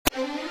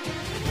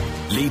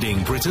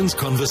Leading Britain's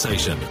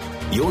conversation.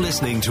 You're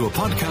listening to a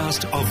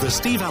podcast of The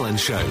Steve Allen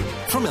Show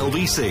from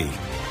LBC.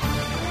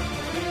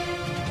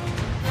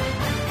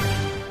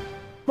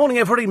 Morning,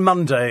 everybody.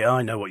 Monday.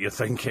 I know what you're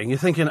thinking. You're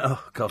thinking,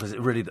 oh, God, is it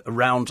really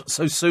around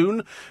so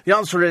soon? The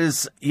answer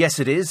is, yes,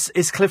 it is.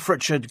 Is Cliff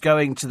Richard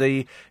going to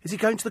the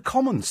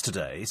Commons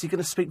today? Is he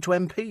going to speak to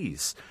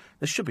MPs?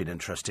 This should be an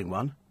interesting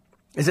one.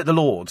 Is it the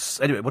Lords?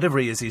 Anyway, whatever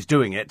he is, he's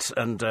doing it,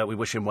 and we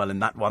wish him well in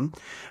that one.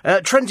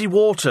 Trendy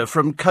water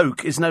from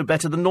Coke is no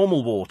better than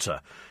normal water.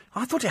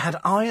 I thought it had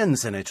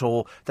ions in it,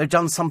 or they've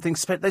done something...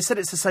 They said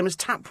it's the same as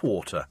tap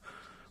water,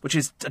 which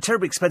is a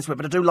terribly expensive,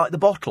 but I do like the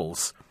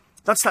bottles.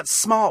 That's that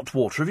smart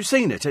water. Have you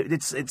seen it?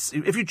 It's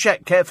if you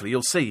check carefully,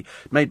 you'll see,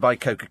 made by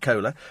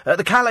Coca-Cola.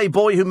 The Calais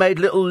boy who made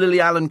little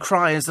Lily Allen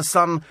cry is the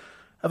son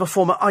of a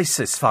former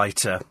ISIS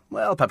fighter.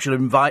 Well, perhaps you'll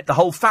invite the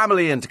whole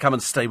family in to come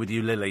and stay with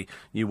you, Lily.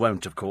 You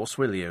won't, of course,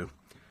 will you?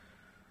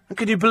 And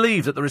can you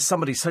believe that there is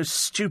somebody so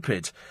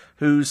stupid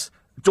whose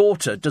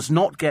daughter does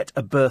not get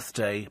a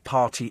birthday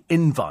party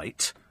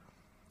invite,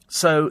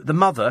 so the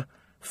mother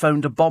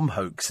phoned a bomb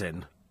hoax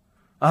in?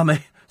 I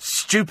mean...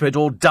 stupid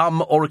or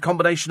dumb or a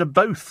combination of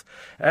both.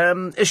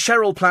 Is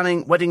Cheryl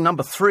planning wedding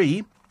number 3?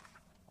 You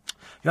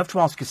have to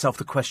ask yourself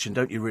the question,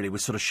 don't you, really,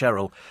 with sort of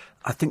Cheryl.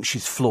 I think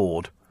she's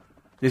flawed.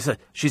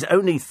 She's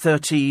only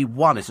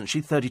 31, isn't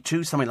she?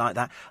 32, something like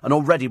that. And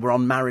already we're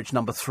on marriage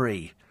number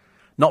 3.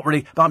 Not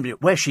really, but I mean,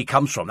 where she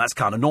comes from, that's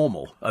kind of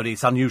normal. Only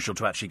it's unusual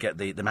to actually get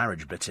the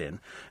marriage bit in.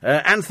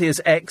 Anthea's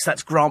ex,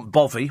 that's Grant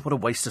Bovey. What a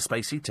waste of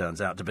space he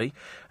turns out to be.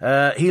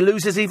 He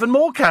loses even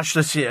more cash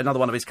this year, another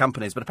one of his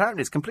companies, but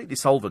apparently it's completely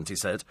solvent, he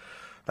said.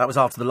 That was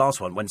after the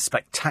last one, went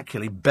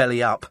spectacularly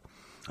belly up.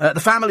 The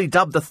family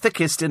dubbed the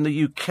thickest in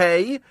the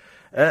UK.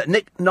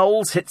 Nick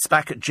Knowles hits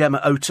back at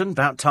Gemma Oten,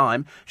 about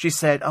time. She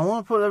said, I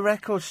want to put the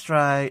record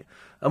straight.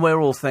 And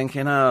we're all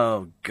thinking,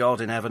 oh, God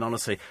in heaven,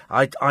 honestly.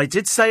 I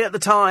did say at the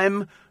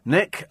time,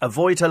 Nick,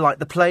 avoid her like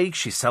the plague.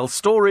 She sells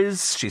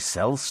stories. She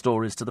sells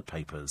stories to the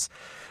papers.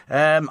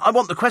 I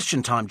want the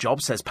question time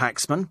job, says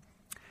Paxman.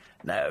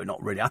 No,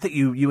 not really. I think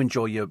you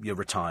enjoy your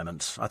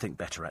retirement. I think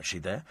better,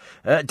 actually, there.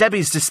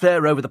 Debbie's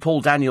despair over the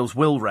Paul Daniels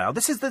will row.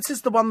 This is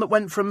the one that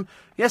went from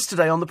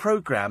yesterday on the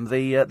programme,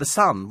 the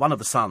son, one of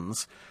the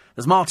sons.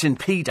 There's Martin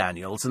P.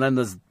 Daniels, and then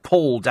there's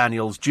Paul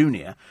Daniels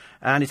Jr.,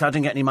 and I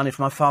didn't get any money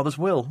from my father's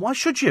will. Why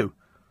should you?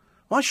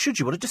 Why should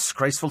you? What a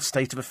disgraceful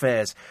state of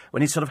affairs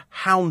when he's sort of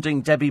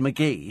hounding Debbie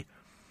McGee,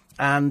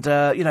 and,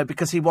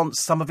 because he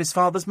wants some of his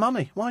father's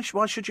money. Why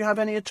should you have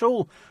any at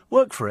all?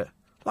 Work for it,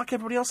 like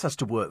everybody else has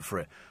to work for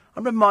it. I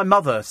remember my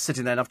mother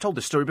sitting there, and I've told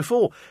this story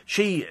before.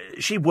 She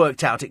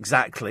worked out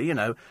exactly,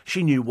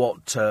 she knew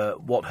what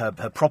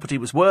her property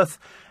was worth,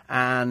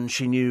 and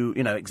she knew,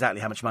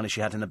 exactly how much money she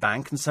had in the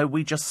bank, and so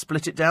we just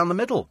split it down the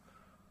middle.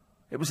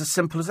 It was as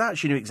simple as that.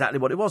 She knew exactly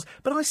what it was.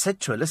 But I said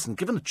to her, listen,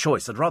 given a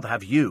choice, I'd rather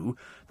have you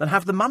than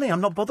have the money. I'm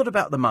not bothered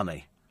about the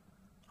money.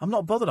 I'm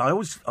not bothered. I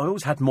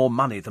always had more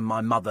money than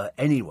my mother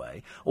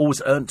anyway,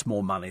 always earned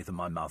more money than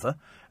my mother,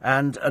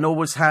 and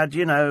always had,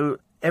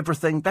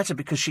 everything better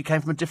because she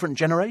came from a different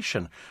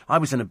generation. I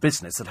was in a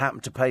business that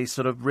happened to pay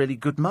sort of really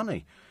good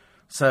money.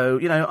 So,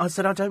 I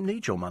said, I don't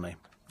need your money.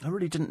 I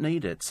really didn't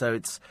need it. So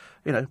it's,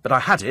 but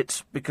I had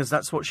it because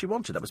that's what she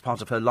wanted. That was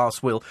part of her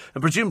last will.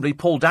 And presumably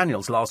Paul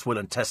Daniels' last will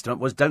and testament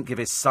was don't give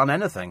his son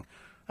anything.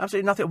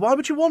 Absolutely nothing. Why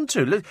would you want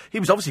to?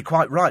 He was obviously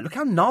quite right. Look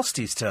how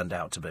nasty he's turned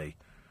out to be.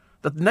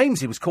 The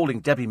names he was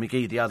calling Debbie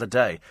McGee the other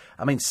day,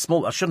 I mean,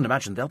 small. I shouldn't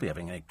imagine they'll be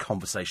having a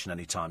conversation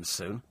anytime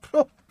soon.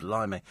 Oh,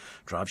 blimey.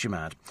 Drives you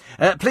mad.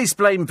 Police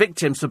blame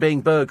victims for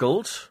being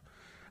burgled.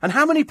 And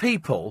how many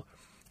people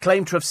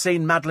claim to have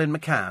seen Madeleine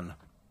McCann?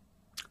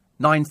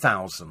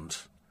 9,000.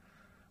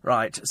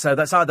 Right, so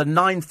that's either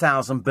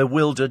 9,000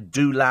 bewildered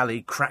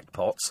doolally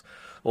crackpots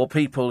or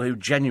people who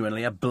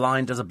genuinely are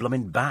blind as a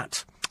blooming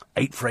bat.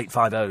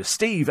 84850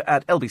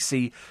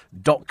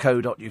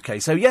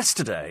 steve@lbc.co.uk. So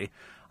yesterday,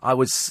 I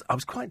was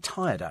quite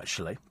tired,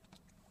 actually.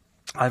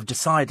 I sort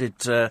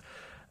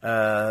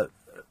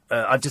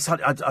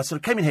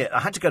of came in here. I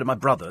had to go to my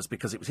brother's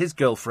because it was his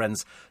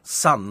girlfriend's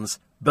son's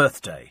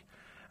birthday.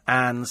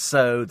 And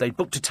so they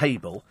booked a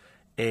table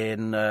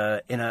in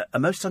a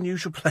most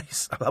unusual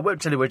place. I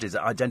won't tell you where it is, it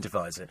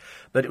identifies it.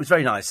 But it was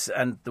very nice,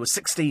 and there were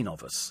 16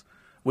 of us,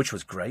 which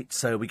was great.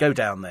 So we go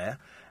down there,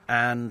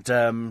 and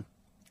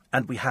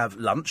we have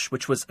lunch,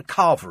 which was a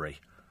carvery.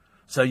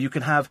 So you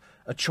can have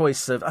a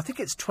choice of, I think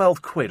it's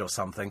 12 quid or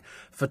something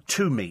for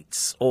 2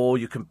 meats, or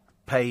you can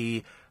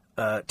pay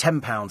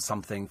 £10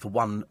 something for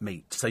 1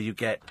 meat. So you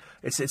get,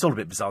 it's all a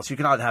bit bizarre. So you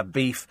can either have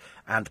beef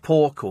and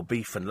pork, or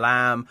beef and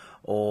lamb,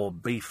 or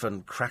beef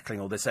and crackling,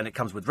 all this. And it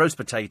comes with roast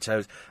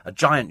potatoes, a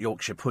giant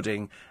Yorkshire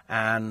pudding,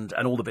 and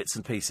all the bits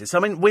and pieces. So,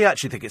 I mean, we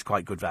actually think it's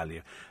quite good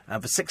value.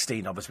 And for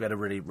 16 of us, we had a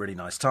really, really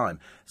nice time.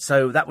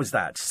 So that was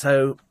that.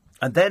 So,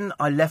 and then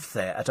I left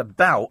there at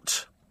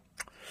about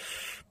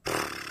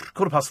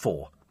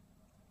 4:15.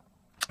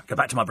 Go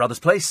back to my brother's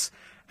place,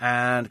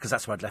 and because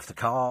that's where I'd left the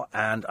car,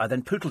 and I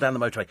then pootled down the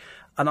motorway.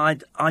 And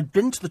I'd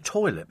been to the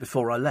toilet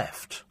before I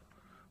left,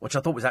 which I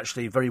thought was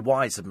actually very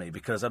wise of me,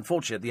 because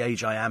unfortunately at the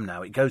age I am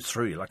now, it goes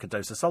through you like a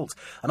dose of salt.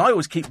 And I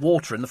always keep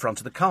water in the front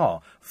of the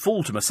car,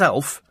 full to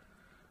myself,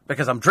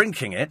 because I'm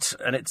drinking it,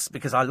 and it's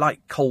because I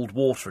like cold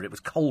water, and it was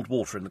cold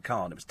water in the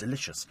car, and it was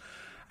delicious.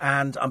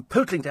 And I'm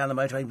pootling down the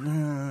motorway,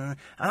 and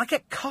I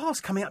get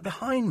cars coming up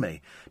behind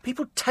me.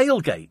 People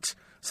tailgate,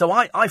 so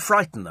I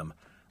frighten them.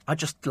 I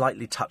just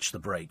lightly touch the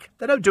brake.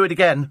 They don't do it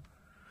again.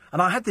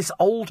 And I had this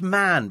old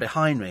man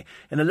behind me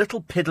in a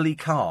little piddly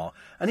car,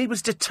 and he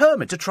was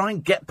determined to try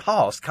and get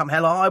past come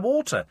hell or high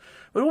water.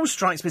 But it always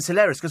strikes me as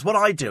hilarious, because what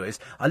I do is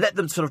I let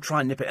them sort of try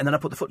and nip it, and then I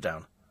put the foot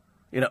down.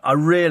 You know, I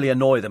really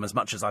annoy them as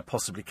much as I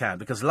possibly can,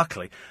 because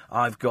luckily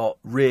I've got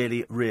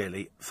really,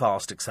 really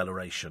fast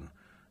acceleration.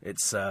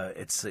 It's a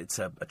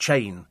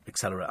chain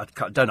accelerator.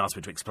 Don't ask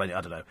me to explain it,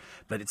 I don't know.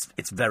 But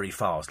it's very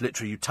fast.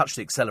 Literally, you touch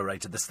the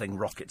accelerator, this thing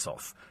rockets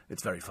off.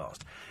 It's very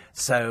fast.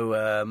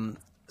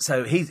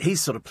 So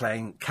he's sort of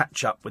playing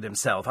catch-up with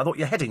himself. I thought,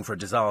 you're heading for a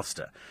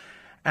disaster.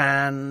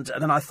 And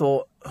then I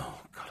thought, oh,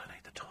 God, I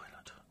need the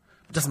toilet.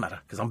 It doesn't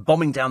matter, because I'm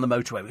bombing down the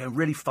motorway. We're going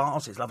really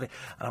fast, it's lovely.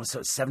 And I'm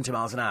at 70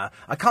 miles an hour.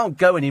 I can't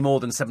go any more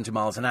than 70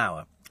 miles an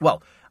hour.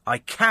 Well, I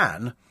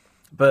can...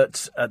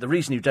 But the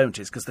reason you don't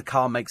is because the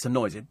car makes a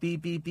noise. It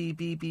beep, beep, beep,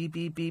 beep, beep,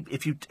 beep, beep.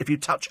 If you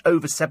touch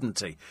over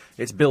 70,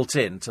 it's built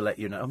in to let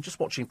you know. I'm just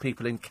watching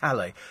people in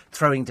Calais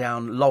throwing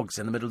down logs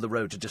in the middle of the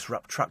road to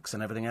disrupt trucks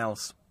and everything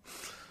else.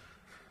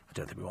 I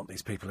don't think we want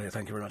these people here,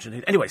 thank you very much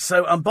indeed. Anyway,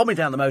 so I'm bombing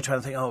down the motorway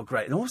and I think, oh,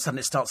 great. And all of a sudden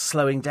it starts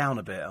slowing down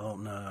a bit. Oh,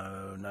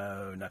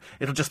 no.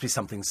 It'll just be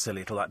something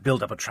silly. It'll like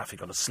build up a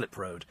traffic on a slip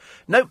road.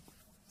 No,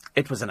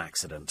 it was an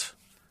accident.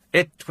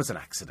 It was an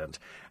accident.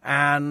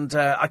 And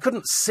I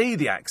couldn't see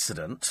the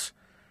accident.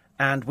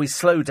 And we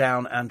slow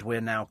down and we're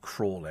now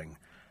crawling.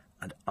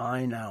 And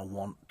I now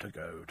want to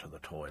go to the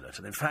toilet.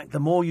 And in fact, the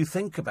more you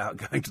think about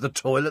going to the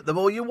toilet, the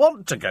more you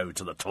want to go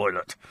to the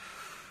toilet.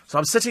 So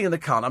I'm sitting in the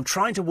car and I'm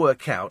trying to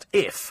work out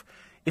if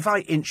I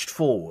inched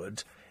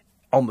forward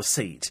on the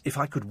seat, if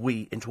I could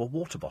wee into a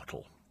water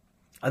bottle.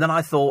 And then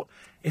I thought,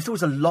 if there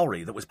was a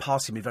lorry that was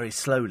passing me very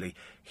slowly,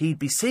 he'd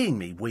be seeing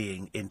me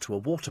weeing into a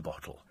water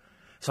bottle.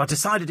 So I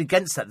decided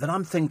against that. Then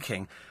I'm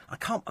thinking,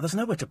 there's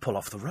nowhere to pull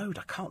off the road.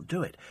 I can't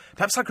do it.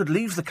 Perhaps I could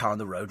leave the car on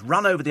the road,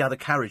 run over the other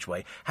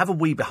carriageway, have a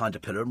wee behind a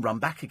pillar and run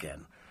back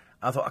again.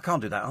 I thought, I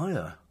can't do that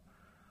either.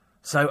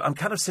 So I'm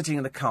kind of sitting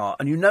in the car,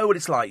 and you know what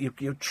it's like.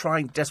 You're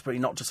trying desperately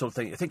not to sort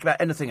of think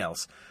about anything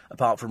else,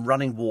 apart from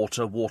running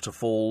water,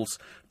 waterfalls,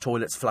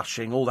 toilets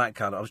flushing, all that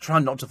kind of... I was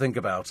trying not to think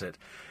about it.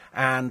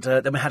 And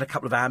then we had a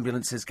couple of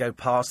ambulances go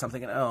past. I'm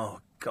thinking, oh,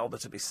 God,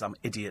 there'll be some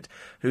idiot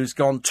who's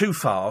gone too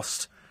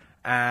fast...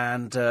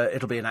 and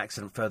it'll be an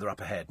accident further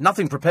up ahead.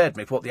 Nothing prepared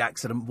me for what the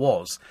accident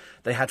was.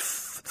 They had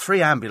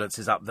 3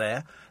 ambulances up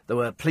there. There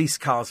were police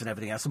cars and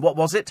everything else. And what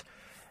was it?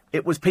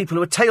 It was people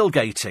who were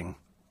tailgating.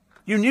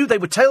 You knew they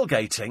were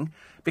tailgating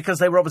because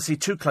they were obviously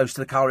too close to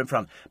the car in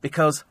front.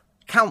 Because,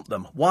 count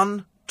them,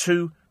 1,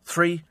 2,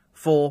 3,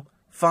 4,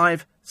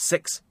 5,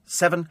 6,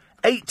 7,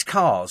 8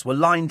 cars were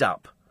lined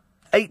up.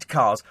 8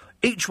 cars.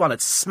 Each one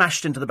had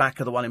smashed into the back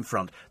of the one in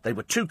front. They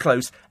were too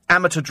close.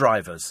 Amateur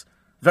drivers.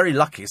 Very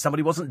lucky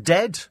somebody wasn't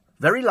dead.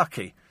 Very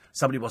lucky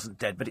somebody wasn't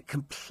dead. But it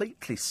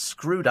completely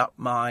screwed up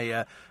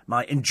my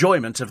my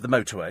enjoyment of the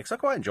motorway. Because I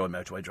quite enjoy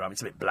motorway driving.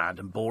 It's a bit bland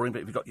and boring,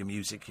 but if you've got your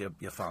music,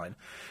 you're fine.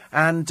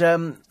 And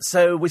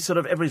so we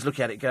everybody's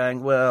looking at it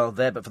going, well,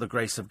 there, but for the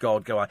grace of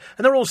God, go I.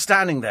 And they're all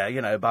standing there,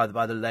 you know, by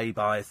the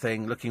lay-by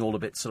thing, looking all a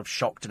bit sort of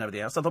shocked and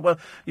everything else. I thought, well,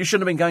 you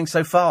shouldn't have been going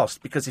so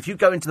fast, because if you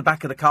go into the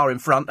back of the car in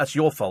front, that's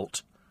your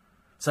fault.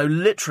 So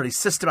literally,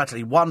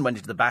 systematically, one went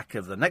into the back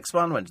of the next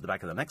one, went into the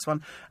back of the next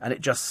one, and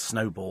it just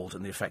snowballed,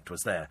 and the effect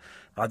was there.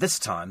 By this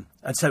time,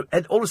 and so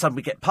all of a sudden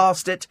we get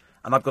past it,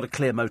 and I've got a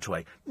clear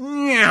motorway.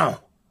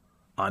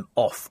 I'm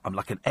off. I'm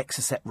like an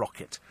Exocet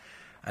rocket.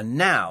 And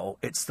now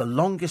it's the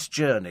longest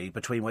journey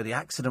between where the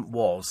accident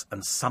was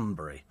and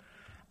Sunbury.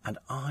 And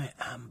I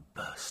am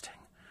bursting.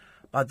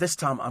 By this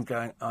time,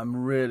 I'm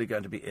really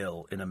going to be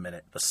ill in a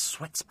minute. The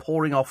sweat's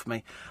pouring off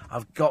me.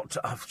 I've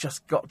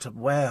just got to,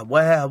 where?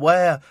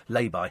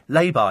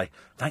 Lay-by.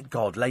 Thank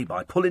God,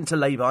 lay-by. Pull into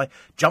lay-by,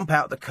 jump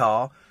out the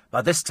car.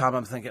 By this time,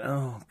 I'm thinking,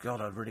 oh,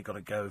 God, I've really got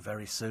to go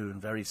very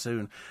soon.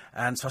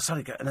 And so I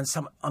started going, and then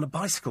someone on a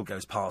bicycle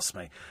goes past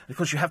me. And of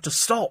course, you have to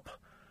stop.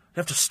 You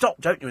have to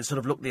stop, don't you, and sort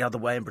of look the other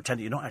way and pretend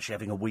that you're not actually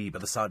having a wee by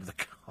the side of the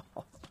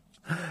car.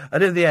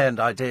 And in the end,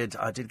 I did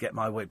get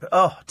my wee. But,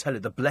 oh, I tell you,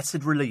 the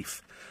blessed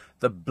relief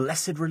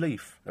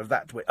of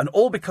that. And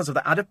all because of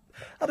that, I'd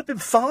have been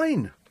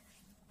fine.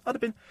 I'd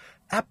have been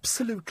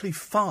absolutely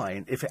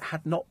fine if it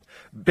had not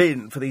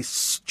been for these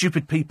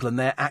stupid people and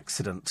their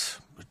accident.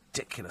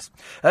 Ridiculous.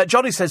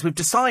 Johnny says, we've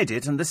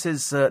decided, and this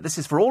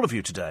is for all of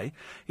you today,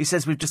 he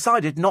says, we've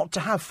decided not to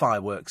have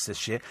fireworks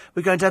this year.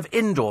 We're going to have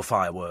indoor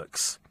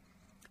fireworks,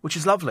 which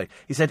is lovely.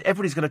 He said,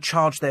 everybody's going to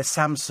charge their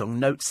Samsung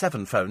Note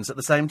 7 phones at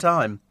the same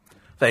time.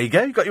 There you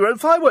go, you've got your own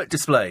firework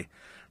display.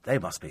 They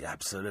must be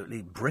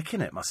absolutely bricking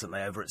it, mustn't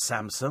they, over at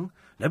Samsung?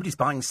 Nobody's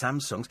buying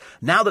Samsungs.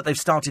 Now that they've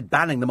started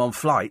banning them on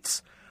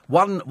flights,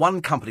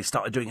 One company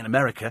started doing it in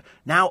America.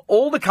 Now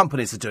all the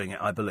companies are doing it,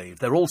 I believe.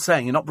 They're all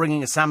saying you're not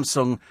bringing a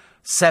Samsung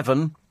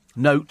 7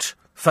 Note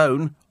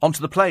phone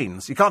onto the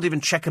planes. You can't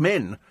even check them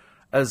in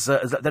as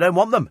they don't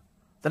want them.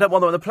 They don't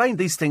want them on the plane.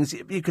 These things,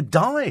 you could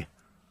die.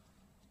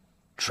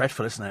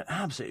 Dreadful, isn't it?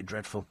 Absolutely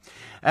dreadful.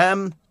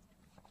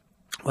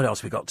 What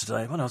else we got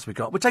today? What else we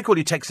got? We'll take all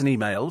your texts and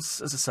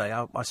emails. As I say,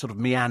 I sort of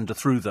meander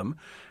through them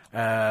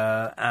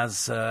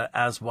as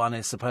one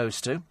is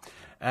supposed to.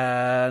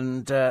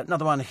 And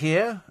another one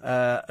here.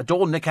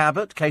 Adore Nick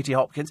Abbott, Katie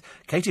Hopkins.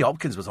 Katie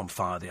Hopkins was on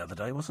fire the other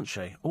day, wasn't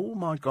she? Oh,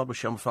 my God, was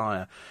she on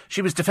fire.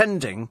 She was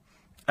defending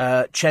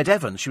Ched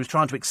Evans. She was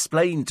trying to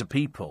explain to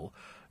people,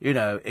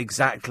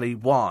 exactly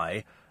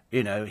why,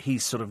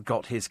 he's sort of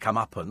got his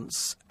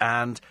comeuppance,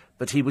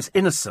 but he was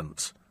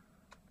innocent.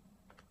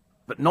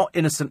 But not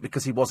innocent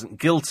because he wasn't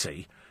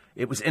guilty.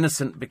 It was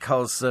innocent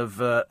because of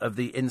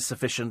the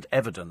insufficient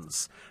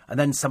evidence. And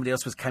then somebody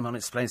else came on and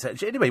explained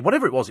that. Anyway,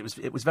 whatever it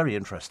was very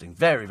interesting.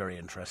 Very, very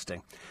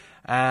interesting.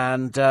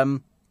 And,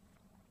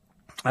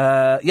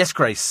 yes,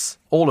 Grace,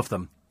 all of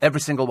them.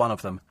 Every single one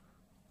of them.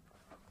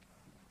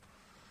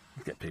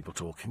 Get people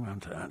talking,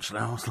 won't it, actually?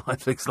 I was like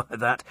things like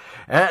that.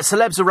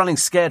 Celebs are running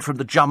scared from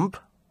the jump.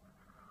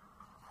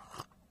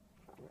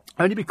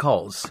 Only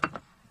because,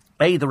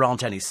 A, there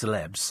aren't any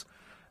celebs.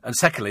 And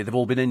secondly, they've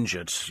all been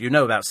injured. You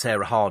know about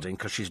Sarah Harding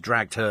because she's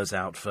dragged hers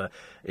out for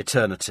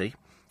eternity.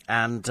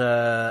 And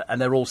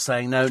they're all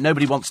saying, no,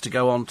 nobody wants to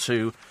go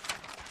onto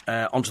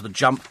the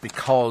jump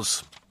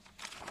because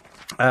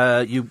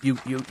you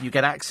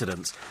get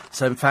accidents.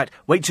 So, in fact,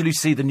 wait till you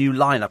see the new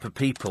lineup of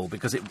people,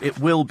 because it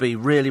will be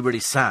really,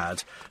 really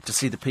sad to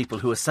see the people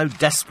who are so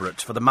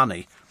desperate for the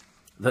money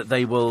that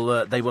they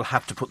will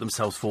have to put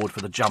themselves forward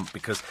for the jump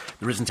because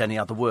there isn't any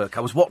other work.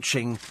 I was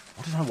watching...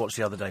 What did I watch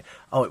the other day?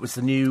 Oh, it was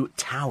the new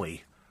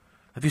Towie.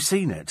 Have you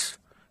seen it?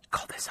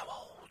 God, they're so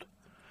old.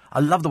 I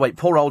love the way...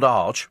 Poor old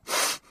Arge,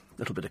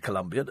 little bit of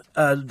Colombian,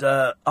 and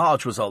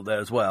Arge was old there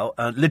as well.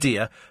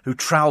 Lydia, who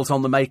trowels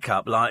on the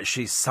makeup like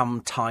she's some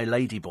Thai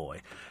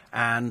ladyboy.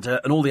 And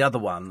all the other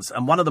ones.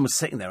 And one of them was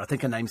sitting there. I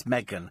think her name's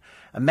Megan.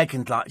 And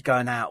Megan's like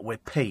going out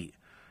with Pete.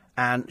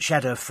 And she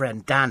had her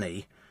friend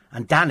Danny...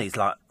 And Danny's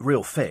like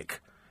real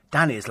thick.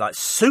 Danny is like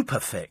super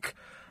thick.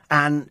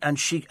 And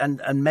she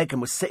and Megan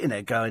was sitting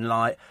there going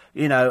like,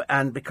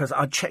 and because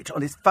I checked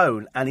on his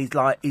phone and he's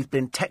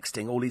been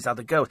texting all these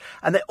other girls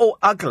and they're all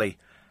ugly.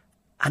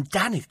 And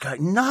Danny's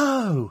going,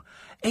 no,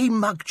 he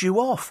mugged you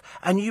off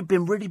and you've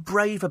been really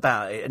brave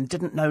about it and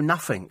didn't know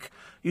nothing.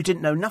 You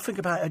didn't know nothing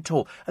about it at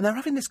all. And they're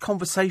having this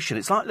conversation.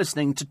 It's like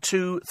listening to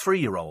 2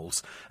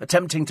 3-year-olds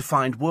attempting to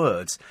find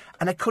words.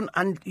 And they couldn't,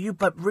 and you,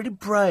 but really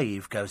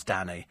brave, goes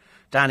Danny.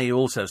 Danny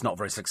also is not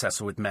very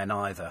successful with men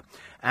either.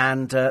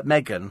 And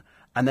Megan,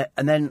 and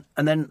then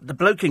the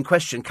bloke in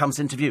question comes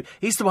into view.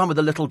 He's the one with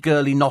the little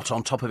girly knot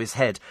on top of his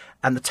head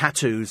and the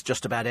tattoos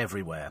just about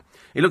everywhere.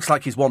 He looks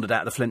like he's wandered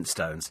out of the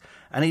Flintstones.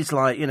 And he's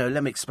like,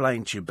 let me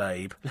explain to you,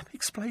 babe. Let me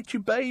explain to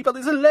you, babe. And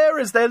it's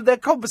hilarious. Their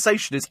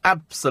conversation is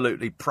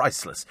absolutely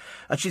priceless.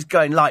 And she's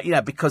going like,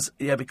 because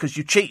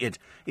you cheated.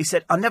 He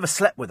said, I never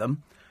slept with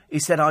them. He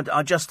said,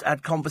 I just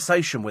had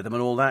conversation with them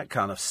and all that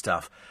kind of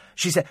stuff.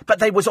 She said, but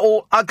they was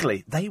all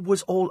ugly. They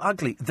was all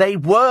ugly. They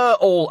were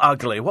all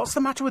ugly. What's the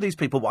matter with these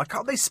people? Why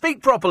can't they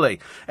speak properly?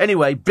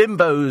 Anyway,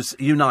 Bimbos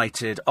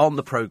United on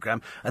the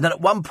programme. And then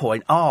at one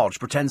point, Arge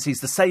pretends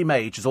he's the same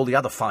age as all the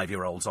other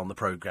 5-year-olds on the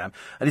programme.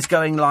 And he's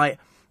going like,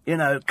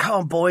 come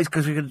on, boys,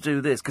 because we're going to do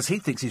this. Because he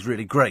thinks he's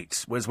really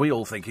great, whereas we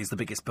all think he's the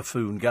biggest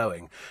buffoon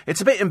going. It's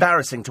a bit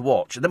embarrassing to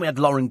watch. And then we had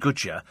Lauren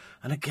Goodyear.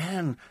 And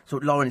again, so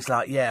Lauren's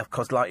like, yeah,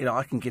 because,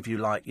 I can give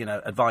you,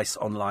 advice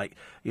on,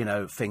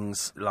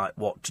 things like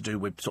what to do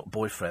with sort of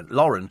boyfriend.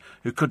 Lauren,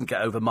 who couldn't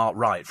get over Mark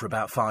Wright for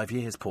about 5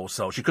 years, poor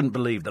soul. She couldn't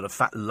believe that a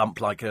fat lump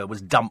like her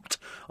was dumped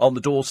on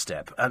the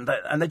doorstep. And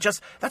they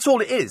just, that's all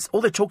it is.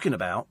 All they're talking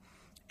about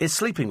is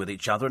sleeping with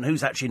each other and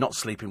who's actually not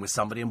sleeping with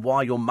somebody and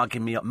why you're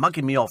mugging me up.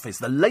 Mugging me off is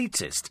the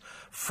latest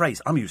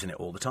phrase. I'm using it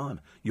all the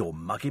time. You're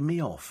mugging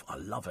me off. I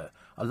love it.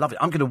 I love it.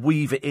 I'm going to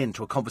weave it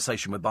into a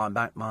conversation with my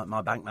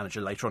bank manager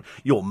later on.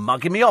 You're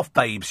mugging me off,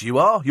 babes, you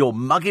are. You're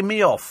mugging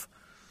me off.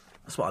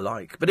 That's what I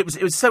like. But it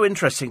was so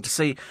interesting to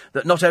see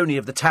that not only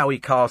have the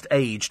Towie cast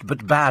aged,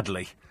 but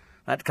badly.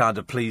 That kind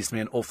of pleased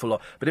me an awful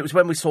lot. But it was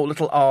when we saw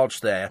little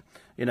Arge there,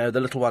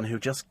 the little one who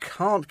just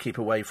can't keep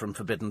away from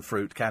forbidden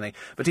fruit, can he?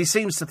 But he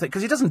seems to think,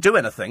 because he doesn't do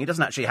anything, he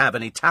doesn't actually have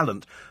any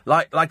talent,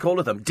 like all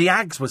of them.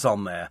 Diags was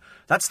on there.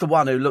 That's the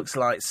one who looks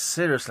like,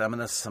 seriously,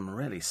 there's some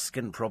really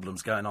skin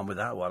problems going on with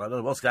that one. I don't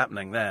know what's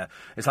happening there.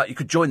 It's like you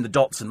could join the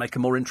dots and make a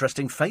more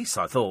interesting face,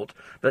 I thought.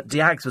 But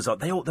Diags was on.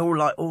 They were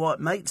like, all right,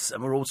 mates,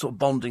 and we're all sort of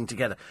bonding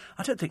together.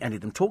 I don't think any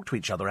of them talk to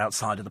each other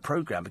outside of the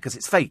programme, because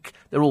it's fake.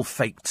 They're all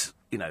faked,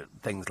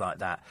 things like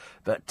that.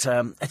 But,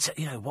 it's,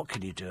 what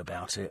can you do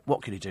about it?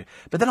 What can you do?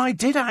 But then I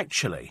did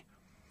actually,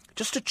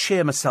 just to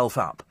cheer myself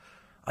up,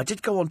 I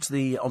did go onto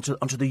the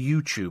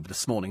YouTube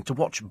this morning to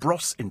watch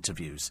Bros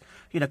interviews.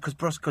 You know,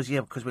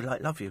 because we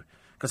love you.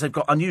 Because they've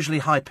got unusually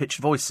high-pitched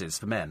voices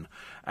for men.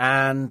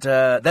 And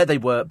there they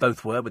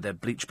both were, with their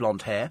bleach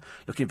blonde hair,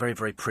 looking very,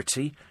 very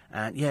pretty.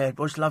 And, yeah,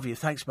 boys, love you.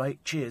 Thanks,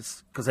 mate.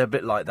 Cheers. Because they're a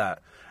bit like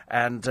that.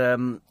 And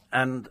then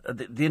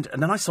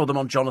I saw them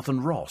on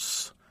Jonathan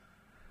Ross.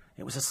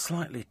 It was a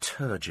slightly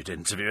turgid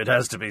interview, it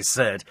has to be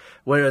said.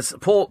 Whereas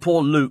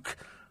poor Luke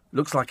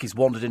looks like he's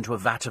wandered into a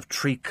vat of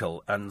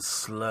treacle and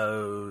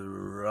slowed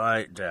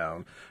right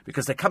down.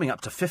 Because they're coming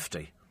up to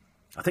 50.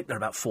 I think they're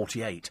about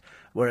 48,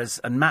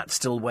 and Matt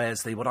still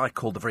wears what I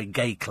call the very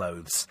gay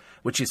clothes,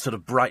 which is sort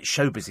of bright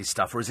showbizy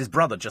stuff, whereas his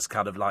brother just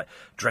kind of like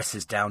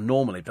dresses down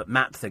normally, but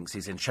Matt thinks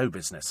he's in show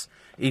business,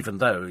 even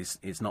though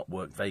he's not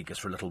worked Vegas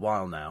for a little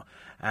while now.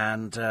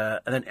 And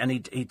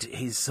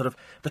he's sort of,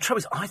 the trouble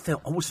is, I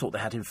always thought they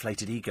had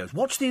inflated egos.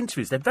 Watch the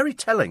interviews, they're very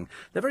telling,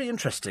 they're very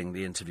interesting,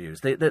 the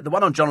interviews. The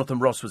one on Jonathan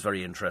Ross was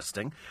very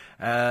interesting,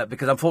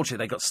 because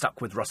unfortunately they got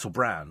stuck with Russell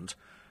Brand,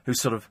 who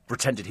sort of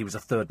pretended he was a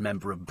third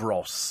member of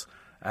Bros.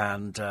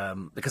 And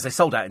because they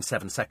sold out in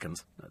 7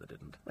 seconds. No, they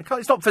didn't.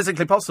 It's not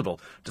physically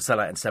possible to sell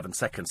out in 7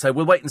 seconds. So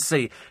we'll wait and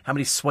see how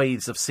many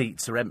swathes of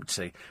seats are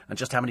empty and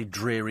just how many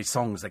dreary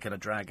songs they're going to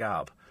drag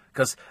up.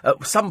 Because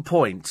at some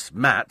point,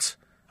 Matt,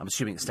 I'm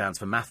assuming it stands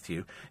for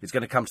Matthew, is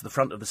going to come to the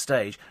front of the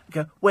stage and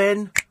go,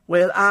 when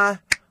will I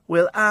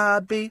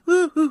be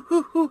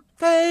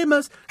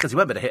famous? Because he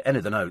won't be able to hit any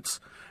of the notes.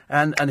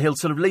 And he'll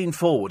sort of lean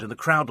forward, and the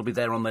crowd will be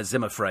there on their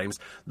Zimmer frames.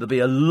 There'll be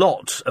a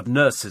lot of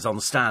nurses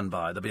on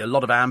standby. There'll be a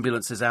lot of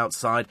ambulances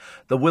outside.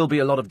 There will be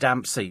a lot of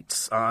damp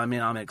seats. I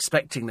mean, I'm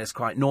expecting this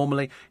quite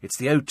normally. It's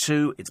the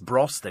O2, it's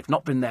Bros. They've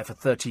not been there for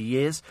 30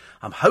 years.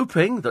 I'm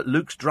hoping that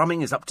Luke's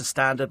drumming is up to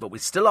standard, but we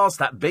still ask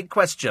that big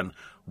question.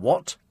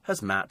 What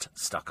has Matt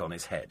stuck on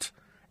his head?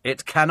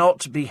 It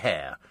cannot be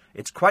hair.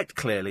 It's quite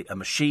clearly a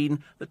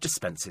machine that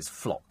dispenses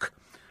flock.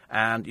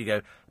 And you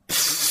go,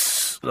 psst,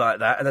 like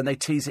that, and then they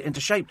tease it into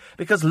shape.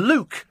 Because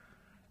Luke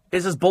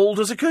is as bald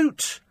as a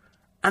coot.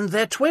 And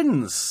they're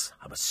twins.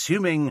 I'm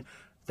assuming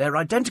they're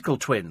identical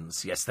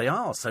twins. Yes, they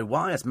are. So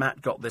why has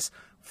Matt got this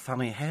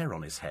funny hair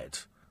on his head?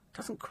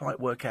 Doesn't quite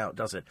work out,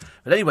 does it?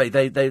 But anyway,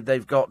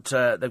 they've got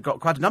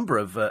quite a number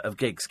of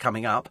gigs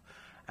coming up,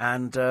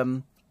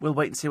 and we'll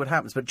wait and see what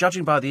happens. But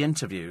judging by the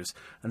interviews,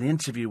 and the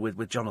interview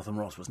with Jonathan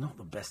Ross was not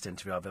the best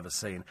interview I've ever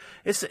seen.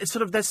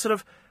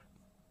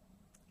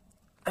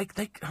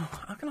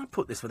 How can I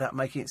put this without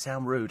making it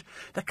sound rude?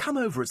 They come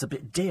over as a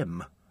bit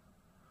dim.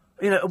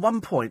 You know, at one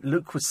point,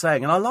 Luke was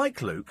saying, and I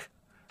like Luke,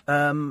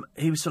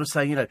 he was sort of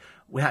saying, you know,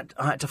 I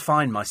had to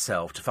find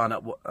myself to find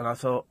out what, and I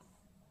thought,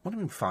 what do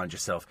you mean find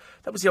yourself?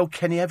 That was the old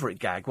Kenny Everett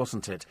gag,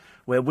 wasn't it?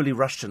 Where Willie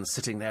Rushton's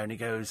sitting there and he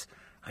goes,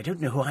 I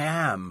don't know who I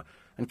am.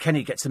 And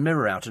Kenny gets a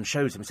mirror out and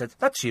shows him and says,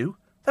 that's you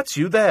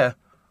there.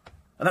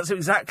 And that's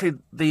exactly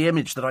the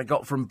image that I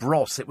got from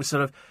Bros. It was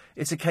sort of,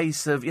 it's a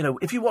case of, you know,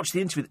 if you watch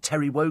the interview that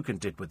Terry Wogan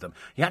did with them,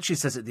 he actually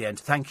says at the end,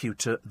 thank you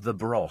to the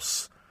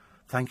Bros.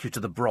 Thank you to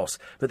the Bros.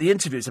 But the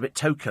interview is a bit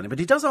token. But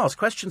he does ask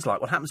questions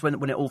like, what happens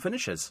when it all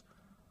finishes?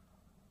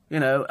 You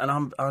know,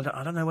 and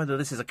I don't know whether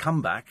this is a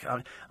comeback.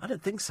 I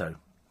don't think so.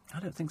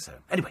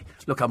 Anyway,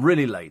 look, I'm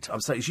really late. I'm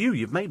saying it's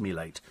you've made me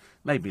late.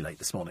 Made me late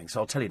this morning.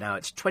 So I'll tell you now,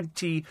 it's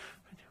 20...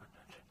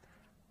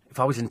 If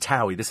I was in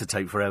Towie, this would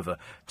take forever.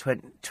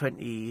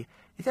 20...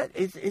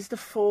 Is the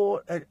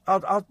 4...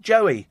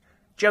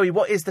 Joey,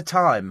 what is the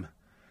time?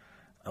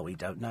 Oh, he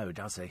don't know,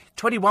 does he?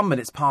 21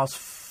 minutes past...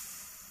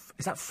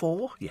 Is that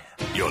 4? Yeah.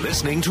 You're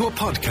listening to a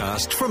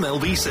podcast from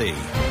LBC.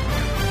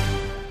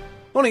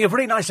 Morning,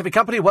 everybody. Nice to be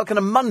company. Welcome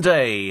to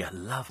Monday.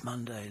 Love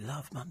Monday.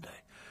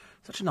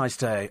 Such a nice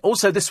day.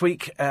 Also, this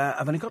week,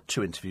 I've only got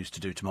 2 interviews to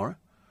do tomorrow.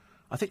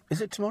 I think,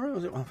 is it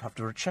tomorrow? I'll have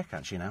to check,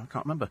 actually, now. I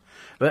can't remember.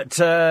 But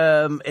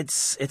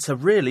it's a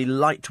really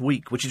light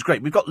week, which is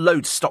great. We've got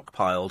loads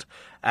stockpiled,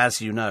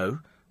 as you know.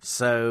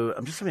 So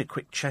I'm just having a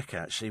quick check,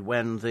 actually,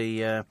 when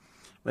the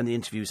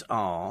interviews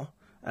are.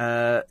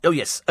 Oh,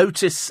 yes,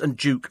 Otis and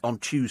Duke on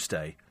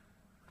Tuesday.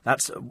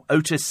 That's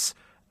Otis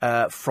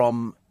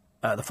from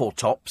the Four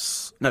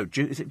Tops. No,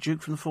 is it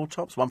Duke from the Four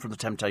Tops? One from the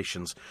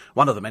Temptations.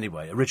 One of them,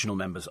 anyway, original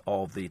members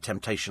of the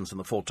Temptations and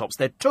the Four Tops.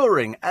 They're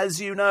touring,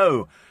 as you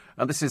know.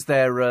 And this is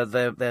their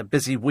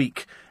busy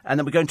week. And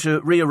then we're going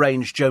to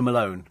rearrange Jo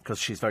Malone, because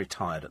she's very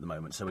tired at the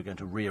moment. So we're going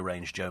to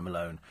rearrange Jo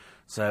Malone.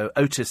 So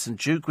Otis and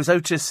Duke. Was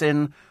Otis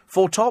in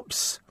Four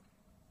Tops?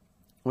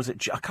 Was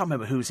it? I can't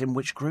remember who's in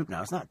which group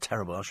now. Isn't that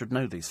terrible? I should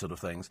know these sort of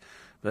things.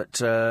 But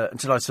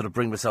until I sort of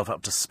bring myself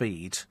up to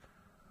speed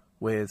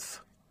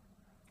with...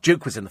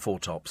 Duke was in the Four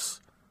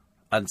Tops.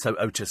 And so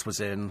Otis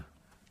was in...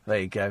 There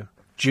you go.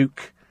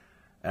 Duke...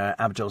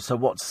 Abdul. So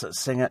what's that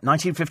singer?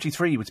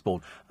 1953 he was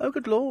born. Oh,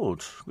 good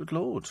Lord.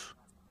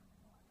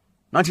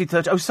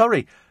 1930. Oh,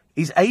 sorry.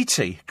 He's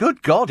 80.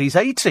 Good God, he's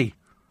 80.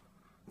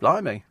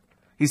 Blimey.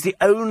 He's the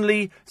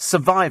only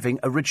surviving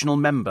original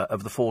member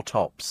of the Four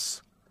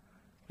Tops.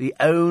 The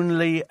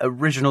only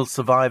original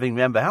surviving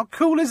member. How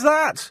cool is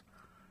that?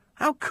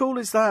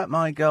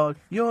 My God.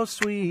 You're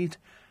sweet.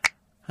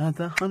 And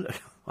the 100...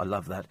 I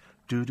love that.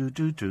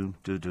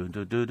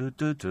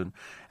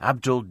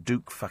 Abdul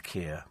Duke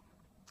Fakir.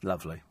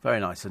 Lovely. Very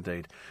nice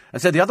indeed.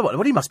 And so the other one,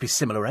 well, he must be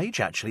similar age,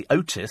 actually.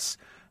 Otis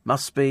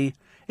must be...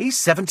 He's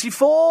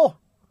 74.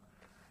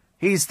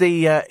 He's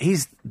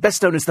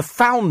best known as the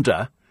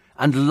founder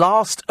and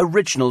last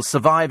original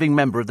surviving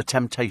member of the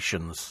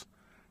Temptations.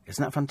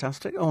 Isn't that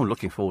fantastic? Oh, I'm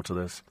looking forward to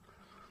this.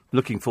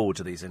 Looking forward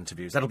to these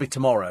interviews. That'll be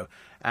tomorrow.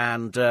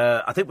 And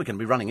I think we're going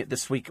to be running it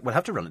this week. We'll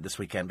have to run it this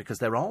weekend because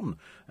they're on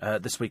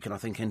this week and I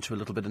think into a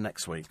little bit of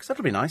next week. So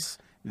that'll be nice.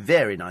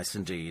 Very nice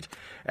indeed.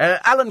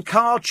 Alan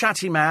Carr,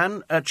 Chatty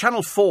Man,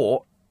 Channel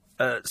 4,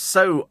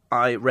 so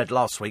I read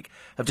last week,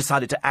 have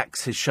decided to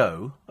axe his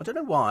show. I don't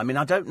know why. I mean,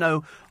 I don't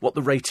know what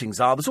the ratings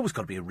are. There's always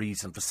got to be a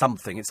reason for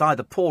something. It's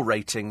either poor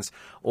ratings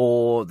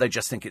or they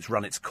just think it's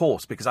run its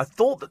course. Because I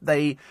thought that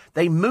they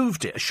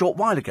moved it a short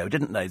while ago,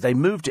 didn't they? They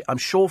moved it, I'm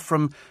sure,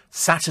 from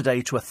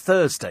Saturday to a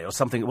Thursday or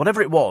something.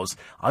 Whatever it was,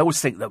 I always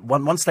think that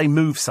once they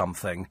move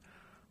something,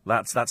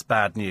 that's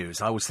bad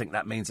news. I always think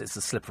that means it's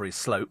a slippery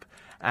slope.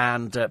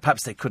 And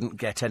perhaps they couldn't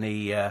get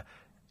any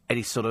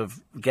sort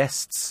of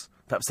guests.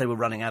 Perhaps they were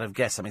running out of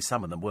guests. I mean,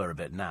 some of them were a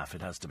bit naff,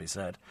 it has to be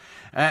said.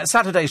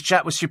 Saturday's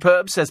chat was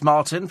superb, says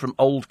Martin from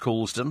Old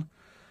Coulsdon.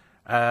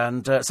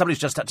 And somebody's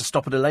just had to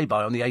stop at a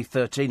lay-by on the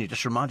A13. He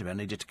just reminded me I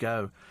needed to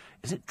go.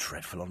 Isn't it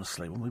dreadful,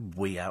 honestly, when we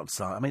wee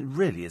outside? I mean, it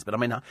really is. But, I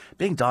mean,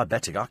 being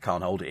diabetic, I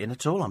can't hold it in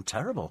at all. I'm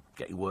terrible.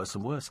 Getting worse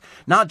and worse.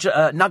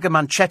 Naga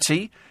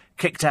Manchetti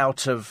kicked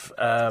out of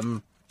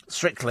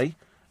Strictly.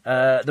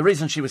 The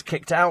reason she was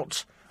kicked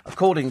out,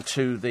 according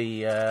to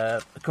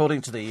the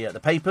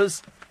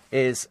papers,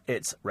 is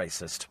it's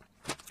racist.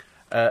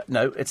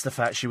 No, it's the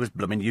fact she was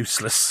blooming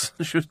useless.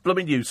 She was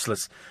blooming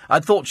useless. I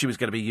thought she was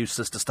going to be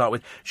useless to start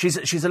with. She's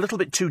a little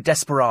bit too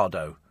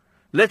desperado.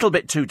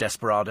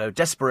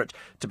 Desperate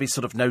to be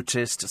sort of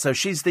noticed. So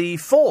she's the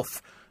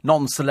fourth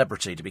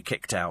non-celebrity to be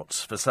kicked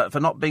out for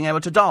not being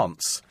able to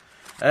dance.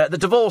 The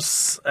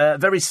divorce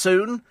very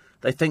soon,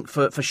 they think,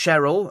 for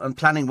Cheryl, and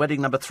planning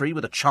wedding number 3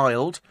 with a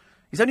child.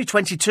 He's only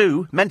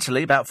 22,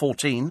 mentally about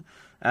 14.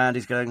 And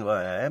he's going,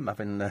 well, I'm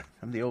having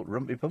the old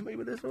rumpy-pumpy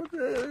with this one.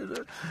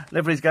 And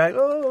everybody's going,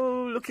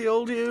 oh, lucky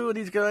old you. And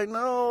he's going,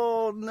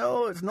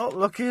 no, it's not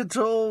lucky at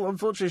all.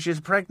 Unfortunately, she's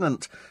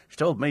pregnant. She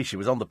told me she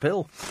was on the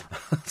pill.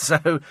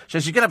 So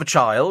she's going to have a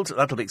child.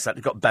 That'll be exciting.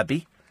 You've got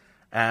Bebby.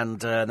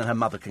 And then her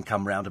mother can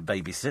come round and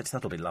babysit.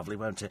 That'll be lovely,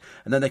 won't it?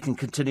 And then they can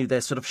continue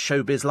their sort of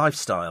showbiz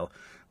lifestyle,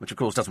 which, of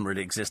course, doesn't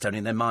really exist only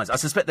in their minds. I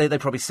suspect they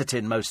probably sit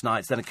in most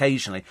nights. Then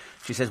occasionally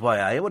she says, why,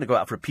 I want to go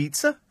out for a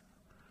pizza.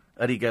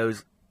 And he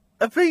goes...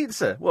 A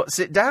pizza? What,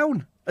 sit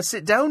down? A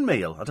sit-down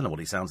meal? I don't know what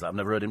he sounds like. I've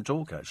never heard him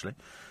talk, actually.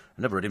 I've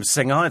never heard him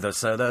sing either,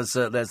 so there's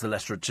the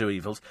lesser of two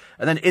evils.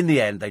 And then, in the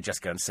end, they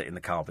just go and sit in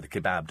the car with a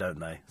kebab, don't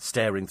they?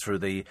 Staring through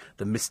the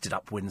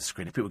misted-up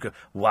windscreen. If people go,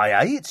 why,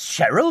 it's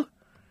Cheryl?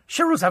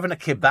 Cheryl's having a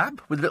kebab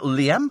with little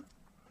Liam?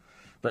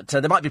 But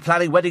they might be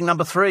planning wedding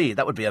number 3.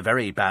 That would be a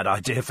very bad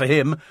idea for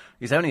him.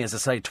 He's only, as I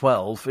say,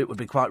 12. It would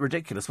be quite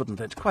ridiculous, wouldn't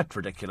it? Quite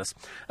ridiculous.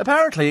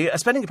 Apparently,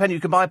 spending a penny, you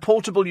can buy a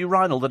portable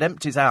urinal that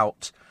empties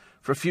out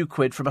for a few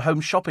quid from a home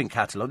shopping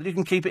catalogue. You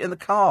can keep it in the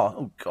car.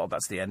 Oh, God,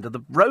 that's the end of the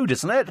road,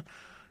 isn't it?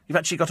 You've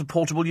actually got a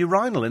portable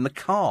urinal in the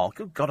car.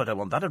 Good God, I don't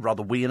want that. I'd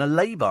rather wee in a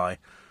lay-by.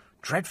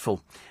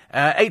 Dreadful.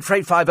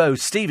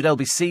 84850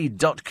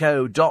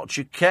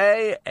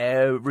 steve@lbc.co.uk.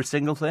 Every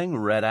single thing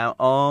read out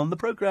on the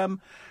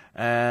programme,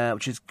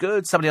 which is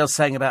good. Somebody else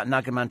saying about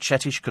Naga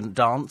Manchetti, she couldn't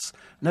dance.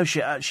 No,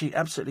 she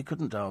absolutely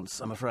couldn't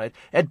dance, I'm afraid.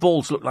 Ed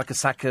Balls looked like a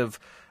sack of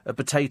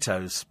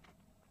potatoes.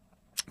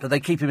 But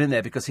they keep him in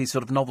there because he's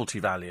sort of novelty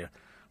value.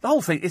 The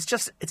whole thing,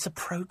 it's a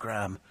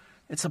programme.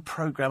 It's a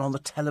programme on the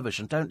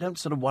television. Don't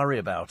sort of worry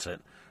about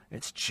it.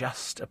 It's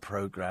just a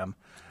programme.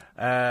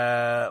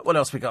 What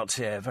else we got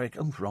here?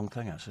 Wrong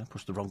thing, actually. I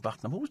pushed the wrong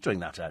button. I'm always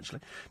doing that, actually.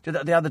 Did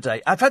that the other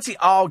day. I fancy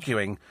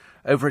arguing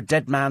over a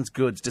dead man's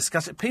goods.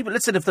 Discuss it. People,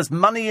 listen, if there's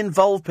money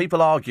involved,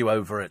 people argue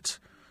over it.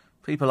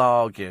 People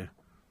argue.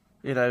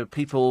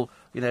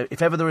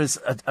 If ever there is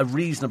a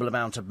reasonable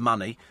amount of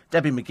money.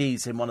 Debbie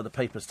McGee's in one of the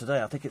papers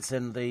today. I think it's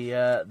in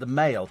the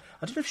Mail.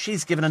 I don't know if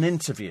she's given an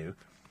interview,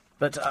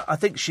 but I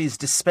think she's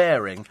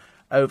despairing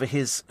over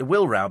his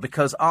will row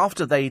because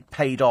after they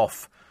paid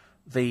off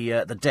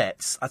the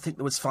debts, I think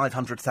there was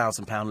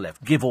 £500,000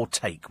 left, give or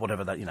take,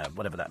 whatever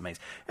that means.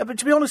 But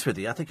to be honest with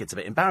you, I think it's a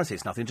bit embarrassing.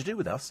 It's nothing to do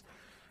with us.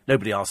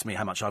 Nobody asked me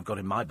how much I've got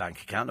in my bank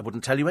account. I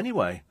wouldn't tell you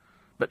anyway.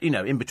 But,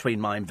 in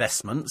between my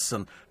investments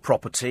and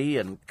property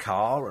and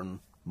car and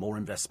more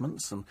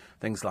investments and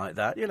things like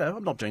that,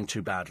 I'm not doing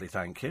too badly,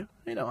 thank you.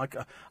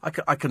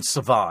 I can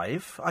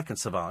survive. I can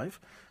survive.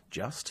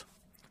 Just.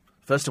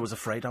 First I was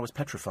afraid, I was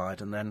petrified,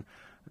 and then...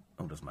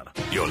 Oh, it doesn't matter.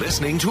 You're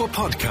listening to a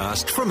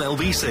podcast from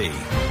LBC.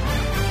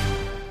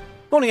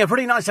 Morning,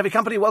 everybody. Nice to have your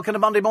company. Welcome to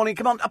Monday morning.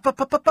 Come on. Up.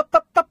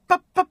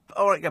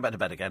 All right, go back to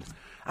bed again.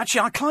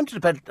 Actually, I climbed into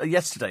bed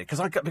yesterday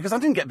because I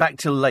didn't get back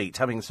till late,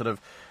 having sort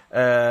of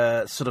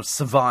sort of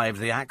survived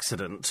the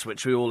accident,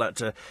 which we all had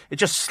to... It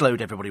just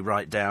slowed everybody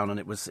right down, and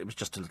it was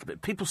just a little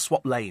bit... People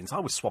swap lanes. I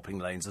was swapping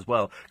lanes as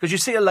well, because you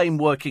see a lane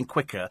working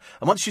quicker,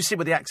 and once you see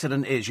where the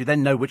accident is, you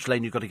then know which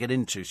lane you've got to get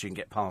into so you can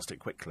get past it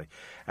quickly.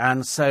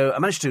 And so I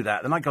managed to do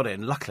that, then I got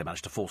in, luckily I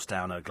managed to force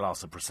down a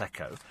glass of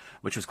Prosecco,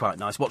 which was quite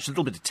nice, watched a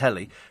little bit of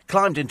telly,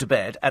 climbed into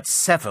bed at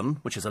 7,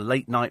 which is a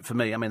late night for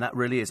me. I mean, that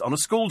really is. On a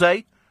school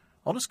day,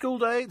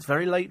 it's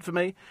very late for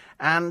me,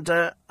 and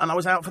I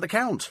was out for the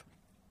count.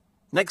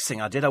 Next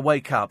thing I did, I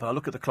wake up, and I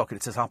look at the clock, and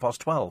it says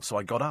 12:30, so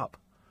I got up.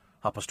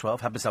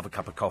 12:30, had myself a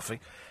cup of coffee,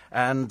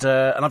 and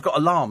I've got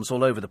alarms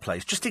all over the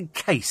place, just in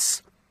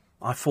case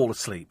I fall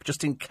asleep,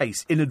 just in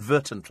case,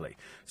 inadvertently,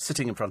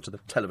 sitting in front of the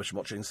television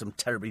watching some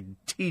terribly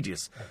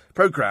tedious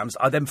programmes,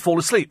 I then fall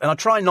asleep, and I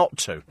try not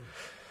to.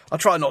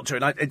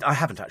 And I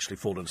haven't actually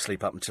fallen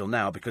asleep up until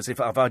now, because if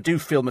I do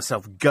feel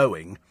myself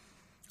going,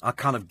 I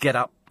kind of get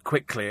up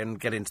quickly and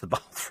get into the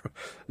bathroom,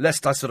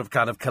 lest I sort of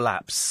kind of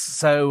collapse.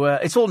 So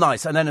it's all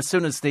nice. And then as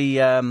soon as the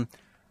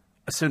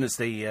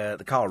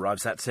car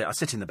arrives, that's it. I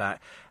sit in the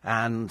back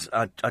and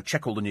I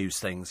check all the news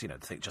things,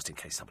 just in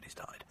case somebody's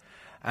died.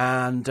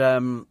 And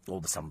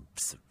or there's some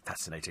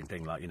fascinating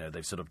thing like,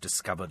 they've sort of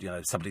discovered,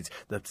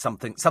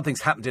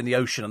 something's happened in the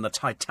ocean and the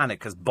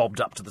Titanic has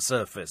bobbed up to the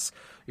surface,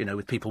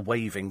 with people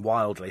waving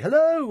wildly.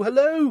 Hello,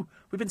 hello,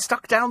 we've been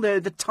stuck down there,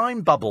 the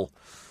time bubble.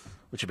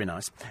 Which would be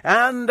nice.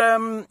 And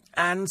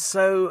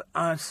so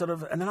I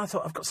and then I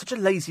thought, I've got such a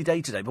lazy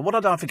day today, but what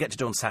did I forget to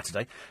do on Saturday?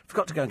 I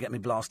forgot to go and get me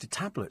blasted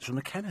tablets from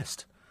the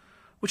chemist,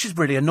 which is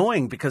really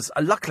annoying because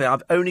luckily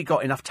I've only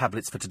got enough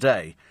tablets for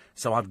today,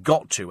 so I've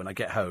got to, when I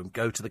get home,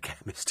 go to the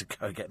chemist to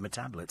go get my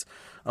tablets.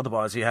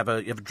 Otherwise, you have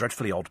a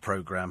dreadfully odd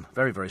programme.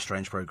 Very, very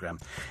strange programme.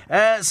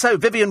 So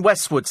Vivian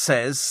Westwood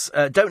says,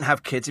 don't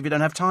have kids if you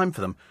don't have time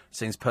for them.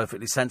 Seems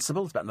perfectly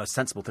sensible. It's about the most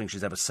sensible thing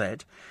she's ever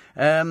said.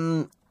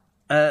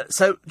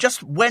 So,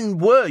 just when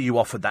were you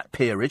offered that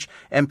peerage?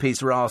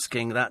 MPs were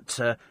asking that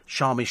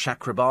Shami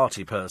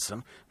Chakrabarti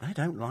person. They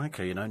don't like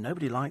her,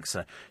 Nobody likes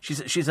her.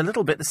 She's a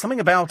little bit... There's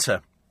something about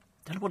her.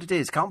 Don't know what it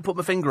is. Can't put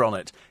my finger on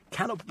it.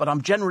 But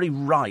I'm generally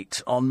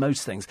right on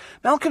most things.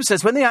 Malcolm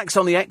says, when the acts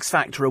on the X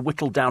Factor are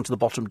whittled down to the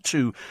bottom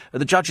two,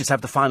 the judges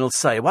have the final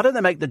say. Why don't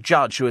they make the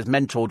judge who has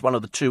mentored one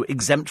of the two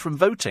exempt from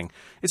voting?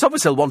 It's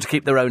obvious they'll want to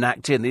keep their own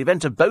act in. The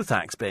event of both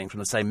acts being from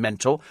the same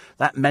mentor,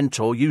 that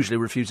mentor usually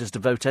refuses to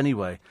vote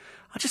anyway.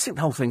 I just think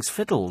the whole thing's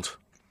fiddled.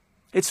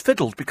 It's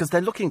fiddled because they're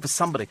looking for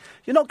somebody.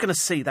 You're not going to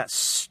see that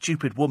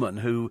stupid woman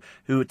who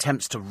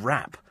attempts to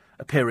rap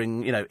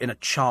appearing, in a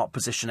chart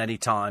position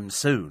anytime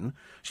soon.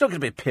 She's not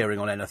going to be appearing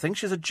on anything.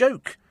 She's a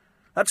joke.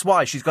 That's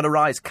why she's got her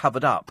eyes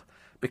covered up,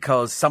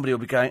 because somebody will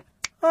be going,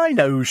 I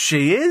know who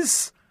she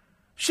is.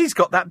 She's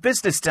got that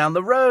business down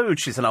the road.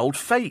 She's an old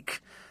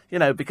fake,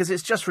 because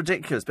it's just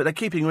ridiculous. But they're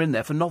keeping her in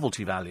there for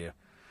novelty value.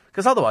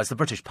 Because otherwise the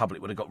British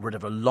public would have got rid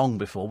of her long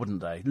before, wouldn't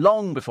they?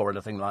 Long before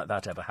anything like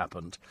that ever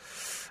happened.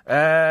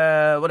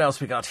 What else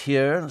we got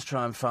here? Let's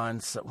try and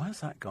find...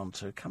 Where's that gone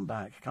to? Come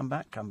back.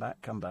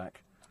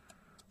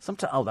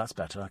 Oh, that's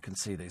better. I can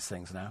see these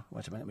things now.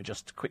 Wait a minute. Let me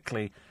just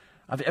quickly...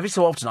 Every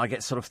so often I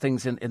get sort of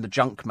things in the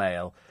junk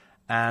mail,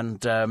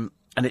 and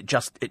it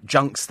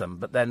junks them,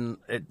 but then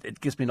it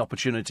gives me an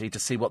opportunity to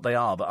see what they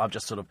are, but I've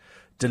just sort of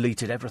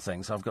deleted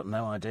everything, so I've got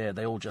no idea.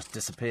 They all just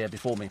disappear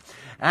before me.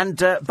 And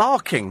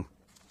barking.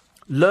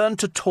 Learn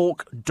to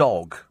talk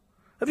dog.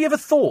 Have you ever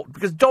thought?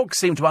 Because dogs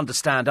seem to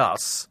understand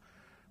us.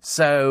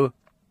 So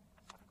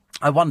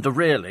I wonder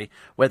really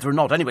whether or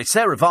not... Anyway,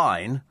 Sarah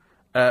Vine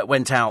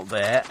went out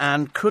there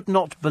and could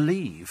not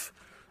believe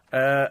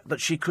that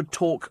she could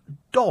talk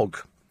dog.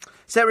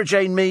 Sarah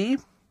Jane Mee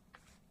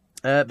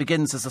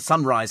begins as a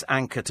Sunrise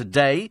anchor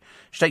today.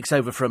 She takes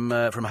over from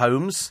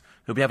Holmes,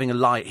 who'll be having a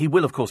lie. He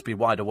will, of course, be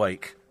wide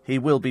awake. He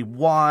will be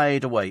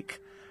wide awake.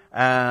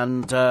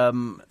 And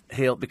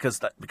he'll because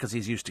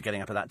he's used to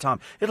getting up at that time.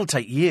 It'll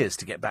take years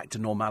to get back to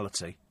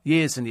normality.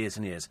 Years and years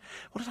and years.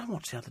 What did I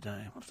watch the other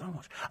day?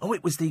 Oh,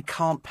 it was the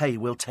Can't Pay,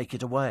 We'll Take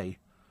It Away.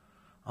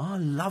 Oh, I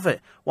love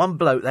it. One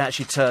bloke, they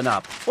actually turn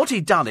up. What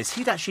he'd done is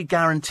he'd actually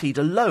guaranteed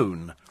a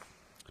loan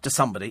to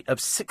somebody of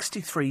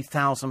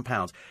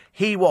 £63,000.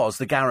 He was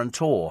the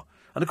guarantor.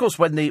 And, of course,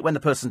 when the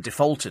person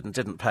defaulted and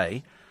didn't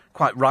pay,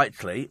 quite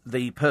rightly,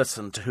 the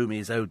person to whom he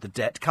is owed the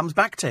debt comes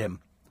back to him.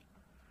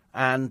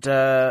 And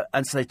so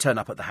they turn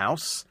up at the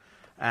house,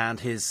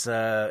 and his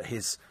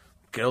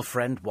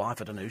girlfriend,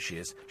 wife, I don't know who she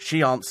is,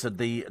 she answered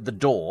the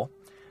door,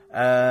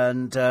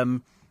 and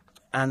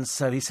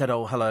so he said,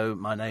 oh, hello,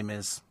 my name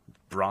is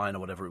Brian, or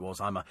whatever it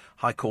was, I'm a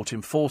High Court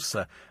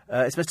enforcer.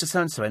 Is Mr.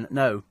 So-and-so in?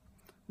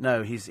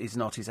 No, he's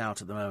not, he's out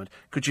at the moment.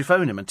 Could you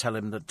phone him and tell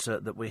him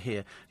that we're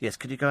here? Yes,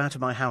 could you go out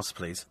of my house,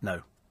 please?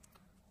 No.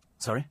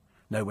 Sorry?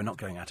 No, we're not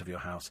going out of your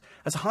house.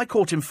 As a High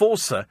Court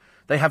enforcer,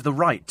 they have the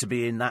right to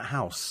be in that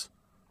house.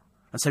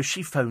 And so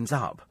she phones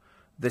up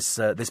this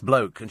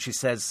bloke, and she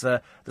says,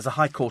 there's a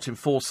High Court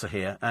enforcer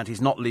here, and he's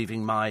not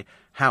leaving my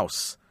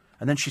house.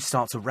 And then she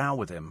starts a row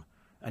with him,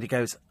 and he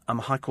goes, I'm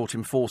a High Court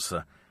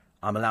enforcer.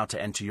 I'm allowed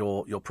to enter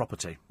your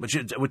property, which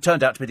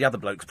turned out to be the other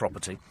bloke's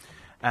property.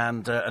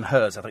 and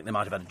hers. I think they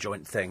might have had a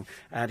joint thing.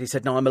 And he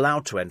said, no, I'm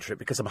allowed to enter it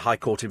because I'm a High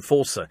Court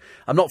enforcer.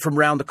 I'm not from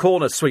round the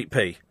corner, sweet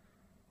pea.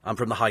 I'm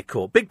from the High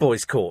Court, big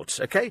boys' court,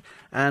 OK?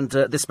 And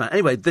this man,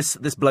 anyway, this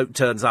bloke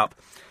turns up,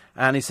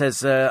 and he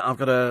says, I've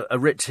got a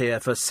writ here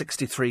for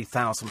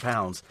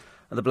 £63,000.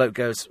 And the bloke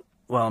goes,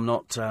 well, I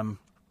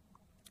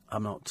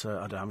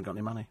haven't got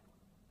any money.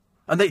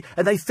 And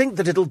they think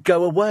that it'll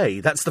go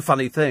away. That's the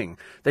funny thing.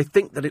 They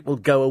think that it will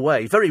go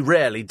away. Very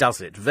rarely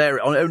does it.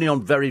 Only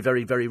on very,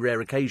 very, very rare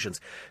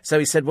occasions. So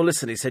he said, well,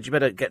 listen, he said, you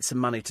better get some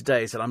money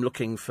today. He said, I'm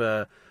looking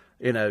for,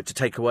 to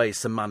take away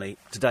some money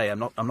today. I'm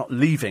not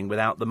leaving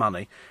without the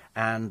money.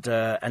 And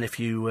if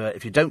you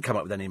don't come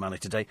up with any money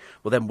today,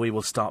 well, then we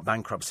will start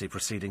bankruptcy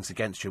proceedings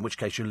against you, in which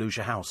case you'll lose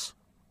your house.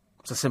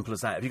 It's as simple as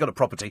that. If you've got a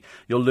property,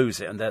 you'll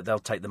lose it, and they'll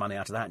take the money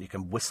out of that, and you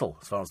can whistle,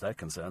 as far as they're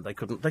concerned. They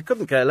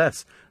couldn't care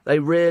less. They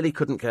really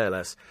couldn't care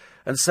less.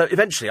 And so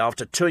eventually,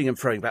 after toing and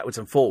throwing backwards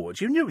and forwards,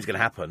 you knew it was going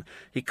to happen.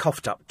 He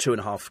coughed up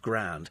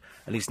 £2,500,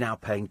 and he's now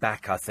paying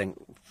back, I think,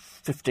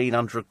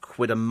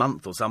 £1,500 a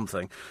month or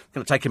something. It's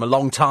going to take him a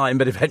long time,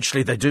 but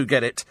eventually they do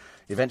get it.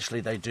 The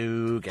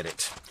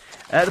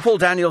Paul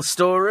Daniels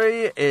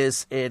story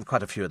is in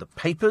quite a few of the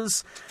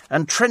papers,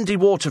 and trendy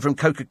water from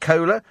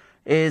Coca-Cola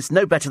is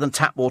no better than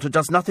tap water,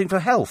 does nothing for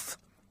health.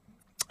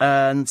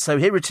 And so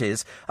here it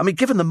is. I mean,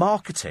 given the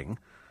marketing,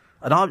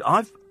 and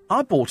I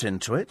bought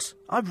into it.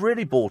 I've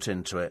really bought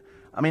into it.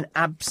 I mean,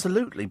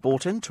 absolutely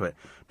bought into it.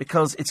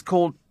 Because it's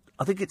called,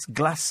 I think it's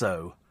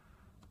Glasso,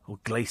 or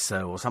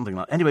Glaso, or something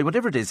like that. Anyway,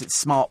 whatever it is, it's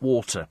smart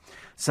water.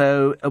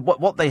 So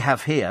what they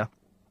have here,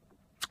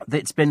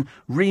 it's been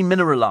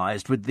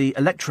remineralised with the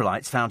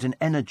electrolytes found in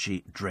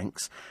energy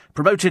drinks.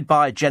 Promoted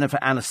by Jennifer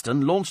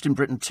Aniston, launched in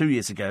Britain 2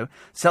 years ago,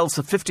 sells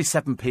for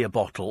 57p a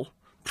bottle,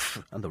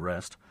 and the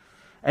rest.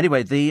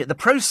 Anyway, the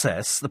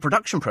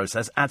production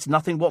process adds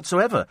nothing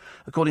whatsoever,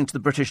 according to the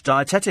British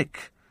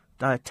Dietetic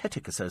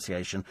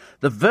Association.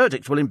 The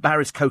verdict will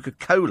embarrass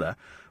Coca-Cola,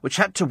 which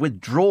had to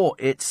withdraw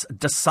its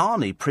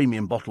Dasani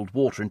premium bottled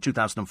water in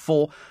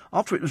 2004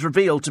 after it was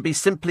revealed to be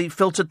simply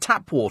filtered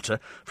tap water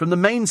from the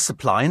main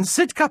supply in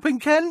Sidcup in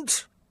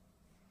Kent.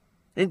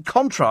 In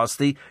contrast,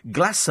 the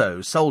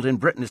Glasso sold in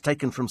Britain is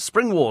taken from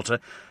spring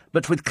water,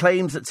 but with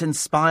claims it's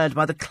inspired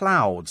by the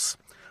clouds.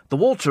 The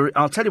water,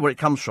 I'll tell you where it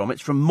comes from.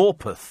 It's from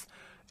Morpeth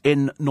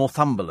in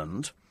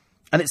Northumberland,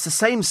 and it's the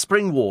same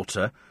spring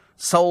water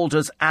sold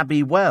as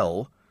Abbey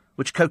Well,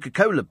 which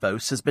Coca-Cola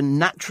boasts has been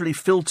naturally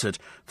filtered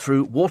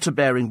through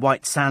water-bearing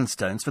white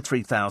sandstones for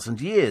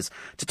 3,000 years.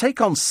 To take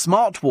on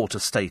smart water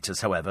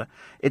status, however,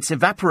 it's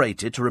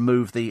evaporated to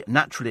remove the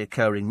naturally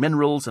occurring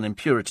minerals and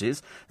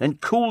impurities, then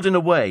cooled in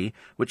a way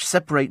which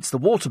separates the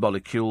water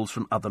molecules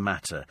from other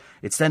matter.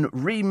 It's then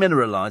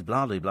remineralised,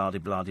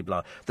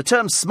 blah-de-blah-de-blah-de-blah. The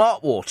term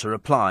smart water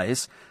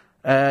implies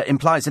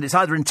that it's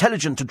either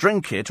intelligent to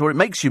drink it or it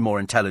makes you more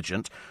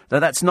intelligent, though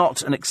that's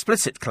not an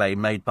explicit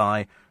claim made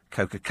by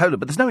Coca-Cola.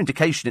 But there's no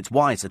indication it's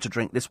wiser to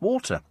drink this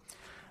water.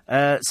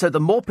 So the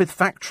Morpeth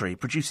factory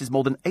produces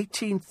more than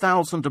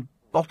 18,000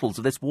 bottles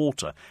of this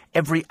water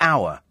every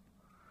hour.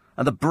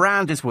 And the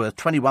brand is worth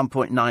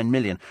 £21.9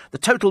 million. The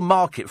total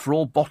market for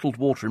all bottled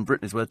water in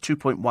Britain is worth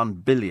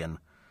 £2.1 billion.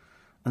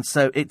 And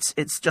so it's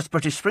just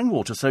British spring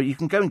water, so you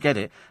can go and get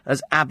it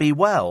as Abbey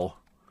Well.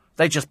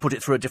 They just put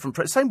it through a different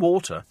Same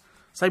water.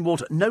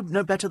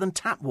 No better than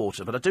tap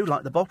water, but I do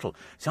like the bottle.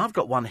 So I've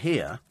got one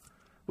here,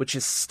 which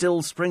is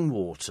still spring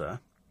water,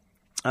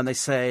 and they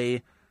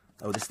say,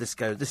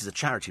 this is a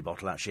charity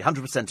bottle, actually.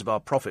 100% of our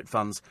profit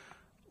funds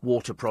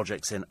water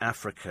projects in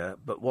Africa,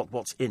 but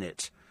what's in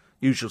it?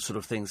 Usual sort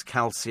of things,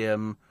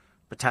 calcium,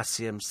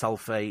 potassium,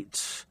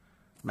 sulphate,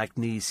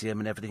 magnesium,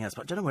 and everything else,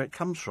 but I don't know where it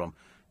comes from.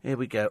 Here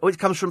we go. Oh, it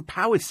comes from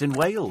Powys in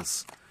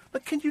Wales.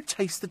 But can you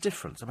taste the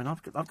difference? I mean,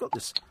 I've got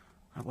this...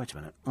 Oh, wait a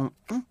minute.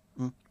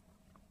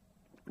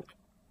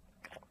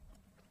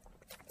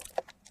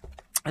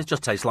 It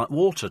just tastes like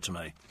water to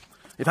me.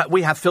 In fact,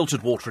 we have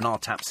filtered water in our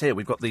taps here.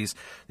 We've got these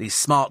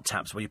smart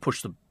taps where you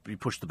push the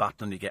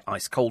button and you get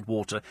ice cold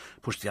water,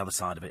 push the other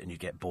side of it and you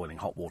get boiling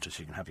hot water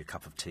so you can have your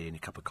cup of tea and your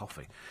cup of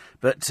coffee.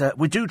 But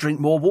we do drink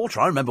more water.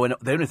 I remember when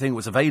the only thing that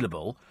was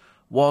available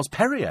was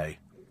Perrier.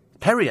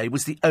 Perrier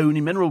was the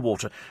only mineral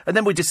water. And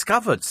then we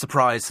discovered,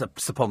 surprise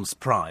upon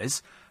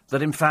surprise,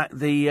 that in fact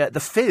the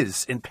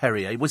fizz in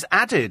Perrier was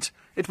added.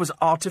 It was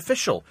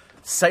artificial.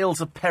 Sales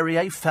of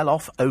Perrier fell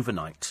off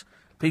overnight.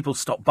 People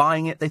stopped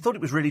buying it. They thought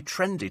it was really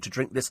trendy to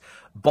drink this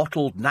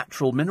bottled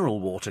natural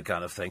mineral water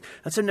kind of thing.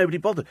 And so nobody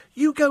bothered.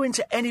 You go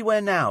into anywhere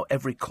now,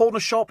 every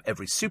corner shop,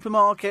 every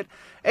supermarket,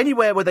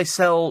 anywhere where they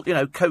sell,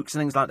 Cokes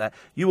and things like that,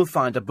 you will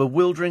find a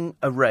bewildering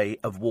array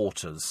of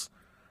waters.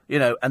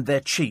 And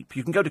they're cheap.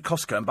 You can go to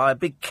Costco and buy a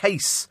big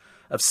case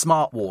of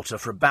smart water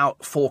for about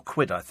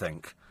 £4, I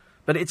think.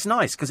 But it's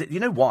nice, because you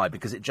know why?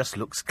 Because it just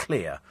looks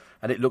clear,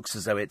 and it looks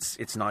as though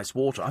it's nice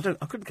water.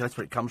 I couldn't guess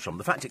where it comes from.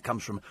 The fact it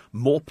comes from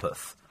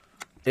Morpeth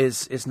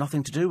is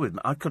nothing to do with me.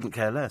 I couldn't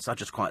care less. I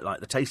just quite like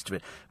the taste of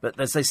it. But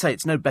as they say,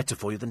 it's no better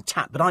for you than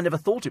tap. But I never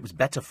thought it was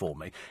better for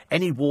me.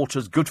 Any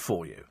water's good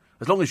for you.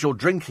 As long as you're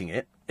drinking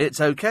it,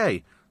 it's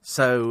okay.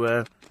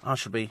 So I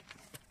shall be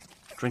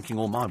drinking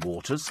all my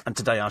waters, and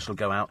today I shall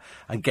go out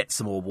and get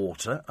some more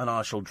water, and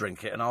I shall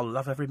drink it, and I'll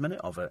love every minute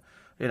of it.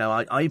 You know,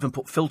 I even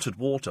put filtered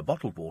water,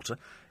 bottled water,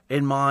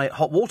 in my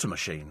hot water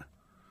machine,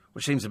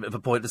 which seems a bit of a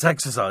pointless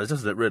exercise,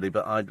 doesn't it, really?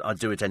 But I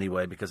do it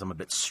anyway because I'm a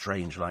bit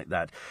strange like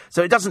that.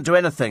 So it doesn't do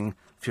anything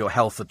for your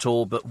health at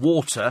all, but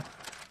water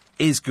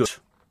is good.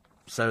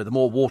 So the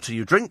more water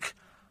you drink,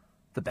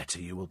 the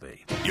better you will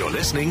be. You're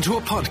listening to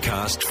a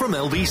podcast from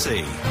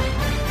LBC.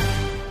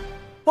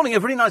 Morning,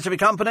 everybody. Nice to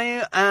have your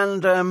company.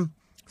 And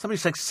somebody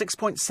said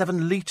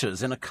 6.7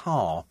 litres in a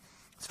car.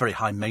 It's a very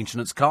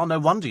high-maintenance car. No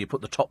wonder you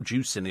put the top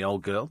juice in the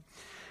old girl.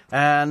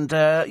 And,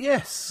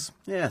 yes.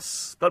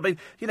 But, I mean,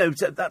 you know,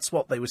 that's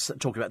what they were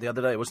talking about the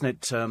other day,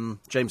 wasn't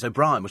it? James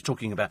O'Brien was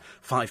talking about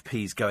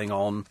 5p's going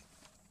on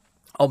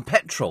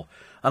petrol.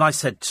 And I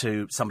said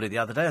to somebody the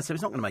other day, I said,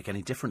 it's not going to make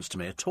any difference to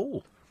me at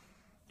all.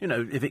 You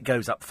know, if it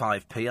goes up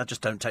 5p, I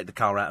just don't take the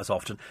car out as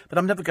often. But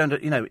I'm never going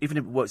to, you know, even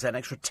if it works out an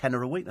extra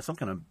tenner a week, that's not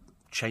going to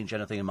change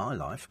anything in my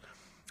life.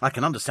 I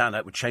can understand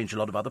that would change a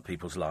lot of other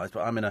people's lives,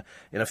 but I'm in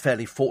a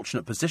fairly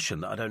fortunate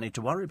position that I don't need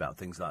to worry about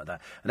things like that.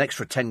 An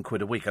extra 10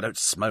 quid a week, I don't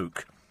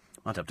smoke.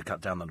 I'd have to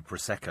cut down on the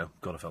Prosecco.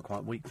 God, I felt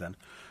quite weak then.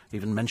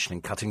 Even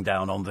mentioning cutting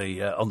down on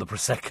the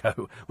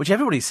Prosecco, which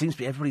seems to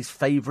be everybody's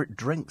favourite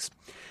drinks.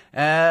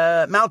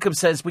 Malcolm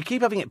says, we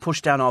keep having it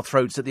pushed down our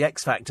throats that the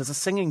X Factor's a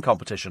singing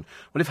competition.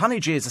 Well, if Honey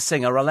G is a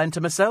singer, I'll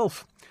enter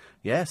myself.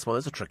 Yes, well,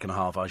 there's a trick and a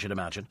half, I should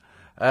imagine.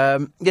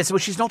 Yes, well,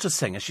 she's not a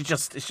singer. It's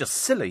just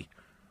silly.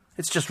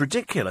 It's just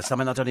ridiculous. I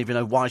mean, I don't even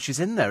know why she's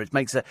in there.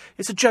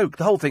 It's a joke.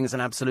 The whole thing is an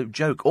absolute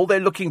joke. All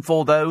they're looking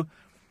for, though,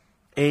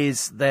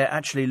 is they're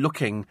actually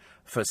looking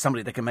for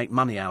somebody they can make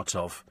money out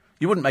of.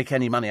 You wouldn't make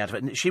any money out of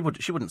it. She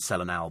wouldn't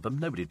sell an album.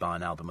 Nobody'd buy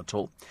an album at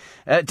all.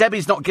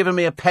 Debbie's not given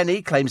me a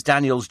penny, claims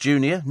Daniels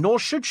Jr., nor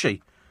should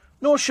she.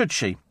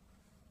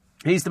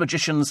 He's the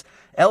magician's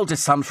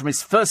eldest son from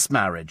his first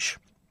marriage.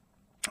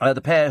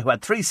 The pair, who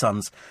had 3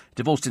 sons,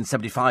 divorced in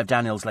 1975.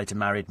 Daniels later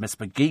married Miss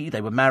McGee.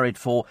 They were married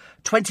for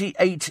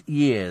 28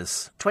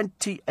 years.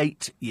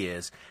 28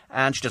 years.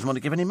 And she doesn't want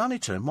to give any money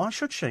to him. Why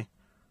should she?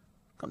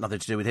 Got nothing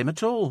to do with him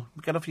at all.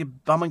 Get off your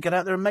bum and get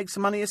out there and make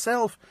some money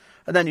yourself.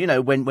 And then, you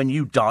know, when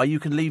you die, you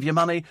can leave your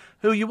money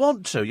who you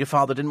want to. Your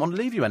father didn't want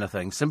to leave you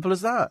anything. Simple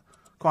as that.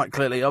 Quite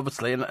clearly,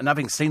 obviously. And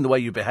having seen the way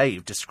you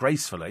behave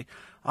disgracefully,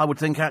 I would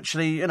think,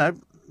 actually, you know,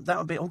 that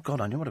would be... Oh,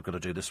 God, I know what I've got to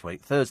do this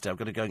week. Thursday, I've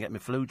got to go and get my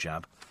flu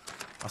jab.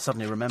 I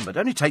suddenly remembered. It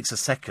only takes a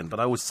second, but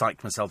I always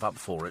psych myself up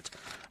for it,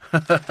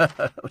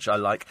 which I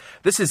like.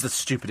 This is the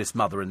stupidest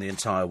mother in the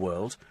entire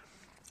world.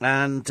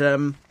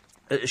 And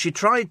she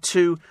tried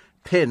to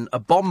pin a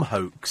bomb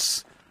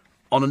hoax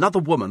on another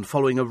woman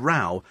following a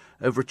row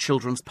over a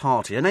children's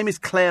party. Her name is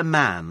Claire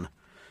Mann.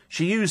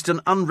 She used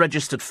an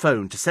unregistered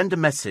phone to send a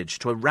message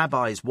to a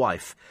rabbi's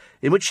wife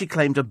in which she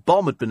claimed a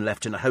bomb had been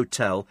left in a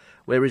hotel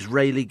where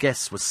Israeli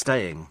guests were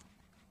staying.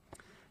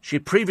 She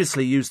had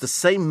previously used the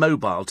same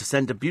mobile to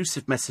send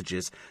abusive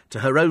messages to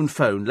her own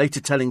phone,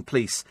 later telling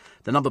police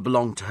the number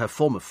belonged to her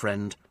former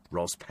friend,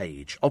 Ros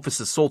Page.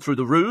 Officers saw through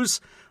the ruse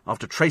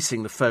after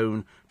tracing the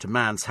phone to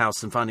Mann's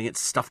house and finding it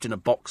stuffed in a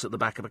box at the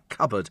back of a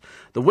cupboard.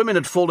 The women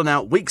had fallen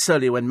out weeks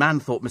earlier when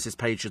Mann thought Mrs.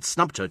 Page had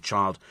snubbed her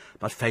child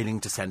by failing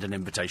to send an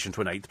invitation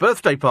to an 8th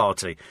birthday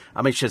party.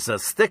 I mean, she's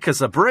as thick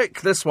as a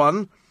brick, this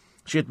one.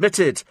 She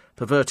admitted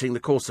perverting the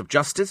course of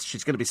justice.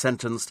 She's going to be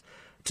sentenced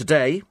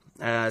today.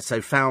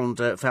 So found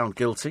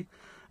guilty.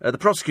 The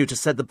prosecutor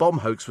said the bomb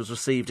hoax was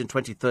received in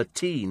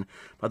 2013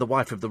 by the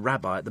wife of the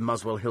rabbi at the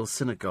Muswell Hill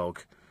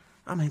Synagogue.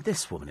 I mean,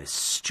 this woman is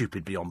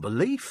stupid beyond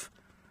belief.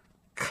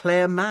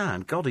 Claire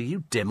Mann, God, are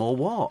you dim or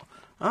what?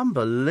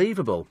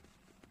 Unbelievable.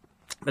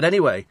 But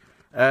anyway,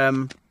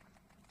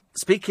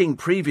 speaking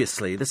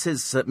previously, this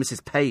is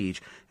Mrs. Page,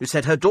 who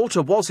said her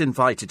daughter was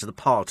invited to the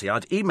party.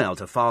 I'd emailed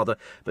her father,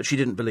 but she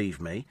didn't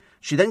believe me.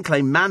 She then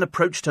claimed Mann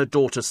approached her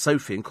daughter,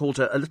 Sophie, and called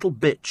her a little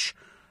bitch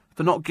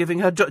for not giving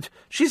her...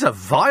 She's a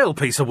vile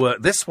piece of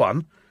work, this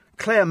one.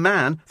 Claire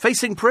Mann,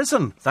 facing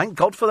prison. Thank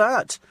God for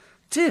that.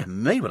 Dear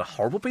me, what a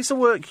horrible piece of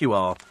work you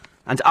are.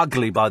 And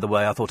ugly, by the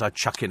way. I thought I'd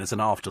chuck in as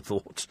an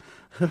afterthought.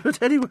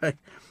 But anyway,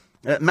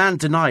 Mann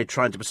denied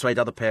trying to persuade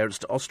other parents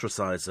to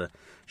ostracise her.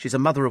 She's a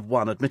mother of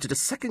one, admitted a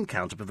second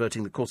count of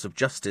perverting the course of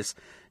justice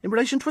in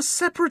relation to a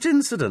separate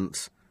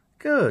incident.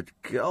 Good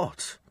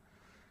God.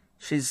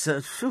 She's,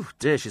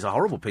 she's a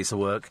horrible piece of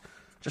work.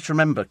 Just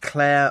remember,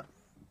 Claire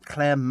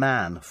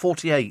Mann,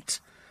 48.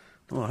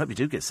 Oh, I hope you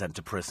do get sent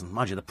to prison.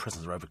 Mind you, the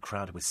prisons are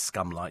overcrowded with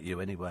scum like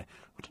you anyway.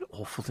 What an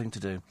awful thing to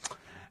do.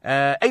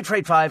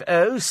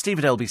 84850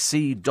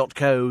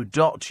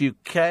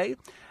 steve@lbc.co.uk.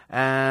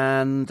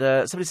 And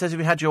somebody says, have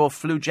you had your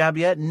flu jab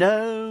yet?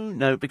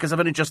 No, because I've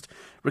only just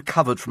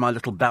recovered from my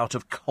little bout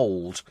of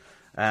cold.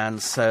 And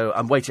so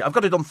I'm waiting. I've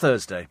got it on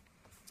Thursday.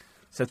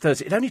 So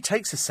Thursday. It only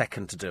takes a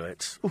second to do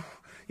it. Ooh,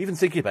 even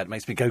thinking about it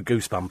makes me go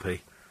goosebumpy.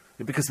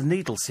 Because the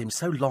needles seem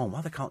so long.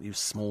 Why they can't use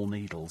small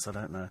needles, I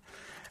don't know.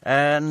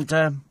 And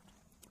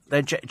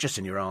they're just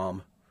in your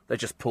arm. They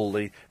just pull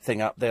the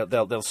thing up.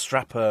 They'll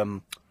strap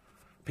a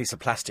piece of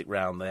plastic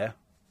round there.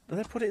 Do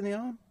they put it in the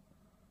arm?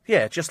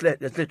 Yeah, just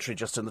literally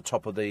just in the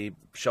top of the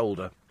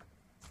shoulder.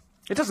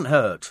 It doesn't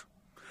hurt.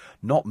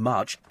 Not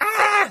much.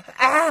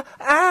 I'm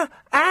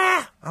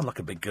like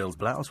a big girl's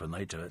blouse when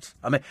they do it.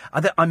 I mean,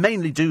 I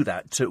mainly do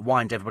that to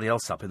wind everybody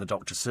else up in the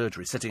doctor's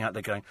surgery, sitting out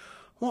there going,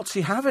 what's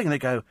he having? And they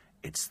go,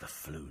 it's the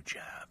flu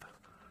jab.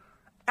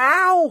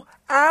 Ow!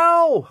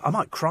 Ow! I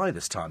might cry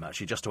this time,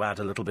 actually, just to add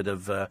a little bit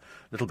of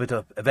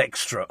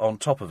extra on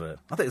top of it.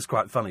 I think it's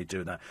quite funny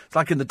doing that. It's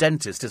like in the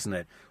dentist, isn't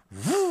it?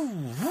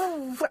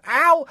 Ow!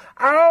 Ow!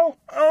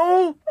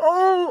 Oh!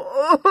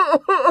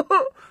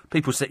 Oh!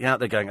 People sitting out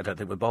there going, I don't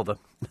think we'll bother.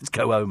 Let's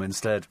go home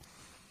instead.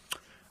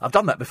 I've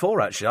done that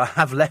before, actually. I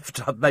have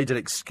left. I've made an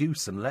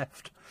excuse and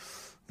left.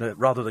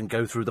 Rather than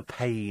go through the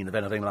pain of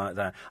anything like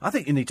that. I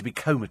think you need to be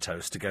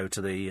comatose to go to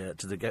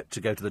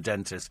the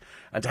dentist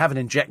and to have an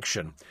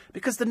injection,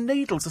 because the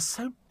needles are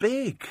so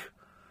big.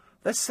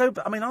 They're so.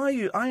 I mean,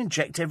 I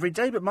inject every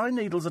day, but my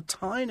needles are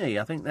tiny.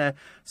 I think they're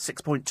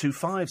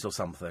 6.25s or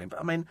something. But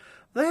I mean,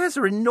 theirs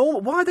are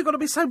enormous. Why have they got to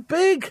be so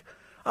big?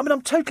 I mean,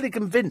 I'm totally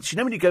convinced. You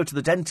know, when you go to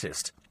the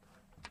dentist,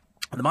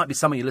 and there might be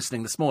some of you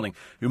listening this morning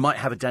who might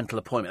have a dental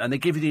appointment, and they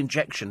give you the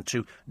injection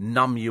to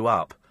numb you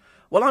up.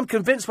 Well, I'm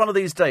convinced one of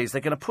these days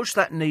they're going to push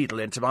that needle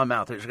into my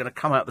mouth and it's going to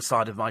come out the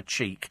side of my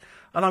cheek.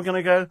 And I'm going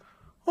to go,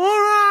 all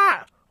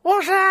right,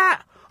 what's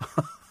that?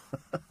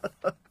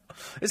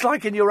 It's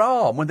like in your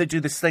arm when they do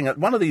this thing.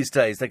 One of these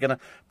days they're going to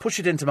push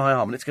it into my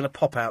arm and it's going to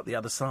pop out the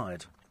other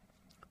side.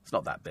 It's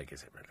not that big,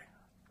 is it, really?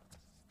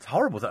 It's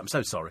horrible. I'm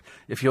so sorry.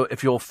 If you're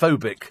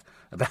phobic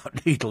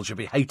about needles, you'll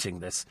be hating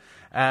this.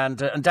 And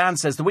Dan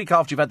says, the week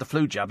after you've had the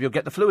flu jab, you'll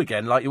get the flu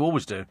again, like you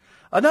always do.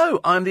 I know,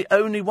 I'm the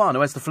only one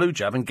who has the flu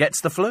jab and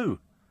gets the flu.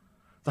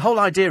 The whole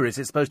idea is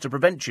it's supposed to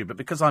prevent you, but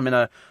because I'm in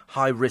a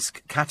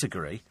high-risk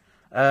category,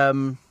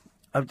 I've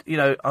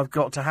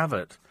got to have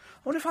it. I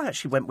wonder if I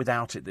actually went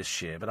without it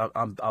this year, but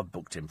I've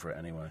booked in for it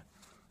anyway.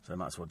 So I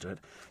might as well do it.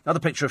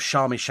 Another picture of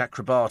Shami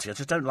Chakrabarti. I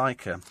just don't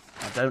like her.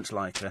 I don't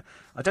like her.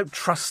 I don't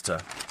trust her,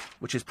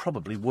 which is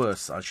probably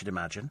worse, I should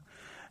imagine.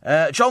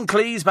 John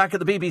Cleese back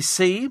at the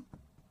BBC.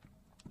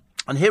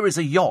 And here is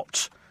a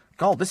yacht.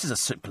 God, this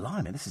is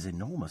blimey, this is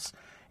enormous.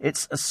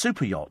 It's a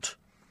super yacht.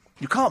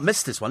 You can't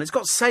miss this one. It's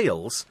got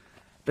sails,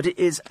 but it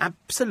is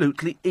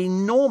absolutely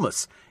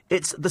enormous.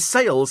 The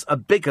sails are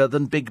bigger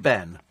than Big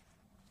Ben.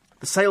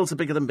 The sails are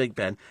bigger than Big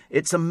Ben.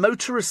 It's a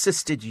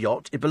motor-assisted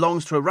yacht. It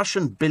belongs to a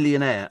Russian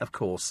billionaire, of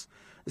course.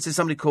 This is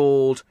somebody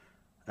called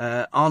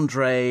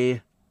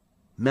Andrei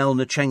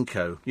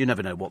Melnichenko. You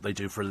never know what they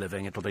do for a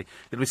living. It'll be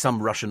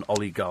some Russian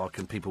oligarch,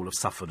 and people will have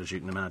suffered, as you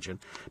can imagine,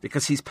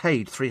 because he's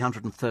paid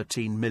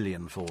 $313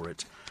 million for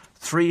it.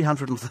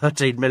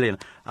 $313 million.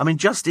 I mean,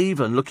 just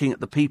even looking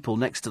at the people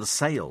next to the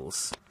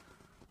sails,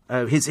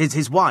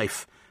 his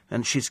wife,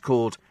 and she's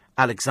called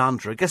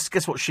Alexandra.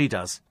 Guess what she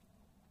does?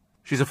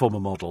 She's a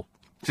former model.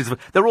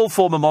 They're all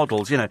former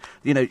models. You know,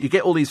 you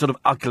get all these sort of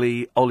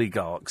ugly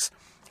oligarchs.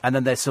 And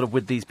then they're sort of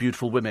with these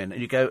beautiful women,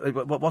 and you go,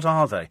 what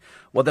are they?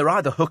 Well, they're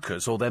either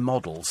hookers or they're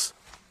models.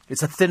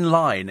 It's a thin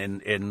line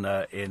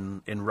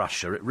in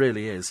Russia. It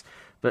really is.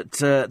 But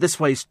this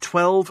weighs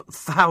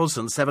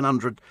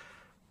 12,700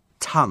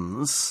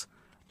 tons.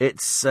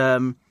 It's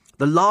the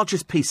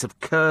largest piece of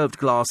curved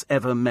glass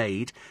ever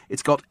made.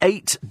 It's got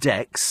 8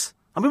 decks.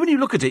 I mean, when you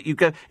look at it, you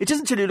go, it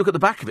isn't until you look at the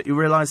back of it you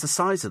realise the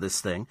size of this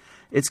thing.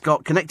 It's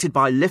got connected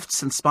by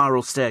lifts and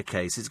spiral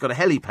staircase. It's got a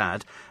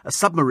helipad, a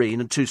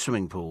submarine and 2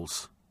 swimming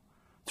pools.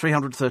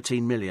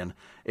 313 million.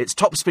 Its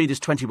top speed is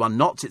 21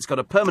 knots. It's got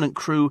a permanent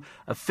crew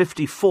of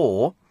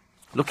 54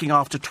 looking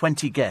after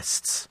 20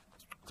 guests.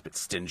 It's a bit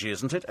stingy,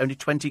 isn't it? Only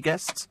 20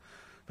 guests?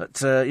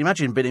 But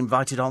imagine being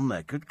invited on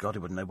there. Good God,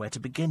 you wouldn't know where to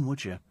begin,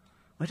 would you?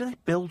 Where do they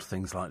build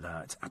things like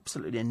that? It's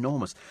absolutely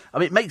enormous. I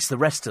mean, it makes the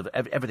rest of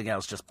everything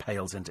else just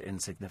pales into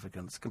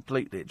insignificance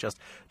completely. It just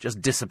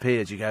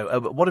disappears. You go,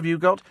 oh, but what have you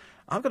got?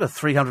 I've got a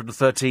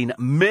 £313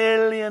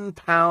 million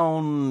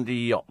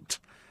yacht.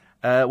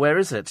 Where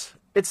is it?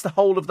 It's the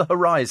whole of the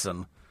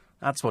horizon.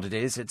 That's what it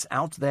is. It's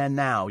out there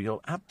now.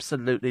 You'll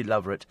absolutely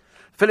love it.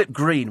 Philip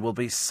Green will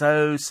be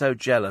so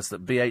jealous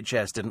that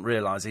BHS didn't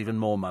realise even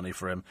more money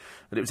for him.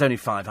 But it was only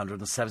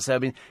 507. So, I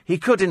mean, he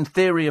could in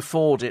theory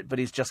afford it, but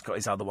he's just got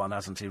his other one,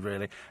 hasn't he,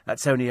 really?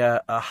 That's only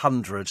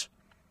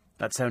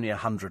That's only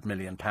 £100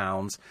 million.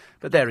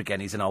 But there again,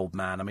 he's an old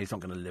man. I mean, he's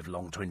not going to live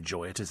long to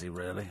enjoy it, is he,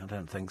 really? I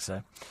don't think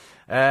so.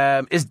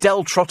 Is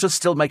Del Trotter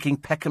still making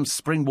Peckham's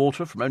spring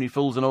water from Only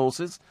Fools and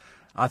Horses?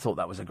 I thought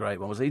that was a great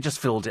one, wasn't it? He just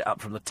filled it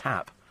up from the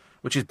tap,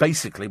 which is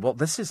basically what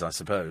this is, I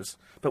suppose.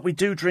 But we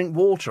do drink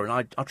water, and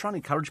I try and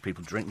encourage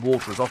people to drink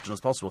water as often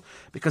as possible,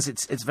 because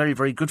it's very,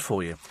 very good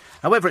for you.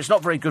 However, it's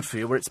not very good for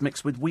you where it's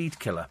mixed with weed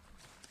killer.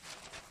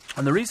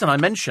 And the reason I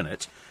mention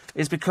it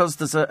is because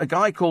there's a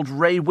guy called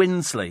Ray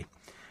Winsley,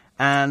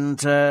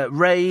 and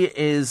Ray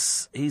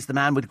he's the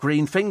man with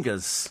green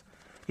fingers.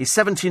 He's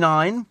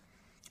 79,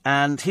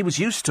 and he was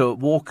used to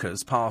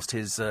walkers past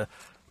his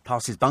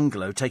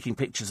bungalow, taking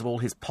pictures of all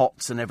his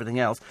pots and everything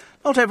else.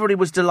 Not everybody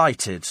was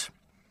delighted.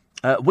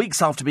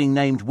 Weeks after being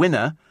named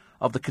winner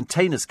of the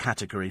containers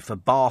category for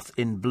Bath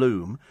in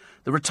Bloom,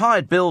 the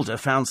retired builder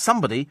found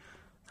somebody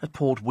has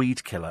poured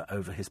weed killer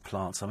over his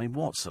plants. I mean,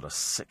 what sort of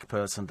sick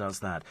person does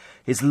that?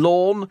 His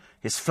lawn,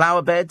 his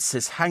flower beds,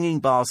 his hanging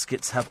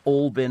baskets have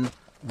all been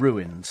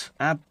ruined.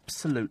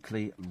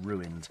 Absolutely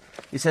ruined.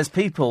 He says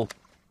people,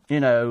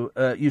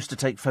 used to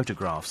take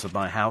photographs of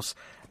my house,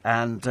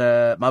 and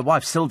my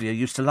wife Sylvia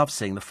used to love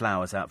seeing the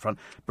flowers out front.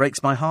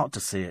 Breaks my heart to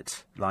see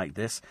it like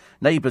this.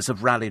 Neighbours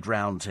have rallied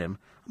round him.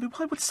 I mean,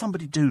 why would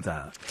somebody do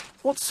that?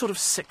 What sort of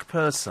sick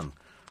person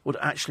would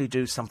actually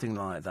do something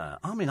like that?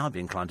 I mean, I'd be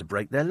inclined to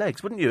break their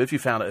legs, wouldn't you, if you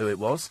found out who it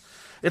was?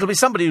 It'll be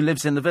somebody who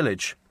lives in the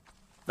village.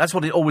 That's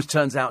what it always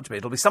turns out to be.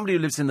 It'll be somebody who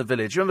lives in the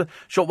village. You remember,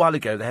 a short while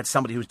ago, they had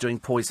somebody who was doing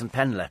poison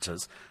pen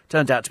letters.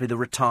 Turned out to be the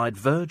retired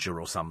verger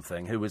or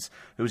something who was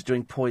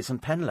doing poison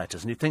pen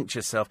letters. And you think to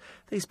yourself,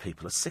 these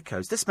people are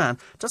sickos. This man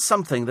does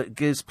something that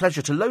gives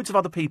pleasure to loads of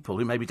other people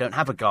who maybe don't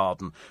have a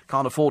garden,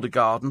 can't afford a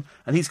garden,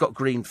 and he's got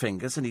green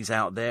fingers, and he's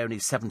out there, and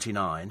he's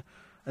 79.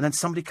 And then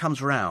somebody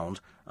comes round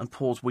and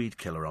pours weed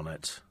killer on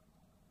it.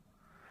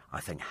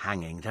 I think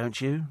hanging, don't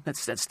you?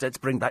 Let's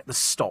bring back the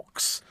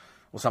stocks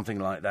or something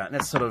like that.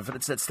 Let's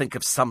think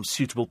of some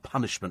suitable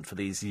punishment for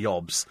these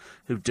yobs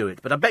who do it.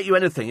 But I bet you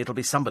anything it'll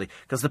be somebody,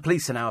 because the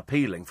police are now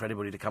appealing for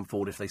anybody to come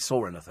forward if they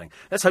saw anything.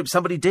 Let's hope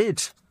somebody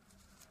did.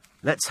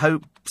 Let's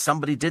hope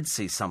somebody did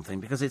see something,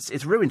 because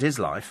it's ruined his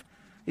life.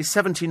 He's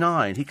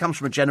 79. He comes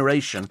from a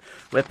generation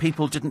where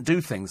people didn't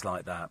do things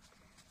like that.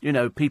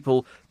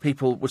 People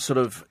were sort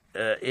of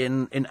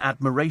in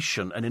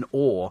admiration and in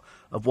awe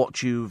of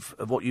what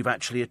you've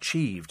actually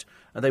achieved,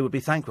 and they would be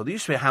thankful. There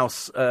used to be a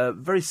house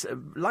very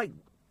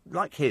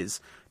like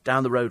his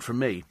down the road from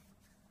me,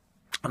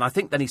 and I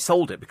think then he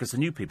sold it because the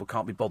new people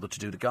can't be bothered to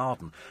do the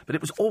garden. But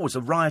it was always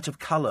a riot of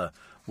colour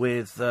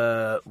with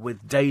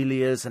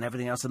dahlias and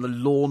everything else, and the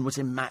lawn was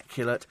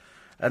immaculate.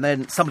 And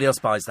then somebody else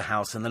buys the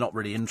house, and they're not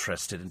really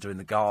interested in doing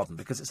the garden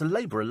because it's a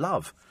labour of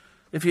love.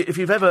 If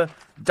you've ever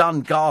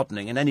done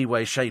gardening in any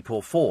way, shape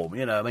or form,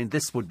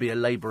 this would be a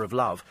labour of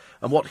love.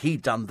 And what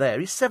he'd done there,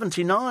 he's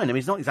 79. I mean,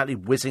 he's not exactly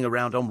whizzing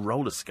around on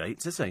roller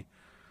skates, is he?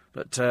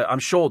 But I'm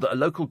sure that a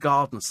local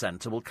garden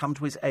centre will come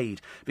to his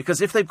aid.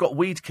 Because if they've got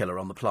weed killer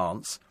on the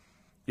plants,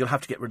 you'll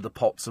have to get rid of the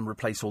pots and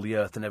replace all the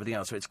earth and everything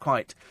else. So it's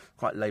quite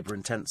labour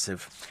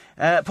intensive.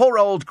 Poor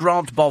old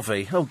Grant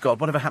Bovey. Oh, God,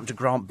 whatever happened to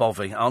Grant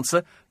Bovey?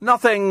 Answer,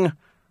 nothing.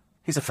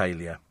 He's a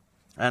failure.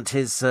 And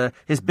his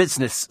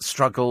business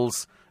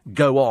struggles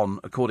go on,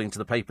 according to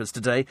the papers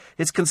today.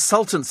 His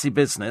consultancy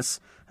business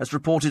has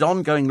reported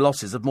ongoing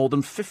losses of more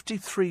than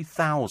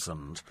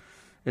 $53,000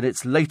 in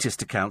its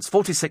latest accounts,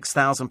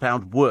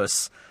 £46,000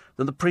 worse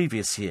than the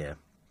previous year.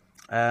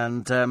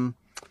 And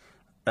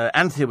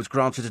Anthea was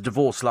granted a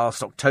divorce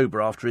last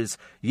October after his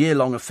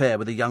year-long affair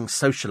with a young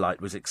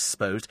socialite was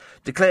exposed.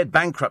 Declared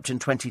bankrupt in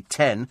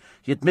 2010,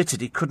 he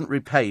admitted he couldn't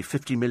repay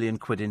 50 million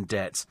quid in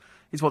debt.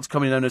 He's what's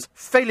commonly known as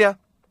failure,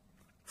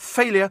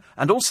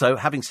 and also,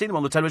 having seen him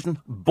on the television,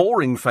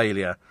 boring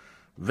failure.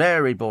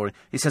 Very boring.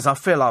 He says, I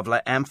feel I've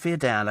let Anthea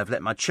down, I've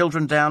let my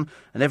children down,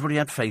 and everybody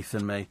had faith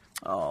in me.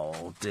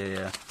 Oh,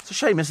 dear. It's a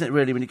shame, isn't it,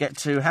 really, when you get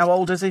to... How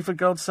old is he, for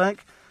God's sake?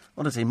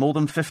 What is he, more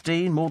than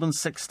 15, more than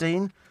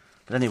 16?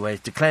 But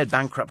anyway, declared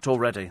bankrupt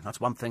already. That's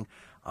one thing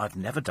I've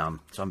never done,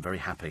 so I'm very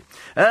happy.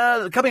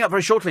 Coming up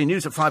very shortly,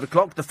 news at 5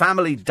 o'clock, the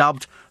family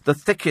dubbed the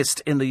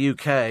thickest in the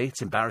UK.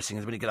 It's embarrassing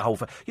when you get a whole...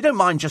 You don't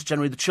mind just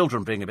generally the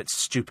children being a bit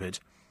stupid.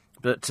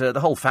 But the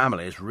whole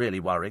family is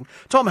really worrying.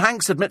 Tom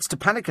Hanks admits to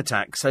panic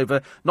attacks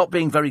over not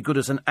being very good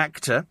as an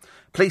actor.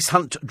 Police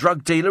hunt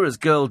drug dealer as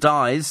girl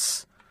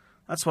dies.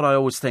 That's what I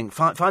always think.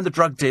 Find the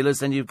drug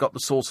dealers, then you've got the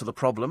source of the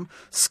problem.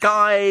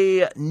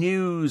 Sky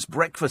News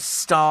breakfast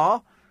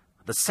star.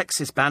 The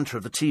sexist banter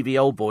of the TV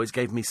old boys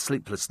gave me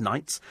sleepless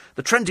nights.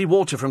 The trendy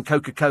water from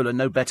Coca-Cola,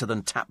 no better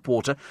than tap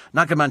water.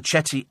 Naga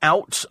Manchetti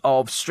out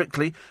of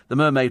Strictly. The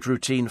mermaid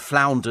routine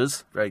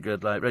flounders. Very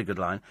good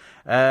line.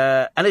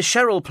 And is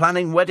Cheryl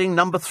planning wedding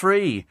number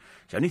 3?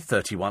 She's only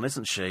 31,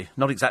 isn't she?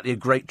 Not exactly a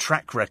great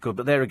track record,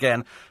 but there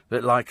again, a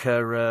bit like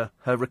her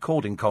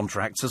recording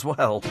contracts as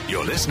well.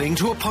 You're listening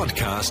to a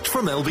podcast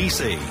from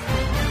LBC.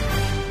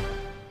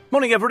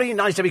 Morning, everybody.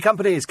 Nice to be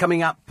company. It's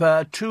coming up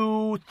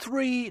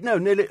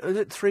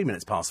nearly 3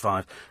 minutes past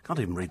 5. Can't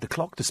even read the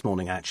clock this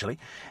morning, actually.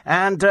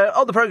 And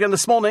on the programme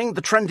this morning,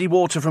 the trendy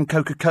water from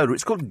Coca-Cola.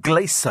 It's called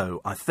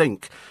Glaso, I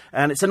think.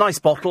 And it's a nice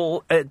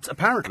bottle.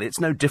 Apparently, it's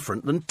no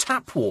different than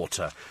tap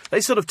water.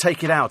 They sort of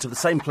take it out of the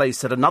same place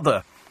that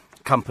another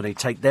company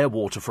take their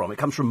water from. It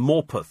comes from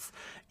Morpeth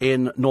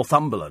in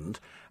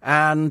Northumberland.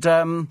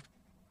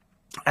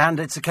 And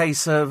it's a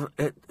case of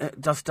it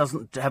just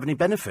doesn't have any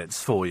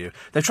benefits for you.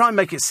 They try and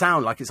make it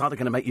sound like it's either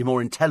going to make you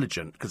more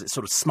intelligent because it's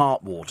sort of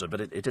smart water,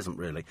 but it isn't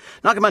really.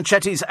 Naga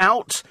Manchetti's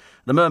out.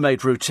 The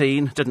mermaid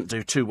routine didn't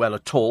do too well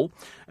at all.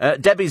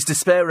 Debbie's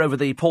despair over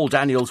the Paul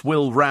Daniels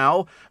Will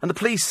row. And the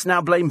police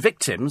now blame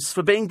victims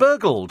for being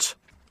burgled.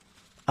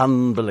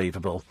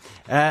 Unbelievable.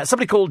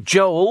 Somebody called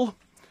Joel,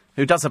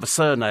 who does have a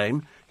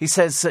surname, he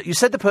says, you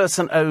said the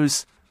person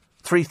owes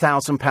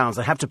 £3,000.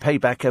 They have to pay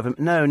back over...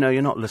 No,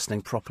 you're not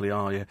listening properly,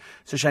 are you?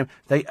 It's a shame.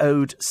 They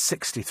owed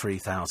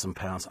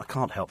 £63,000. I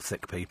can't help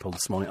thick people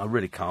this morning. I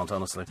really can't,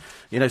 honestly.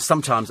 You know,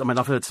 sometimes... I mean,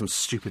 I've heard some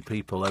stupid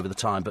people over the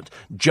time, but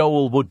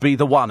Joel would be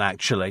the one,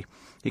 actually.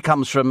 He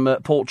comes from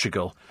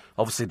Portugal.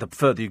 Obviously, the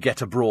further you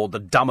get abroad, the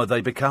dumber they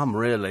become,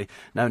 really.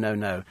 No.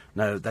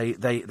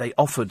 They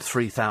offered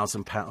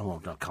 £3,000. Oh,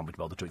 I can't be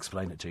bothered to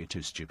explain it to you.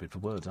 Too stupid for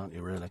words, aren't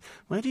you, really?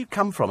 Where do you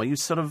come from? Are you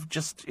sort of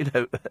just,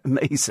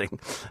 amazing?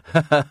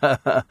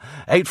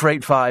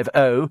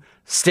 84850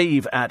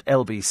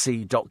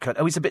 steve@lbc.co.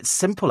 Oh, he's a bit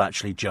simple,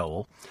 actually,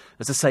 Joel.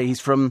 As I say, he's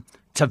from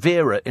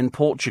Tavira in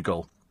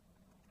Portugal.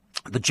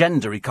 The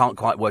gender, he can't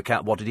quite work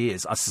out what it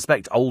is. I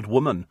suspect old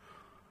woman.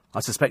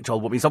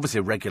 He's obviously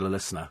a regular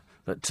listener.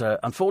 But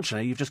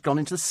unfortunately, you've just gone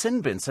into the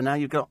sin bin, so now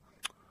you've got,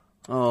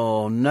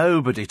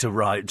 nobody to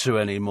write to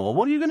anymore.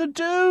 What are you going to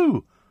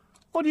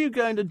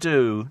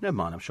do? Never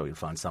mind, I'm sure you'll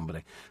find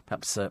somebody.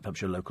 Perhaps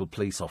your local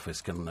police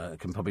office can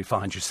probably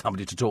find you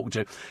somebody to talk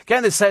to.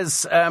 Again, this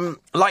says,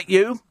 like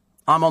you,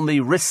 I'm on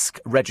the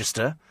risk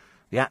register,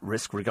 the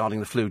at-risk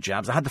regarding the flu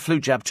jabs. I had the flu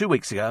jab 2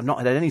 weeks ago. I've not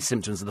had any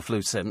symptoms of the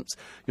flu symptoms.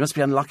 You must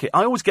be unlucky.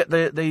 I always get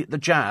the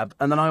jab,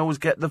 and then I always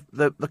get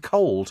the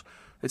cold.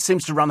 It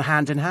seems to run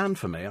hand in hand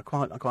for me. I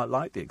quite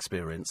like the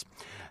experience.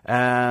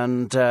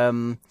 And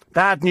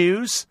bad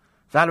news.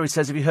 Valerie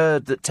says, have you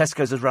heard that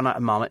Tesco's has run out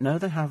of Marmite? No,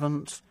 they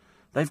haven't.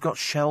 They've got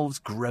shelves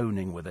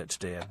groaning with it,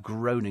 dear.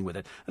 Groaning with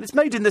it. And it's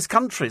made in this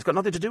country. It's got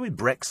nothing to do with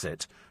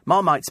Brexit.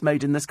 Marmite's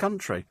made in this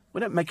country. We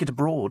don't make it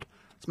abroad.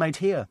 It's made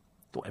here.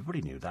 Thought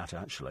everybody knew that,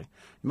 actually.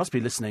 You must be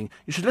listening.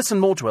 You should listen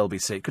more to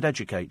LBC. It could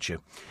educate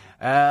you.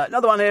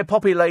 Another one here,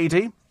 Poppy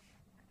Lady,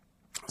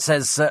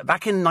 says,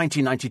 back in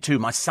 1992,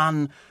 my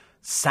son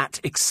sat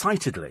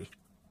excitedly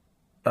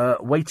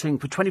waiting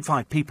for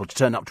 25 people to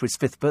turn up to his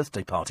 5th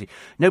birthday party.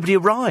 Nobody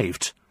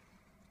arrived.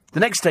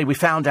 The next day we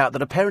found out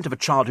that a parent of a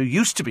child who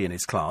used to be in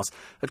his class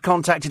had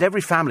contacted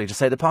every family to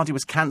say the party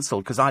was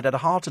cancelled because I'd had a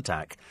heart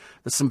attack.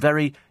 There's some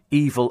very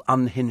evil,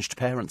 unhinged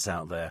parents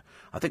out there.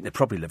 I think they're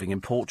probably living in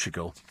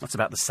Portugal. That's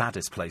about the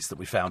saddest place that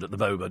we found at the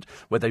moment,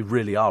 where they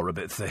really are a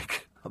bit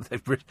thick.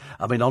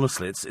 I mean,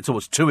 honestly, it's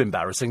almost too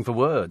embarrassing for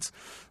words.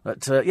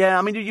 But,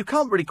 you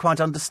can't really quite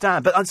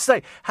understand. But I'd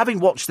say, having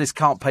watched this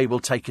Can't Pay Will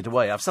Take It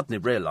Away, I've suddenly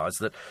realised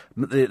that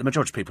the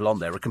majority of people on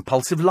there are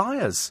compulsive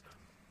liars.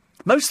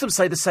 Most of them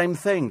say the same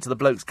thing to the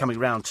blokes coming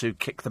round to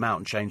kick them out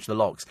and change the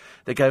locks.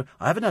 They go,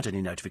 I haven't had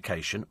any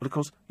notification. Well, of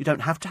course, you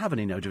don't have to have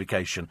any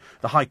notification.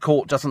 The High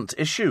Court doesn't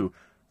issue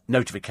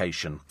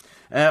notification.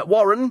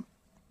 Warren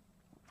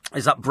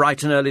is up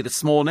bright and early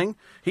this morning.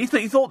 He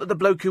thought that the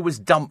bloke who was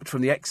dumped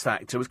from the X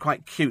Factor was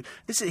quite cute.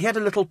 He had a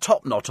little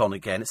top knot on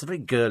again. It's a very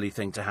girly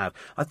thing to have.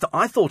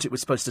 I thought it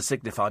was supposed to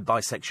signify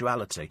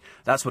bisexuality.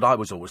 That's what I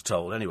was always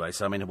told anyway,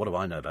 so I mean, what do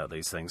I know about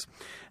these things?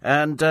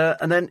 And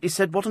then he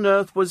said, what on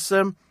earth was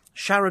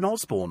Sharon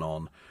Osbourne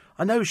on?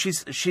 I know she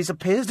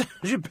appears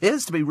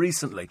to be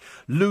recently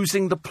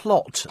losing the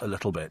plot a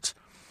little bit.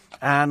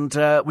 And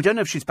we don't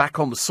know if she's back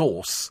on the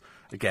Source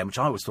again, which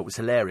I always thought was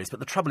hilarious. But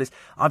the trouble is,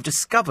 I've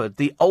discovered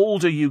the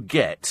older you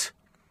get,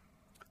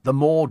 the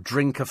more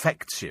drink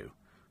affects you.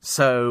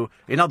 So,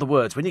 in other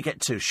words, when you get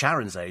to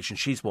Sharon's age, and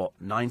she's,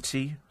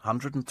 90,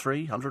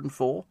 103,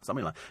 104?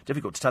 Something like that.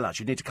 Difficult to tell,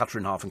 actually. You need to cut her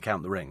in half and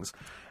count the rings.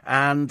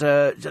 And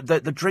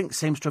the drink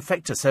seems to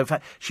affect her. So, in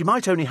fact, she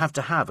might only have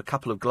to have a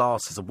couple of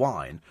glasses of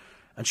wine,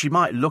 and she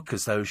might look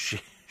as though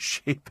she'd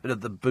been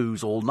at the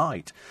booze all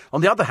night.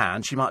 On the other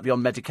hand, she might be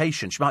on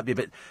medication. She might be a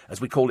bit,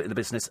 as we call it in the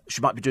business, she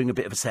might be doing a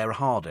bit of a Sarah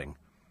Harding.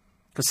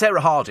 Because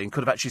Sarah Harding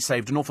could have actually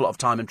saved an awful lot of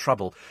time and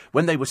trouble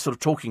when they were sort of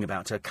talking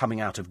about her coming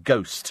out of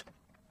Ghost.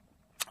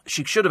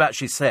 She should have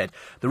actually said,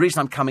 the reason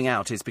I'm coming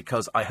out is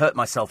because I hurt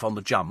myself on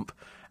the jump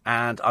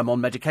and I'm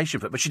on medication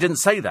for it. But she didn't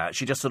say that.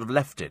 She just sort of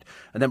left it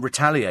and then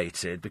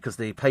retaliated because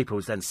the paper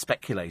was then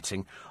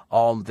speculating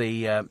on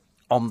the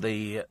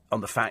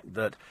fact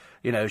that,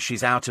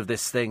 she's out of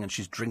this thing and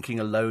she's drinking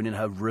alone in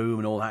her room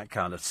and all that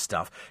kind of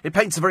stuff. It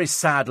paints a very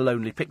sad,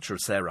 lonely picture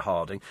of Sarah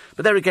Harding.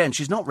 But there again,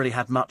 she's not really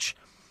had much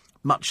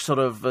sort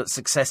of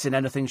success in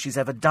anything she's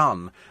ever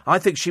done. I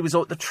think she was...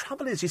 The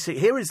trouble is, you see,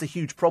 here is the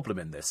huge problem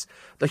in this.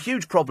 The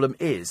huge problem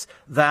is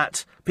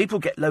that people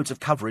get loads of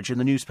coverage in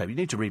the newspaper. You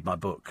need to read my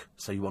book,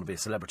 So You Want to Be a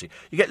Celebrity.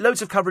 You get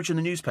loads of coverage in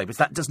the newspapers.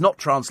 That does not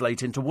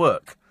translate into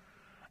work,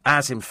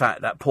 as, in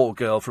fact, that poor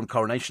girl from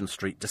Coronation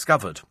Street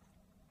discovered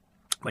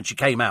when she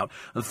came out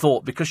and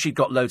thought, because she'd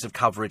got loads of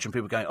coverage and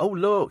people were going, oh,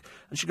 look,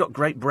 and she got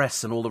great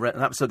breasts and all the rest.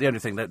 And that was the only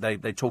thing that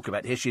they talk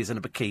about. Here she is in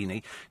a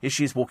bikini. Here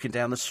she is walking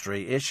down the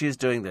street. Here she is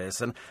doing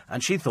this.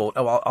 And she thought,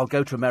 I'll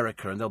go to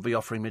America and they'll be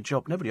offering me a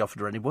job. Nobody offered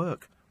her any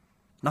work.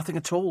 Nothing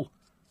at all.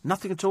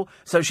 Nothing at all.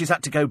 So she's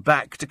had to go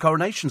back to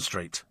Coronation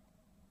Street.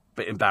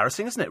 Bit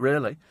embarrassing, isn't it,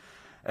 really?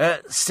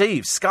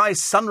 Steve, Sky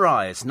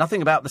Sunrise.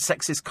 Nothing about the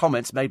sexist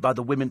comments made by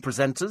the women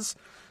presenters.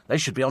 They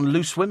should be on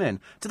Loose Women.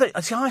 Do they?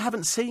 See, I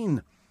haven't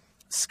seen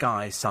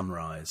Sky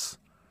Sunrise.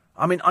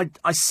 I mean,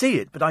 I see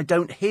it, but I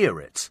don't hear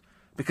it.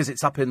 because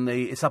it's up in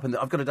the.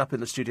 I've got it up in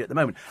the studio at the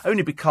moment.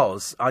 Only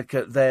because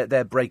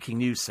their breaking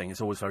news thing is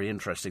always very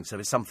interesting. So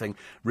if it's something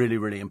really,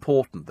 really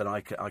important, then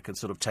I can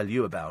sort of tell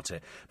you about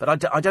it. But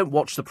I don't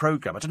watch the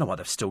programme. I don't know why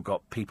they've still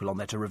got people on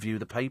there to review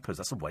the papers.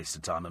 That's a waste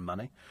of time and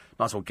money.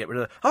 Might as well get rid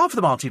of them. Half of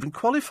them aren't even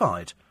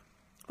qualified.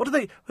 What are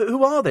they?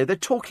 Who are they? They're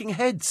talking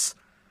heads.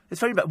 It's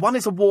very bad. One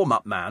is a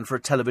warm-up man for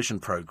a television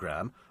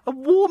programme. A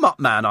warm-up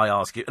man, I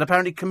ask you, and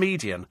apparently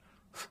comedian.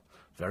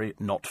 Very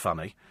not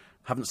funny.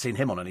 Haven't seen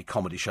him on any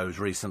comedy shows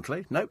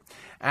recently. No.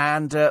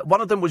 And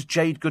one of them was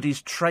Jade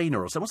Goody's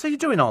trainer or something. What's he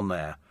doing on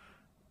there?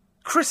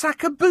 Chris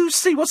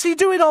Akabusi, what's he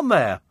doing on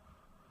there?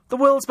 The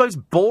world's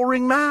most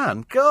boring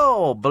man.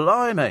 God,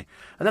 blimey.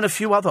 And then a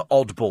few other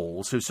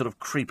oddballs who sort of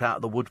creep out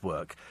of the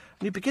woodwork.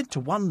 And you begin to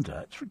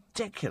wonder. It's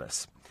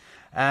ridiculous.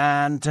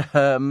 And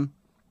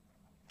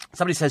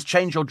somebody says,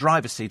 change your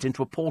driver's seat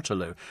into a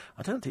Portaloo.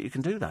 I don't think you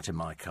can do that in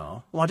my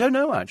car. Well, I don't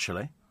know,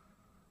 actually.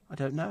 I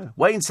don't know.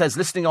 Wayne says,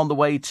 listening on the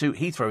way to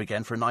Heathrow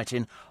again for a night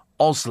in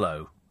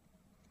Oslo.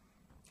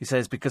 He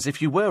says, because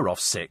if you were off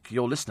sick,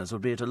 your listeners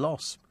would be at a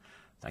loss.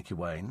 Thank you,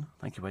 Wayne.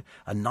 Thank you, Wayne.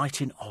 A night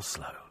in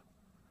Oslo.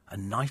 A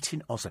night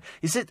in Oslo.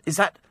 Is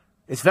that...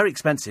 It's very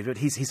expensive, but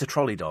he's a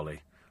trolley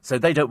dolly. So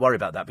they don't worry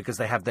about that because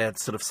they have their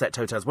sort of set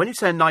hotels. When you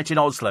say a night in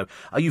Oslo,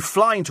 are you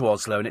flying to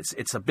Oslo and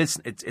it's a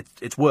business,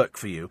 it's work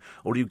for you,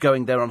 or are you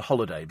going there on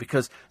holiday?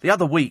 Because the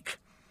other week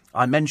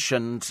I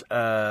mentioned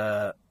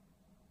Matt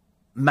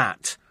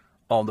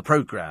on the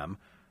programme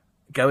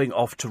going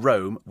off to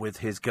Rome with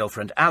his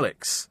girlfriend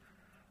Alex,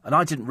 and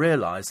I didn't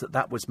realise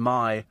that was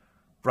my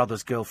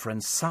brother's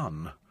girlfriend's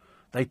son.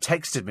 They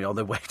texted me on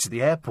their way to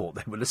the airport.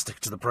 They were listening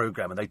to the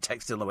programme and they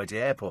texted on the way to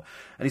the airport.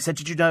 And he said,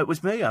 did you know it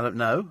was me? I don't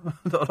know.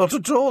 Not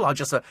at all. I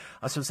sort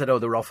of said, oh,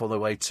 they're off on their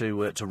way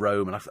to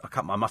Rome. And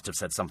I must have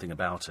said something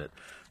about it.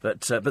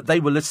 But they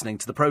were listening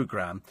to the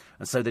programme.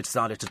 And so they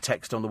decided to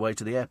text on the way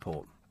to the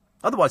airport.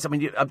 Otherwise, I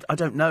mean, I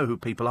don't know who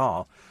people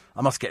are.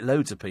 I must get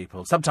loads of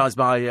people. Sometimes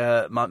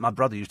my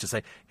brother used to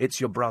say, it's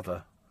your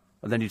brother.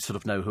 And then you'd sort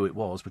of know who it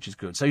was, which is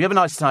good. So you have a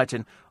nice night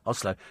in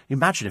Oslo.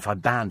 Imagine if I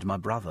banned my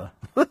brother.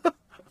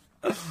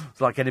 It's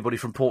like anybody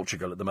from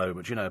Portugal at the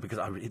moment, you know, because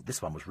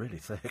this one was really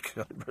thick.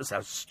 That's how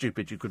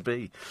stupid you could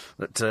be.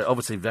 But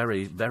obviously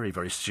very, very,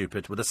 very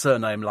stupid with a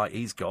surname like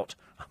he's got.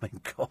 I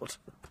mean, God.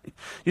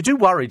 You do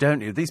worry,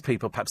 don't you? These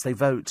people, perhaps they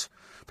vote.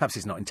 Perhaps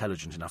he's not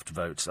intelligent enough to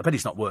vote. I bet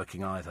he's not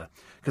working either.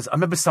 Because I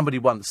remember somebody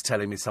once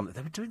telling me something.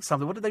 They were doing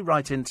something. What did they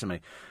write into me?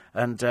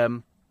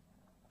 And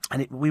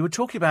we were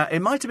talking about,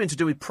 it might have been to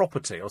do with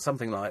property or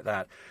something like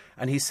that.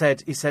 And he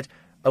said,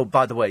 oh,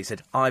 by the way, he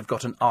said, I've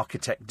got an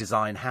architect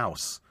design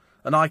house.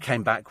 And I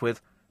came back with,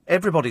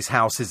 everybody's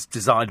house is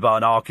designed by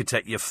an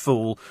architect, you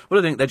fool. What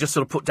do you think? They just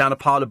sort of put down a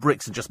pile of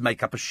bricks and just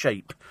make up a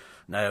shape.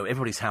 No,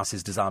 everybody's house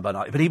is designed by an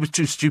architect. But he was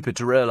too stupid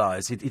to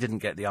realise. He didn't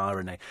get the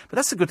irony. But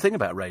that's the good thing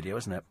about radio,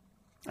 isn't it?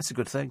 That's a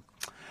good thing.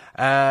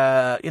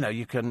 You know,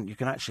 you can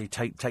actually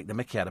take the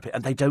mickey out of it.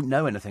 And they don't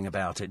know anything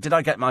about it. Did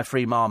I get my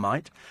free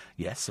Marmite?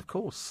 Yes, of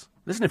course.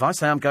 Listen, if I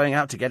say I'm going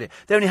out to get it.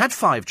 They only had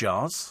 5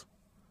 jars.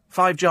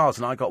 5 jars,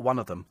 and I got one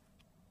of them.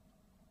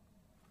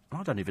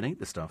 I don't even eat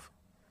the stuff.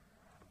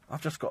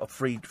 I've just got a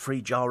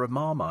free jar of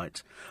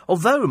Marmite.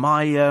 Although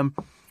my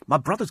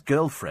brother's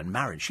girlfriend,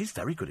 married, she's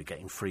very good at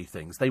getting free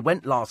things. They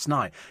went last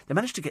night. They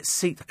managed to get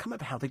seats. I can't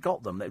remember how they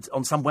got them. It's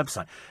on some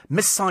website.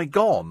 Miss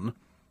Saigon,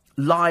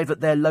 live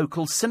at their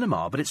local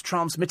cinema, but it's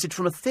transmitted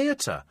from a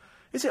theatre.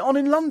 Is it on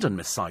in London,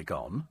 Miss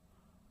Saigon?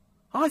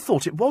 I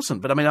thought it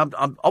wasn't, but I mean,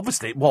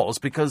 obviously it was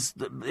because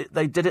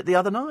they did it the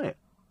other night.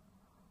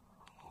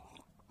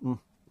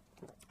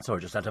 Sorry,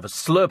 I just had to have a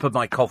slurp of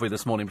my coffee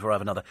this morning before I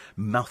have another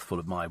mouthful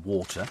of my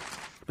water.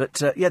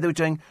 But, yeah, they were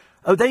doing...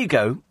 Oh, there you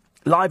go.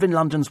 Live in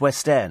London's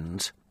West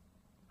End.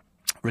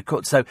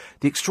 So,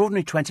 the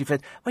extraordinary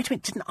 25th... Wait a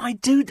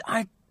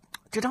minute,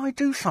 did I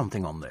do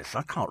something on this?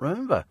 I can't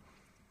remember.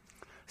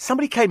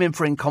 Somebody came in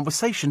for In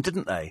Conversation,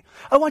 didn't they?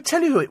 Oh, I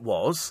tell you who it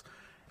was.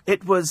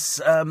 It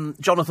was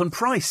Jonathan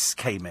Price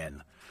came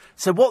in.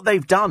 So what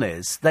they've done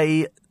is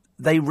they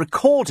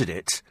recorded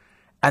it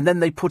and then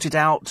they put it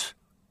out...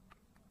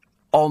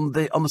 on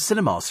the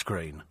cinema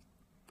screen,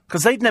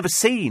 because they'd never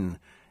seen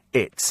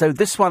it. So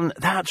this one,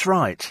 that's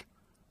right.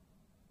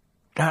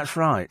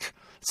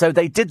 So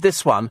they did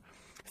this one,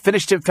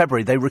 finished in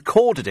February. They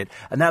recorded it,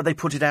 and now they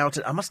put it out.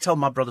 I must tell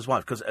my brother's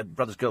wife,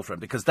 brother's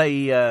girlfriend, because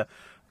they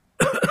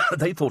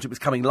they thought it was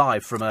coming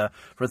live from a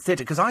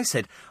theatre. Because I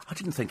said I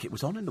didn't think it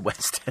was on in the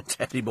West End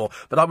anymore,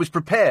 but I was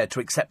prepared to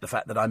accept the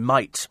fact that I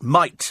might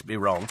be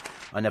wrong.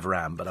 I never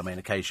am, but I mean,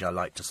 occasionally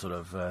I like to sort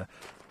of,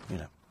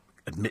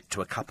 admit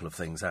to a couple of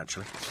things,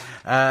 actually.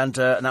 And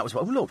that was...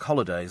 Oh, look,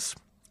 holidays.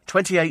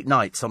 28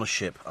 nights on a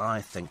ship.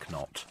 I think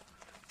not.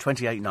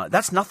 28 nights.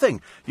 That's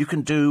nothing. You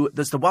can do...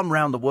 There's the one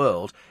round the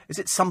world. Is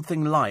it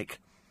something like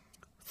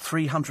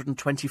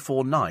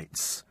 324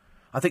 nights?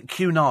 I think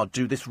Cunard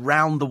do this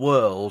round the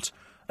world,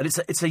 and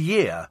it's a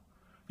year.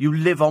 You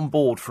live on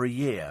board for a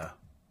year.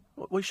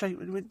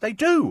 They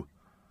do.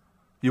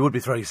 You would be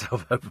throwing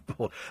yourself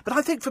overboard. But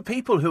I think for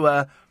people who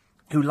are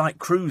who like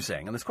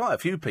cruising, and there's quite a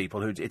few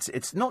people who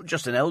it's not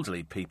just an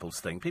elderly people's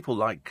thing. People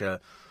like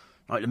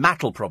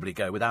Matt will probably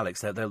go with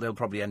Alex. They'll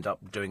probably end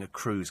up doing a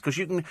cruise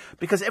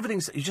because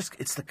everything's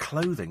it's the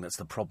clothing that's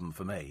the problem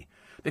for me.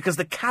 Because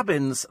the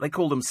cabins, they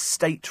call them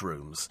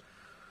staterooms.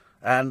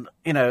 And,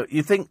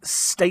 you think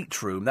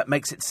stateroom, that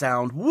makes it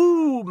sound,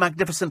 woo,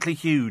 magnificently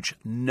huge.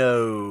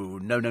 No.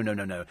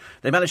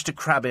 They managed to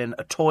crab in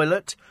a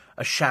toilet,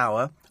 a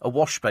shower, a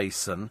wash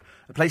basin,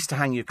 a place to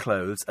hang your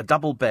clothes, a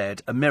double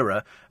bed, a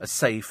mirror, a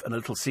safe, and a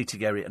little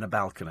seating area and a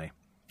balcony.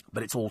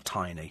 But it's all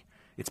tiny.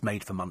 It's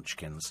made for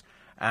munchkins.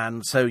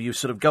 And so you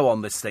sort of go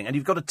on this thing, and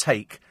you've got to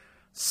take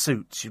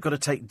suits, you've got to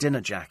take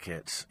dinner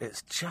jackets.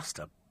 It's just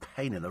a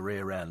pain in the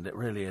rear end, it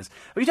really is.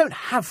 Well, you don't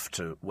have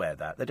to wear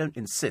that, they don't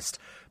insist,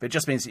 but it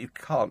just means that you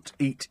can't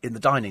eat in the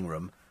dining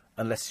room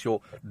unless you're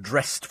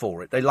dressed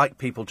for it. They like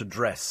people to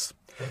dress,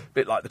 a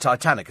bit like the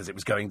Titanic as it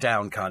was going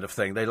down kind of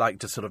thing. They like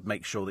to sort of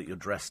make sure that you're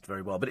dressed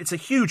very well. But it's a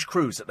huge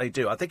cruise that they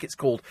do. I think it's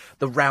called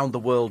the Round the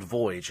World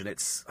Voyage, and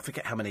it's, I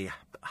forget how many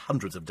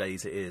hundreds of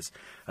days it is,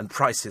 and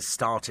prices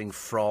starting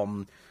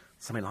from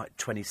something like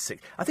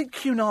 26. I think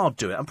Cunard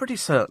do it, I'm pretty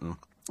certain.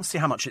 Let's see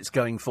how much it's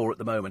going for at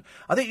the moment.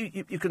 I think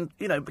you can,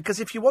 because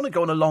if you want to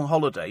go on a long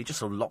holiday, you just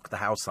sort of lock the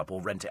house up or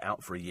rent it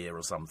out for a year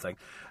or something,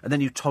 and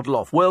then you toddle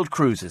off. World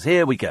Cruises,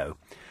 here we go.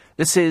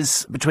 This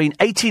is between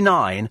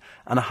 89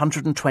 and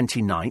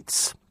 120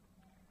 nights,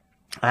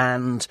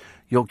 and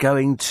you're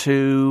going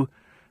to,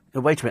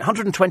 wait a minute,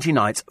 120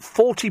 nights,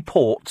 40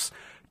 ports,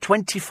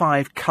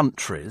 25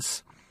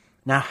 countries.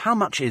 Now, how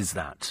much is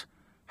that?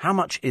 How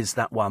much is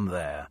that one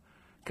there?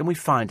 Can we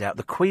find out?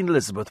 The Queen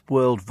Elizabeth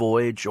World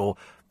Voyage or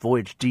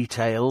Voyage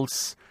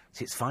Details.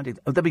 See, it's finding...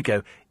 Oh, there we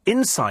go.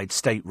 Inside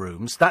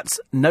staterooms. That's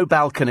no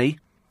balcony.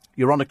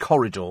 You're on a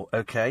corridor,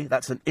 OK?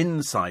 That's an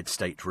inside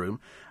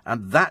stateroom.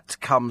 And that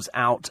comes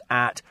out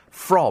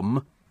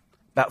from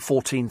about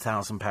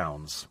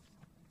 £14,000.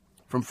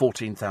 From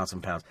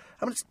 £14,000.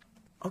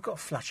 I've got a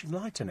flashing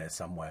light in here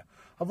somewhere.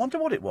 I wonder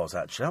what it was,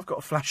 actually. I've got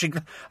a flashing...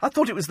 I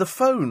thought it was the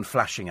phone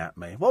flashing at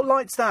me. What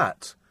light's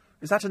that?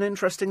 Is that an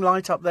interesting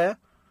light up there?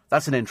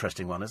 That's an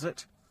interesting one, is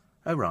it?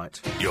 Oh, right.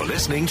 You're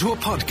listening to a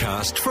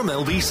podcast from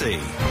LBC.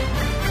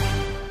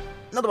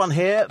 Another one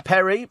here.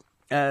 Perry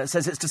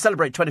says it's to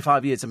celebrate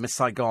 25 years of Miss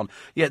Saigon.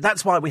 Yeah,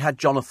 that's why we had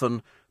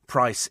Jonathan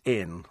Price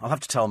in. I'll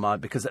have to tell mine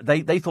because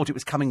they thought it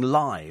was coming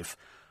live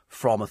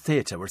from a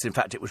theatre, whereas in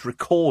fact it was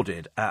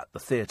recorded at the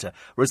theatre.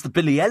 Whereas the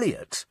Billy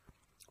Elliot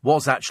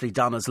was actually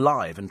done as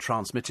live and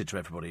transmitted to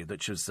everybody,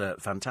 which was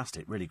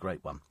fantastic. Really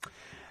great one.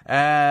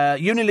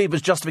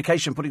 Unilever's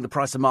justification putting the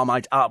price of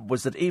Marmite up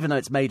was that even though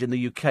it's made in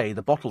the UK,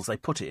 the bottles they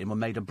put it in were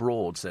made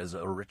abroad, says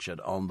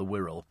Richard on the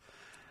Wirral.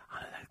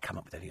 I don't know, they come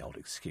up with any old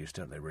excuse,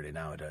 don't they, really,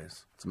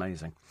 nowadays? It's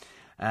amazing.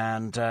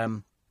 And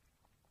another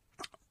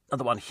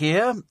one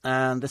here,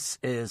 and this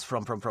is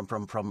from a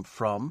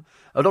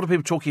lot of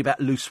people talking about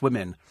loose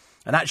women.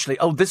 And actually,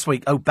 this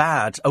week,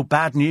 bad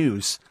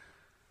news.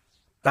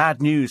 Bad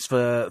news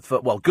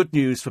good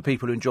news for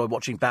people who enjoy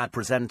watching bad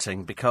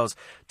presenting, because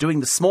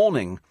doing This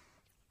Morning...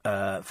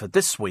 for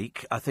this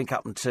week, I think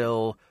up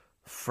until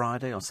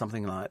Friday or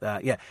something like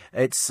that. Yeah,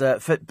 it's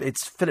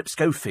Philip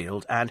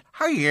Schofield and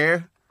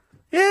hiya.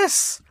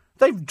 Yes,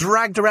 they've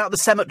dragged her out of the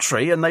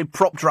cemetery and they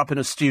propped her up in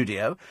a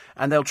studio,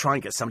 and they'll try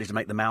and get somebody to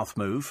make the mouth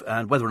move,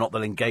 and whether or not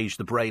they'll engage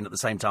the brain at the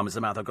same time as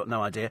the mouth, I've got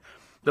no idea.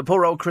 But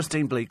poor old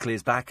Christine Bleakley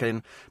is back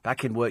in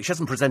work. She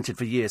hasn't presented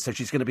for years, so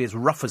she's going to be as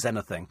rough as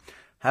anything.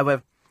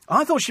 However,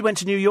 I thought she went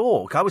to New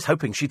York. I was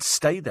hoping she'd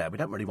stay there. We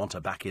don't really want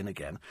her back in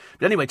again.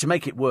 But anyway, to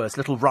make it worse,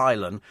 little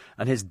Rylan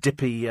and his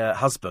dippy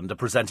husband are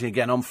presenting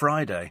again on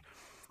Friday.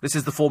 This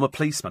is the former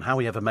policeman. How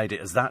he ever made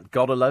it as that,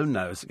 God alone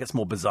knows. It gets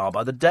more bizarre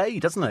by the day,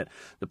 doesn't it?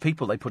 The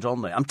people they put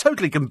on there. I'm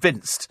totally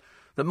convinced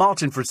that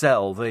Martin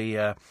Frizzell,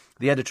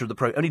 the editor of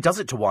the only does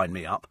it to wind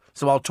me up,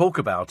 so I'll talk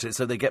about it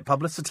so they get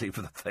publicity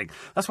for the thing.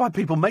 That's why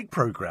people make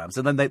programmes,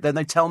 and then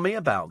they tell me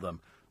about them.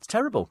 It's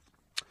terrible.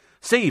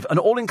 Steve, an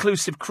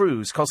all-inclusive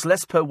cruise costs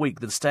less per week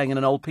than staying in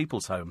an old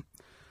people's home.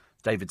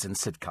 David's in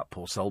Sidcup,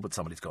 poor soul, but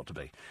somebody's got to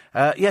be.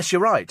 Yes,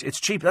 you're right. It's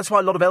cheap. That's why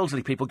a lot of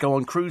elderly people go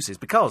on cruises,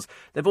 because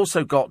they've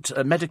also got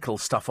medical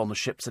stuff on the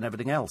ships and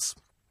everything else.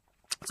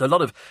 So a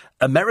lot of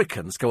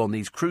Americans go on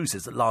these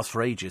cruises that last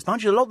for ages.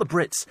 Mind you, a lot of the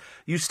Brits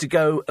used to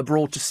go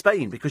abroad to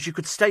Spain because you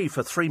could stay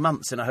for 3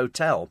 months in a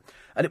hotel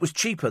and it was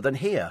cheaper than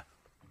here.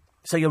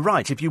 So you're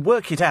right. If you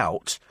work it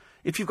out,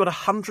 if you've got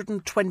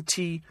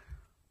 120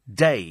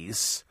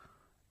 days...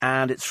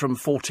 and it's from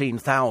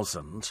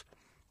 14,000,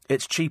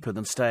 it's cheaper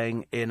than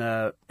staying in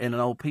an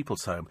old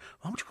people's home.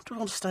 Why would you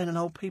want to stay in an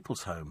old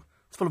people's home?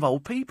 It's full of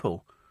old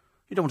people.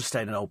 You don't want to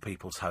stay in an old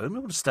people's home.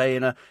 You want to stay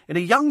in a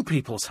young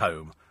people's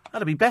home.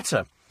 That'd be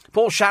better.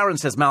 Paul Sharon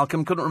says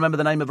Malcolm couldn't remember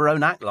the name of her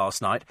own act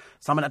last night.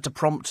 Someone had to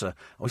prompt her.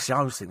 Oh, see, I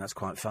always think that's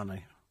quite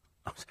funny.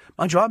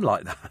 Mind you, I'm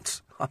like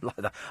that.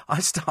 I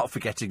start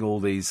forgetting all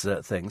these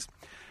things.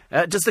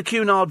 Does the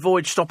Cunard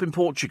voyage stop in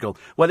Portugal?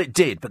 Well, it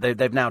did, but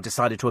they've now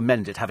decided to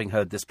amend it, having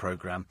heard this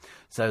programme.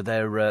 So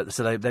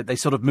they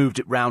sort of moved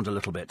it round a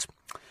little bit.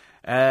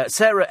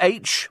 Sarah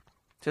H.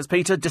 says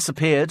Peter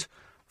disappeared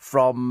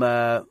from...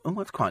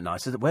 that's quite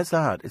nice. Where's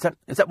that?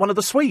 Is that one of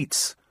the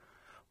suites?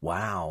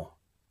 Wow.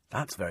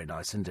 That's very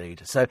nice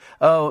indeed. So,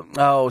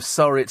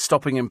 sorry, it's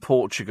stopping in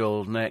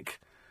Portugal, Nick,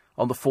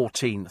 on the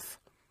 14th.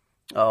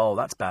 Oh,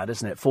 that's bad,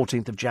 isn't it?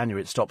 14th of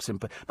January it stops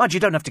in... Mind you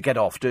don't have to get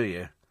off, do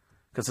you?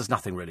 Because there's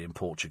nothing really in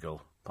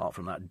Portugal, apart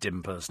from that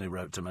dim person who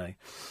wrote to me.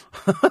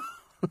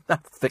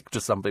 That thick do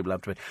some people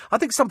have to be. I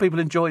think some people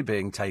enjoy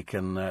being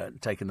taken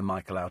the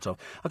Michael out of.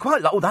 I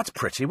quite like... Oh, that's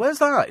pretty. Where's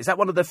that? Is that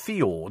one of the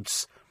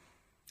fjords?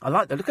 I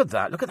like that. Look at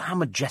that. Look at how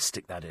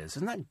majestic that is.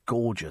 Isn't that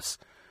gorgeous?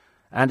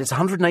 And it's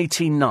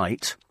 118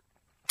 night...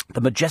 The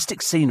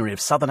majestic scenery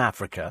of southern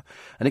Africa,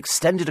 an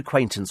extended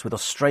acquaintance with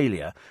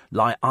Australia,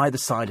 lie either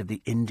side of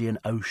the Indian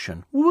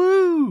Ocean.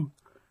 Woo!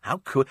 How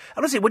cool.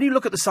 Honestly, when you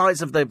look at the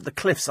size of the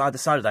cliffs either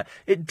side of that,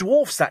 it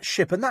dwarfs that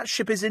ship, and that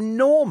ship is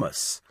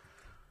enormous.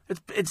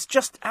 It's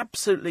just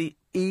absolutely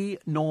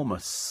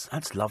enormous.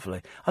 That's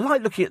lovely. I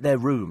like looking at their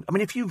room. I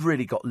mean, if you've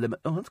really got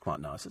limit... Oh, that's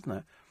quite nice, isn't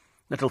it?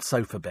 Little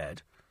sofa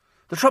bed.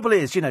 The trouble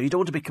is, you don't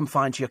want to be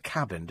confined to your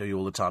cabin, do you,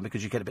 all the time,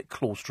 because you get a bit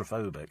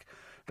claustrophobic.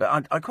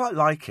 But I quite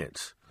like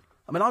it.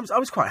 I mean, I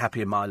was quite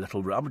happy in my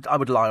little room. I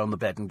would lie on the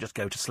bed and just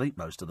go to sleep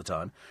most of the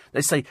time.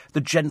 They say the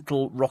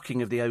gentle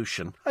rocking of the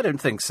ocean. I don't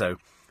think so.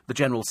 The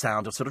general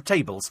sound of sort of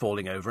tables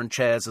falling over and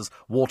chairs as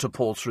water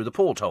pours through the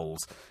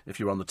portholes. If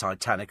you're on the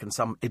Titanic and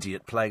some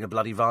idiot playing a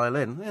bloody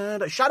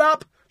violin. Shut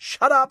up!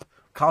 Shut up!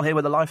 Can't hear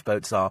where the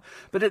lifeboats are.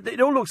 But it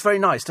all looks very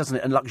nice, doesn't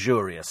it? And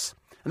luxurious.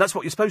 And that's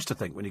what you're supposed to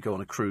think when you go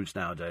on a cruise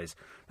nowadays.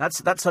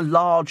 That's a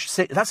large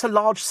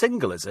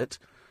single, is it?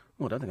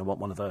 Oh, I don't think I want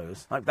one of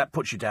those. Like, that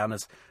puts you down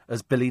as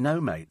Billy No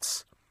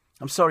Mates.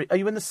 I'm sorry, are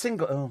you in the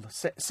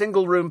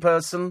single room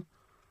person?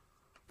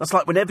 That's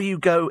like whenever you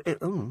go... It's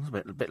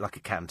a bit like a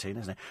canteen,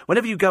 isn't it?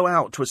 Whenever you go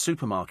out to a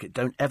supermarket,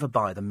 don't ever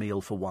buy the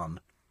meal for one.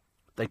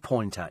 They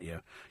point at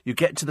you. You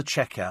get to the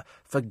checkout,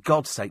 for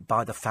God's sake,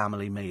 buy the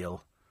family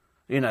meal.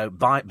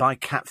 Buy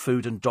cat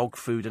food and dog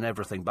food and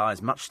everything. Buy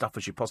as much stuff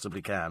as you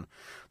possibly can.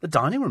 The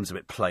dining room's a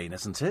bit plain,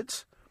 isn't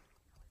it?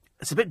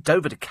 It's a bit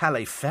Dover to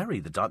Calais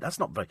ferry. That's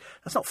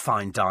not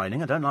fine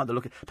dining. I don't like the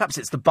look. Perhaps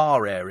it's the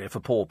bar area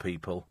for poor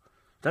people.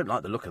 Don't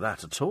like the look of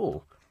that at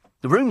all.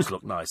 The rooms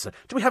look nicer.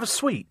 Do we have a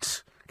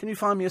suite? Can you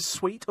find me a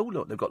suite? Oh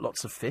look, they've got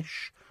lots of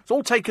fish. It's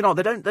all taken on.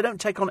 They don't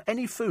take on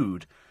any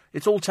food.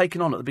 It's all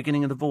taken on at the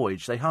beginning of the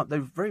voyage. They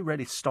very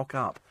rarely stock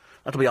up.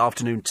 That'll be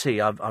afternoon tea.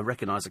 I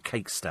recognise a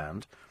cake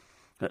stand.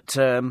 But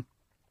I'm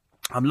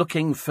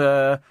looking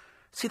for.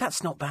 See,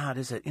 that's not bad,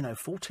 is it?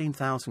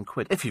 14,000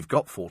 quid. If you've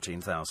got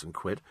 14,000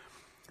 quid.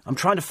 I'm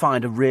trying to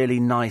find a really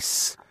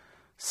nice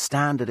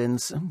standard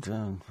wait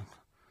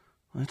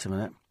a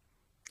minute.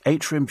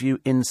 Atrium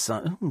view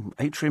inside.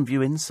 Atrium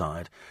view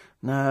inside.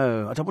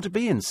 No, I don't want to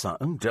be inside.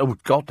 Oh,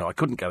 God, no, I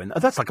couldn't go in there. Oh,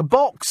 that's like a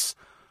box.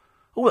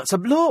 Oh,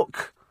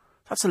 look.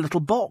 That's a little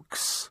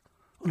box.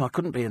 Oh, no, I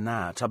couldn't be in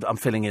that. I'm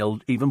feeling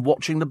ill even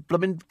watching the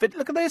blooming vid.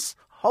 Look at this.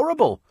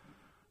 Horrible.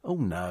 Oh,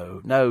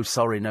 no. No,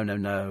 sorry.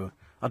 No.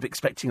 I'd be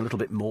expecting a little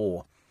bit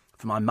more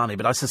for my money,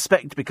 but I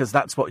suspect because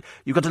that's what...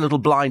 You've got a little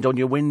blind on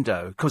your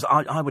window, because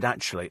I would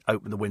actually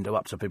open the window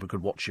up so people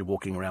could watch you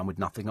walking around with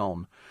nothing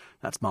on.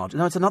 That's margin.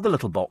 No, it's another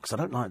little box. I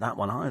don't like that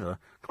one either.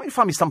 Can't you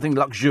find me something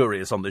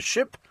luxurious on this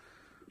ship?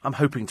 I'm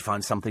hoping to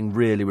find something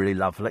really, really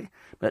lovely.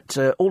 But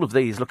all of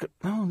these look at...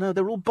 Oh, no,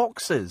 they're all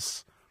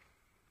boxes.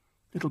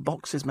 Little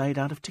boxes made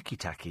out of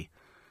ticky-tacky.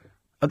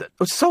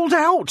 Sold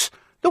out!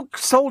 Look,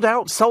 sold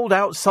out.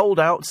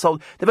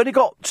 They've only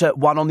got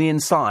one on the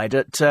inside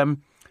at... they're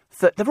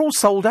all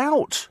sold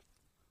out.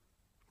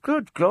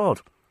 Good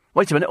God.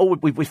 Wait a minute. Oh,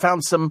 we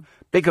found some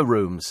bigger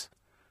rooms.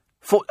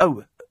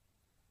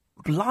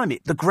 Blimey.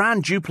 The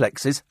grand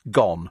duplexes,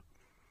 gone.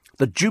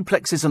 The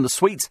duplexes and the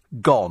suites,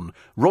 gone.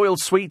 Royal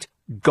suite,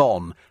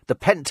 gone. The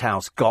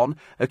penthouse, gone.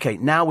 OK,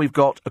 now we've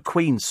got a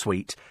queen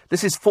suite.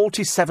 This is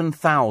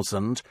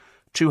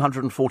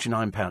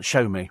 £47,249.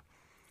 Show me.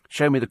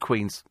 Show me the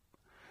queen's...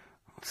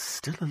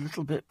 Still a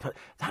little bit...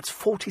 That's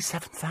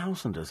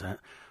 47,000, is it?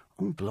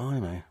 Oh,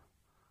 blimey.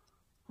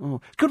 Oh.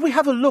 Could we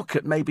have a look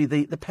at maybe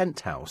the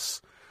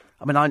penthouse?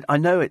 I mean, I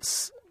know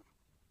it's...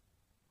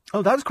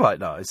 Oh, that's quite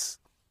nice.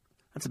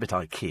 That's a bit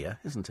IKEA,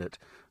 isn't it?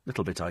 A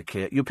little bit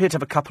IKEA. You appear to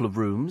have a couple of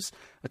rooms,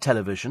 a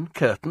television,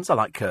 curtains. I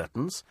like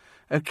curtains.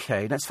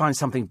 OK, let's find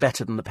something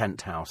better than the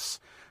penthouse.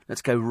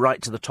 Let's go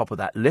right to the top of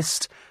that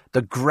list.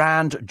 The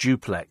grand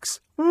duplex.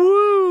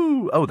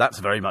 Woo! Oh, that's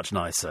very much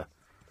nicer.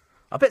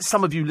 I bet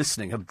some of you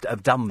listening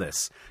have done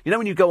this. You know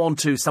when you go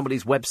onto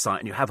somebody's website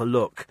and you have a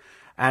look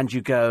and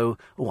you go,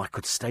 oh, I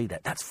could stay there.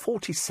 That's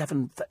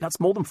that's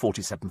more than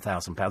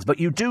 £47,000.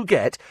 But you do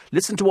get,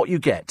 listen to what you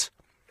get,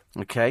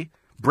 OK?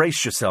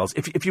 Brace yourselves.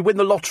 If you win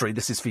the lottery,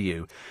 this is for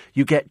you.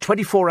 You get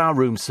 24-hour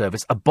room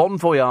service, a Bon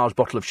Voyage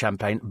bottle of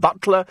champagne,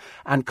 butler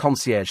and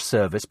concierge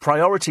service,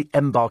 priority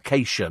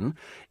embarkation,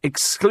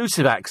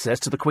 exclusive access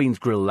to the Queen's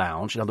Grill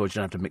Lounge, in other words, you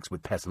don't have to mix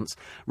with peasants,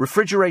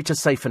 refrigerator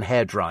safe and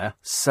hairdryer,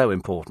 so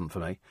important for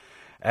me,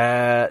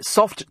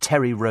 soft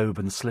terry robe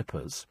and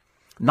slippers,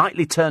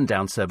 Nightly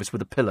turn-down service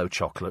with a pillow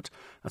chocolate.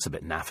 That's a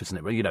bit naff, isn't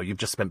it? Well, you know, you've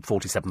just spent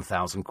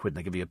 47,000 quid and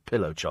they give you a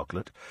pillow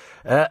chocolate.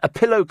 A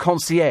pillow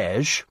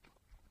concierge.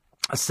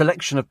 A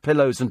selection of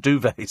pillows and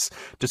duvets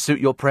to suit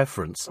your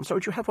preference. I'm sorry,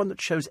 would you have one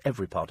that shows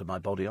every part of my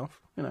body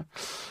off? You know.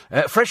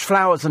 Fresh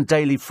flowers and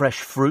daily fresh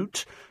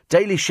fruit.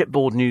 Daily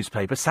shipboard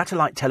newspaper.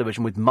 Satellite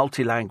television with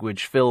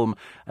multi-language film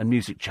and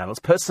music channels.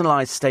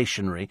 Personalised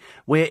stationery.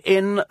 We're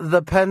in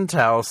the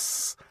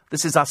penthouse.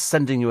 This is us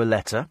sending you a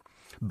letter.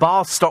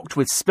 Bar stocked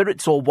with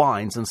spirits or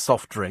wines and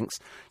soft drinks.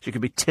 So you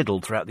can be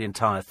tiddled throughout the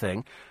entire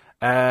thing.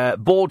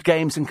 Board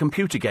games and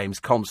computer games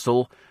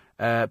console.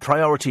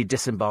 Priority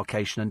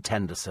disembarkation and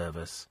tender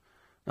service.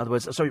 In other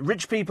words, sorry,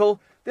 rich people,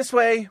 this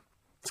way.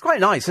 It's quite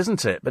nice,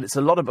 isn't it? But it's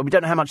a lot of. We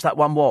don't know how much that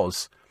one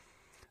was.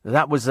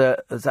 That was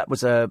a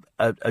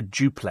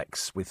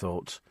duplex, we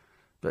thought,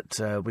 but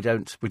we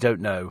don't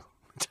know.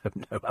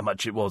 Don't know how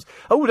much it was.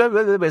 Oh no,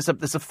 there's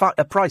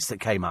a price that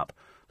came up.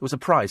 There was a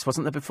price,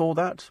 wasn't there? Before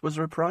that, was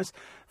there a price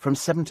from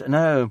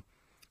no,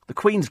 the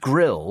Queen's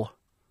Grill.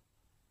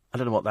 I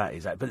don't know what that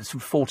is, but it's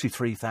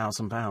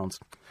 £43,000.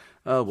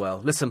 Oh well,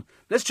 listen.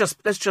 Let's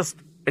just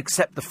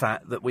accept the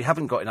fact that we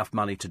haven't got enough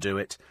money to do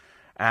it,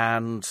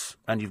 and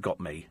you've got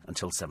me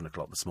until 7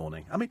 o'clock this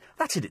morning. I mean,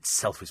 that in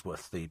itself is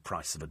worth the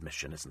price of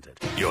admission, isn't it?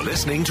 You're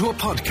listening to a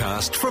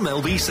podcast from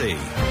LBC.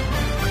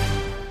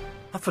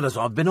 I feel as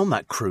though I've been on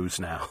that cruise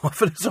now. I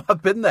feel as though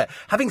I've been there,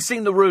 having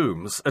seen the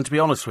rooms. And to be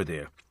honest with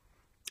you,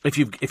 if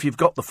you've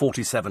got the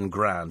 47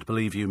 grand,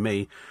 believe you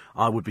me,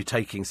 I would be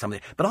taking something.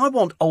 But I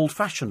want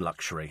old-fashioned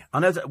luxury. I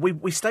know that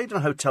we stayed in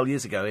a hotel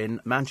years ago in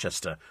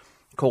Manchester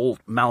called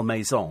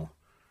Malmaison,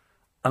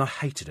 and I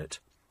hated it.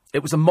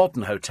 It was a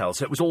modern hotel,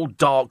 so it was all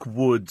dark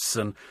woods,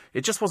 and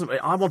it just wasn't.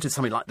 I wanted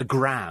something like the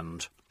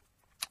Grand,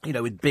 you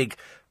know, with big,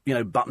 you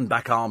know,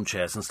 button-back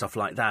armchairs and stuff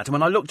like that. And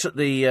when I looked at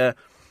the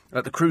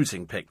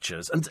cruising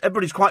pictures, and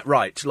everybody's quite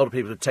right. A lot of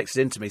people have texted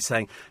into me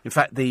saying, in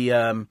fact,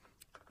 the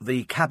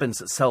cabins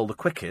that sell the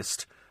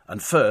quickest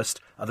and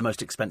first are the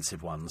most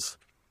expensive ones.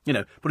 You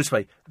know, put it this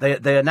way,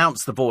 they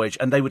announced the voyage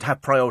and they would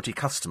have priority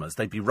customers.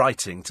 They'd be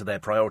writing to their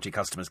priority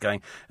customers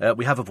going,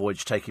 we have a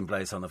voyage taking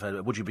place on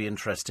the... Would you be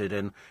interested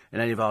in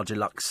any of our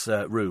deluxe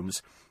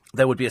rooms?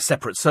 There would be a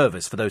separate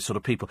service for those sort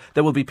of people.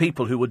 There will be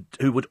people who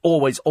would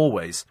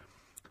always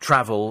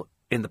travel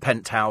in the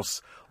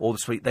penthouse or the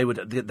suite. They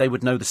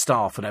would know the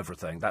staff and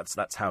everything.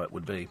 That's how it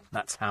would be.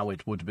 That's how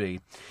it would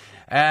be.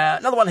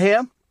 Another one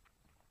here.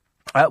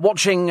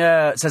 Watching,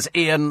 says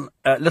Ian,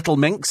 Little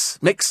Mix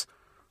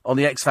on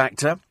the X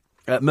Factor,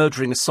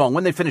 murdering a song.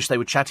 When they finished, they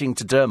were chatting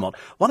to Dermot.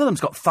 One of them's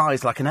got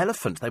thighs like an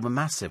elephant. They were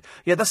massive.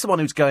 Yeah, that's the one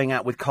who's going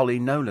out with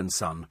Colleen Nolan's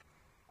son.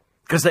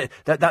 Because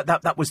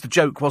that was the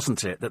joke,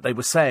 wasn't it? That they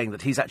were saying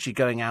that he's actually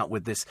going out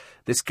with this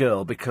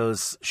girl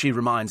because she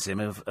reminds him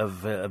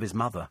of his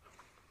mother.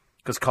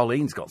 Because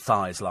Colleen's got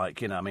thighs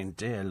like, you know, I mean,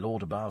 dear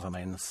Lord above, I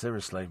mean,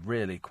 seriously,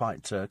 really,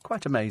 quite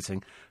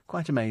amazing.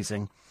 Quite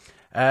amazing.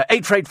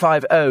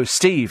 84850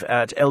 steve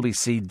at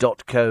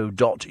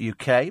lbc.co.uk.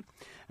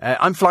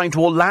 I'm flying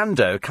to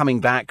Orlando, coming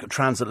back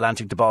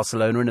transatlantic to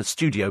Barcelona in a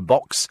studio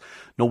box,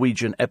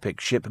 Norwegian epic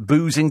ship,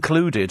 booze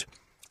included.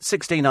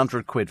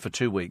 1,600 quid for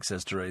 2 weeks,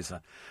 says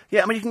Teresa.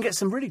 Yeah, I mean, you can get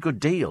some really good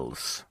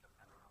deals.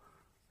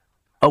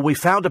 Oh, we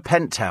found a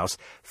penthouse,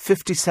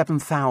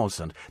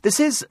 57,000.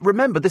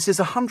 Remember, this is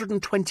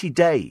 120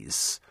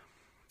 days,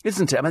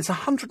 isn't it? I mean, it's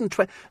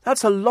 120,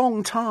 that's a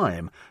long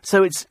time.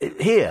 So it's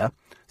here,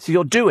 so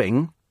you're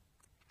doing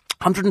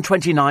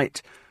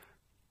 120-night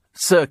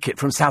circuit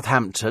from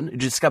Southampton. You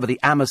discover the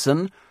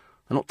Amazon.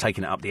 They're not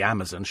taking it up the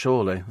Amazon,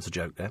 surely. That's a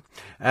joke there.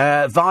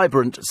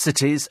 Vibrant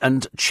cities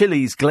and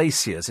Chile's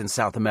glaciers in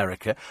South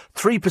America.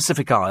 3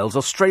 Pacific Isles,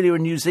 Australia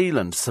and New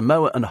Zealand,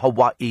 Samoa and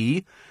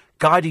Hawaii,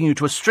 guiding you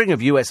to a string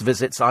of US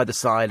visits either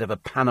side of a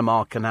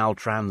Panama Canal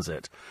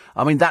transit.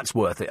 I mean, that's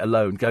worth it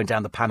alone, going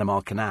down the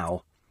Panama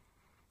Canal.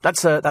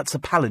 That's a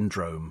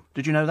palindrome.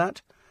 Did you know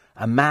that?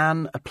 A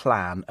man, a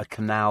plan, a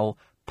canal,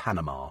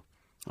 Panama.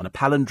 And a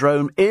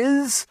palindrome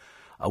is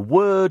a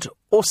word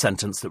or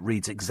sentence that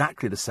reads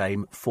exactly the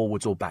same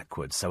forwards or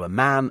backwards. So a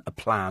man, a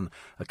plan,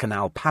 a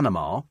canal,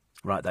 Panama.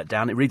 Write that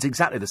down. It reads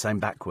exactly the same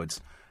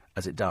backwards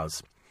as it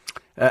does.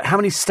 How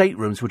many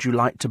staterooms would you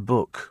like to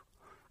book?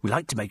 We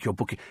like to make your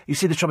booking. You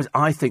see, the trouble is,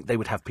 I think they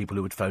would have people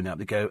who would phone up.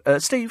 They go,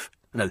 Steve?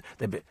 No,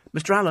 they'd be,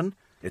 Mr. Allen,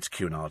 it's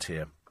Cunard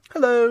here.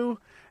 Hello.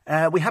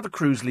 We have a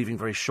cruise leaving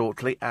very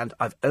shortly, and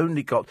I've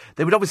only got...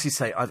 They would obviously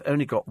say, I've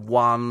only got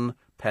 1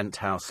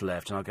 penthouse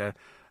left. And I'll go,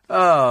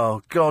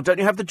 oh, God, don't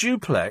you have the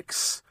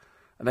duplex?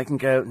 And they can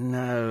go,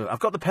 no, I've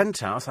got the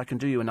penthouse. I can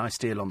do you a nice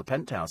deal on the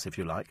penthouse, if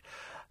you like.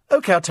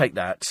 OK, I'll take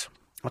that.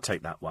 I'll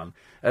take that one.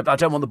 But I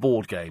don't want the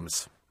board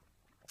games.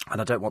 And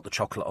I don't want the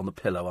chocolate on the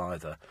pillow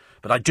either.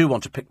 But I do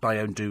want to pick my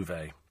own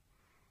duvet.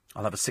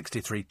 I'll have a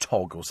 63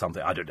 Tog or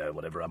something. I don't know,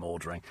 whatever I'm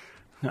ordering.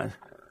 No.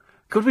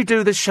 Could we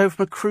do this show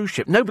from a cruise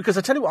ship? No, because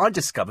I tell you what I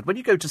discovered. When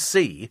you go to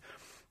sea,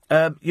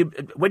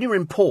 when you're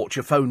in port,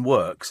 your phone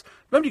works.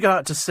 When you go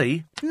out to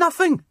sea,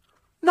 nothing.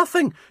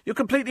 Nothing. You're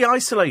completely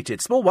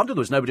isolated. Small wonder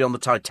there was nobody on the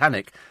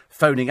Titanic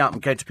phoning up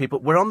and going to people,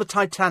 we're on the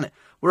Titanic.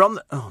 We're on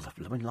the... Oh, the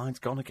blooming line's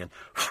gone again.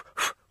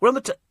 We're on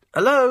the...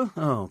 Hello?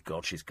 Oh,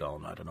 God, she's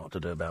gone. I don't know what to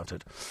do about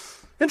it.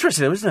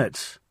 Interesting, though, isn't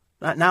it?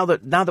 Now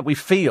that we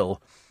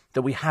feel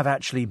that we have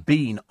actually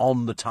been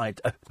on the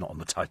not on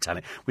the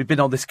Titanic. We've been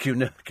on this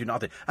Cunard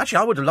thing. Actually,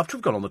 I would have loved to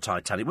have gone on the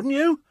Titanic, wouldn't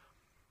you?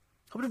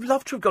 I would have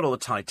loved to have gone on the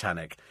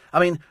Titanic. I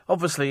mean,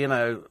 obviously,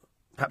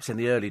 perhaps in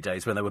the early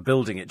days when they were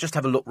building it, just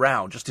have a look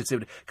round, just to see...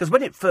 Because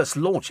when it first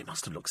launched, it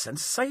must have looked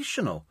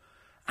sensational.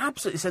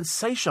 Absolutely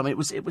sensational. I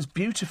mean, it was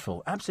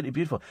beautiful, absolutely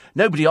beautiful.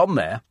 Nobody on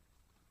there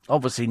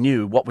obviously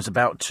knew what was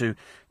about to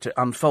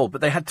unfold,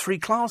 but they had 3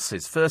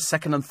 classes: first,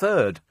 second, and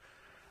third,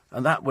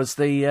 and that was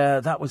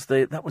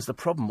the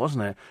problem,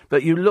 wasn't it?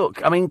 But you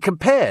look, I mean,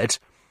 compared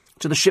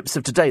to the ships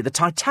of today, the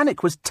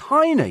Titanic was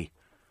tiny.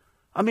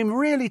 I mean,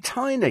 really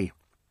tiny.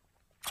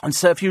 And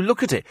so, if you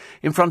look at it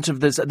in front of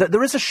this,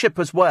 there is a ship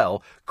as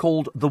well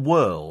called the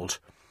World,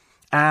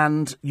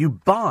 and you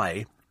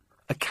buy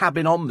a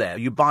cabin on there.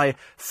 You buy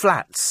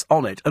flats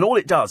on it, and all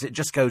it does, it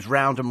just goes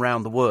round and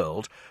round the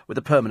world with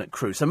a permanent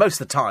crew. So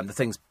most of the time, the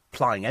thing's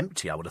plying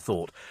empty, I would have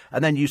thought.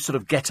 And then you sort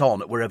of get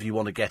on at wherever you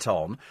want to get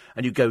on,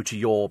 and you go to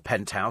your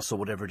penthouse or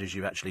whatever it is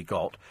you've actually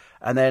got,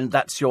 and then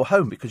that's your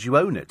home because you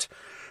own it.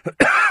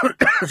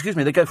 Excuse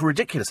me, they go for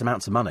ridiculous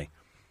amounts of money.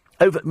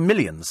 Over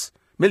millions,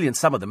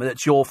 some of them, and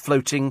it's your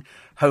floating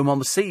home on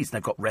the seas. And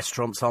they've got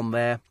restaurants on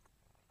there.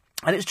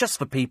 And it's just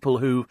for people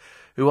who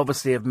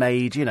obviously have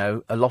made,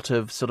 a lot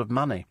of sort of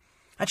money.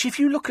 Actually, if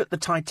you look at the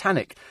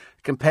Titanic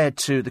compared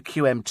to the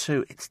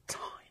QM2, it's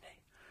tiny.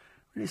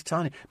 It is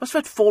tiny. It must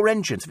have had 4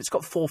 engines. If it's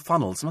got 4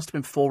 funnels, it must have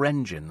been 4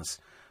 engines,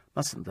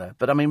 mustn't there?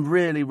 But, I mean,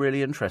 really,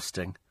 really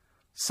interesting.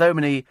 So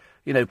many,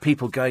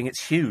 people going,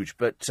 it's huge.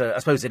 But I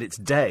suppose in its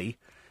day,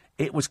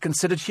 it was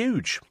considered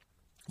huge.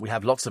 We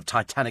have lots of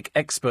Titanic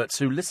experts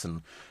who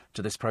listen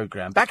to this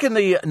programme. Back in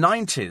the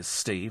 90s,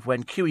 Steve,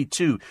 when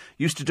QE2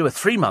 used to do a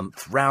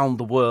 3-month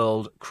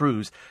round-the-world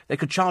cruise, they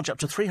could charge up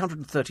to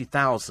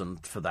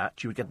 $330,000 for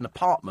that. You would get an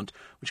apartment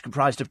which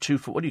comprised of 2...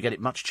 Well, you get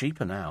it much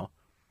cheaper now.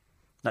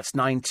 It's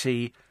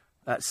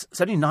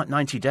only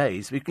 90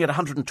 days. We can get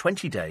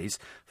 120 days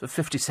for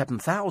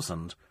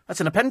 $57,000.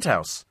 That's in a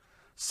penthouse.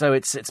 So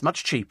it's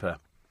much cheaper.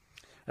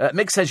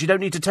 Mick says you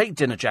don't need to take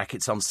dinner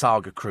jackets on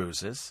Saga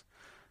cruises.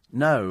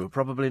 No,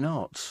 probably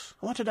not.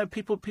 Oh, I don't know.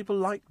 People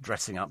like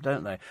dressing up,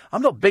 don't they?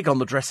 I'm not big on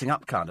the dressing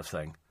up kind of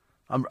thing.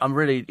 I'm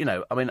really,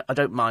 I mean, I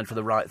don't mind for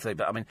the right thing.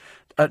 But, I mean,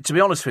 to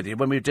be honest with you,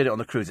 when we did it on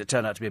the cruise, it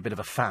turned out to be a bit of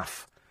a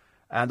faff.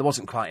 And there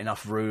wasn't quite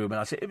enough room.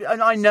 And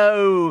I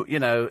know,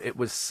 it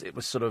was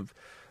sort of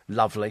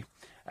lovely.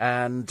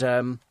 And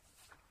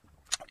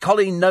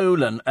Colleen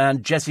Nolan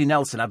and Jessie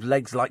Nelson have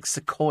legs like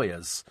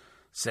sequoias,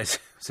 says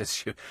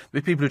you.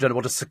 The people who don't know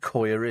what a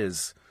sequoia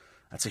is.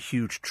 That's a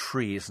huge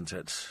tree, isn't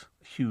it?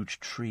 Huge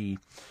tree.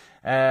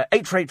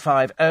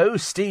 84850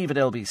 Steve at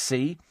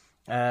LBC.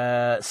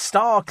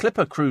 Star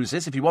Clipper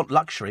Cruises, if you want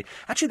luxury.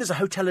 Actually, there's a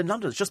hotel in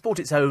London that's just bought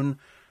its own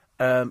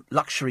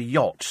luxury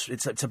yacht.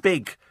 It's a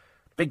big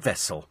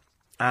vessel.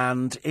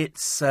 And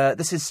this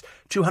is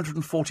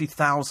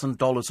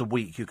 $240,000 a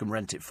week you can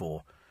rent it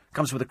for.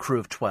 Comes with a crew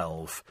of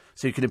 12.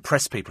 So you can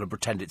impress people and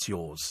pretend it's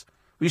yours.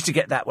 We used to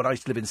get that when I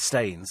used to live in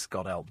Staines,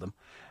 God help them.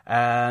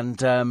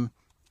 And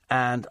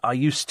I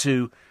used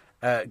to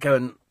go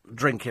and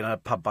drink in a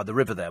pub by the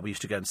river there. We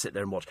used to go and sit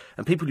there and watch.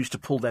 And people used to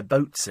pull their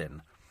boats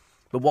in.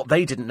 But what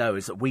they didn't know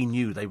is that we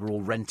knew they were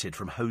all rented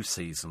from Ho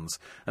Seasons.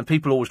 And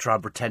people always try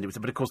and pretend it was...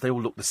 But of course they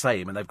all look the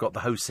same and they've got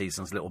the Ho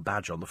Seasons little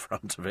badge on the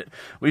front of it.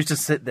 We used to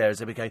sit there as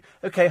they were going,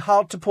 OK,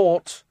 hard to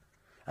port.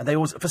 And they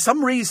always... For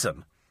some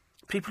reason,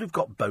 people who've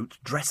got boats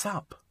dress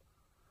up.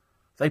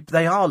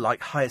 They are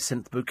like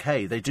Hyacinth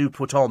Bouquet. They do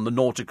put on the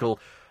nautical,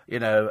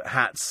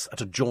 hats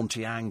at a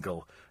jaunty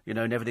angle.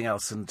 And everything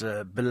else, and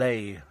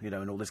belay,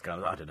 and all this kind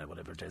of... I don't know,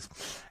 whatever it is.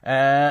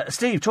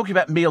 Steve, talking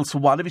about meals for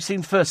one, have you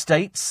seen First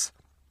Dates?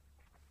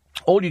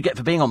 All you get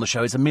for being on the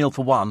show is a meal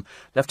for one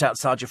left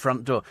outside your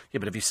front door. Yeah,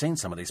 but have you seen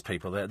some of these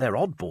people? They're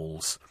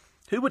oddballs.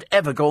 Who would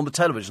ever go on the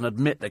television and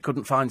admit they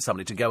couldn't find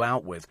somebody to go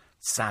out with?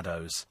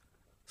 Saddos.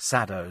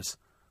 Saddos.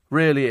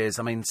 Really is.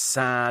 I mean,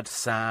 sad,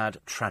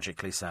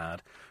 tragically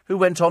sad. Who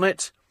went on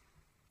it?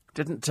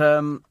 Didn't,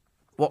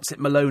 what's it,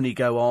 Maloney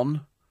go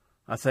on?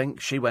 I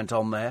think. She went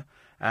on there.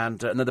 And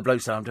then the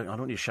bloke said, I don't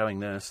want you showing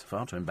this.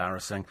 Far too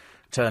embarrassing.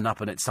 Turn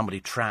up and it's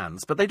somebody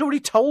trans. But they'd already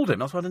told him.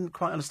 That's why I didn't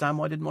quite understand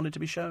why I didn't want it to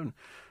be shown.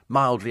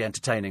 Mildly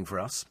entertaining for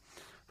us.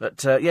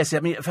 But, yes, I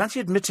mean, fancy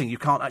admitting you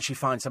can't actually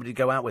find somebody to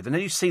go out with. And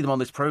then you see them on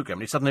this programme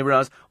and you suddenly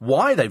realise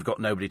why they've got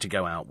nobody to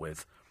go out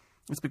with.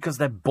 It's because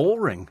they're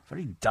boring.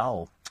 Very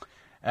dull.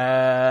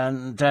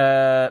 And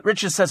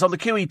Richard says, on the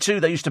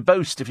QE2, they used to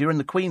boast if you're in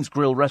the Queen's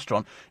Grill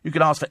restaurant, you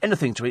could ask for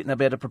anything to eat and they'll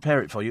be able to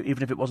prepare it for you,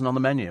 even if it wasn't on the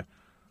menu.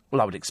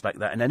 Well, I would expect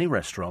that in any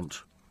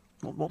restaurant.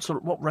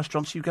 What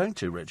restaurants are you going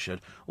to,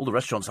 Richard? All the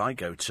restaurants I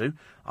go to,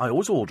 I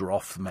always order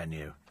off the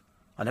menu.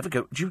 I never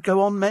go... Do you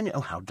go on menu?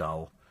 Oh, how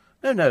dull.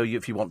 No,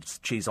 if you want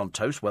cheese on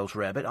toast, Welsh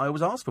rarebit, I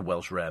always ask for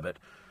Welsh rarebit.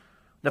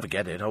 Never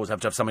get it. I always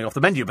have to have something off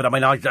the menu. But, I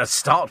mean, I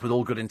start with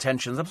all good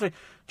intentions. I'm sorry,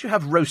 do you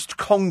have roast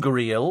conger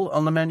eel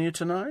on the menu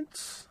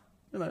tonight?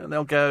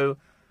 They'll go,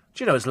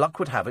 Do you know, as luck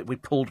would have it, we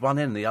pulled one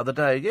in the other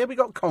day. Yeah, we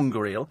got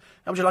conger eel.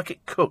 How would you like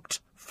it cooked?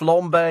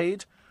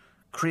 Flambéed?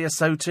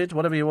 Creosoted?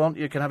 Whatever you want,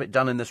 you can have it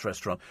done in this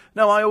restaurant.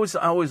 No, I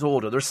always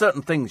order. There are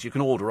certain things you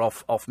can order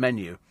off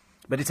menu,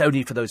 but it's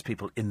only for those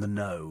people in the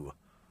know.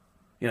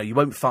 You know, you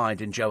won't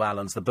find in Joe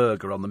Allen's the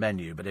burger on the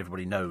menu, but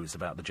everybody knows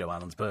about the Joe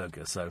Allen's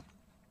burger, so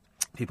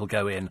people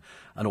go in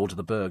and order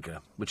the burger,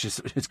 which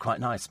is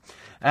quite nice.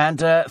 And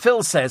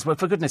Phil says, well,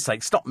 for goodness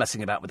sake, stop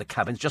messing about with the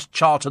cabins, just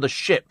charter the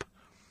ship.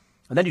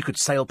 And then you could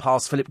sail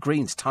past Philip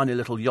Green's tiny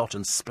little yacht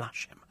and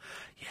splash him.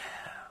 Yeah,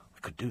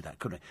 we could do that,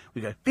 couldn't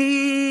we? We go,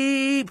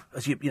 beep,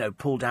 as you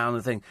pull down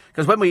the thing.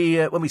 Because when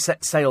we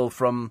set sail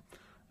from...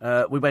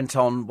 we went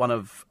on one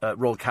of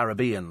Royal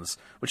Caribbean's,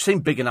 which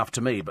seemed big enough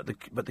to me, but the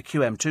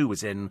QM2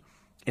 was in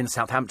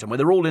Southampton, where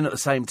they're all in at the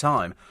same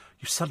time.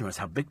 You suddenly realize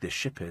how big this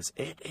ship is.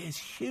 It is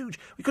huge.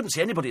 We couldn't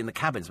see anybody in the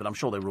cabins, but I'm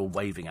sure they were all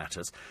waving at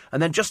us.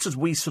 And then just as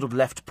we sort of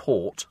left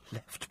port,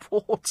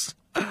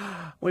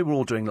 we were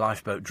all doing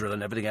lifeboat drill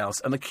and everything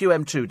else, and the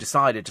QM2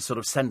 decided to sort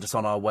of send us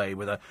on our way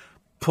with a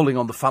pulling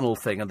on the funnel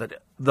thing, and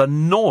the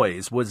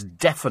noise was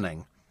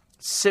deafening.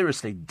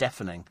 Seriously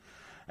deafening.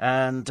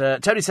 And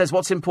Tony says,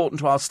 what's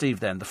important to ask Steve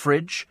then? The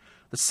fridge,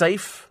 the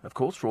safe, of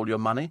course, for all your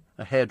money,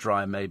 a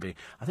hairdryer maybe.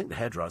 I think the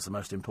hairdryer is the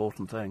most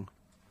important thing.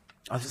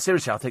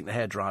 Seriously, I think the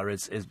hairdryer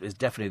is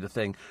definitely the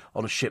thing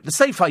on a ship. The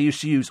safe I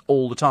used to use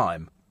all the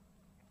time.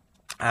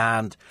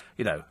 And,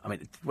 you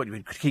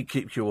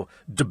keep your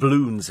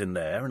doubloons in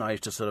there, and I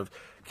used to sort of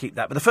keep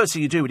that. But the first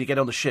thing you do when you get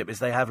on the ship is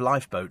they have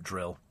lifeboat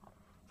drill.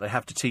 They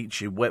have to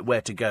teach you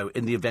where to go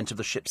in the event of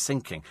the ship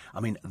sinking.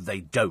 I mean, they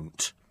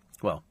don't.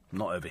 Well,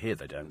 not over here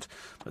they don't,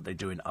 but they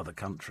do in other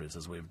countries,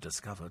 as we've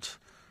discovered.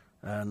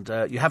 And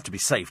you have to be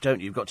safe,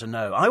 don't you? You've got to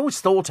know. I always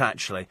thought,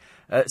 actually,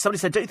 somebody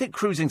said, don't you think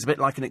cruising's a bit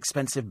like an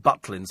expensive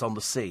Butlins on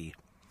the sea?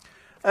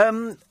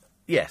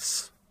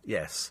 Yes.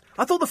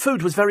 I thought the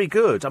food was very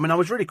good. I mean, I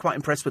was really quite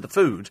impressed with the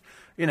food.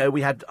 You know,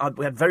 we had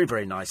very,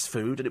 very nice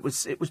food, and it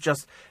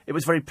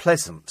was very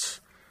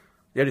pleasant.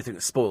 The only thing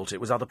that spoilt it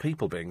was other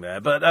people being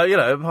there. But,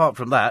 apart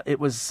from that, it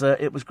was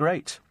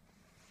great.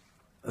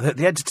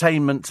 The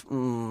entertainment,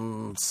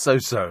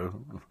 so-so.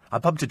 I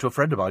bumped into a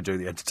friend of mine doing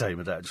the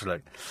entertainment, actually.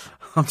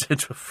 Bumped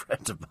into a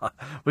friend of mine,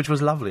 which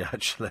was lovely,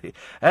 actually.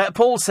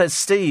 Paul says,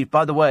 Steve,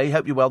 by the way,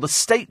 hope you're well, the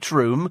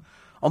stateroom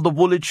on the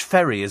Woolwich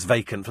ferry is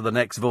vacant for the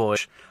next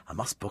voyage. I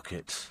must book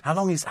it. How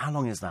long is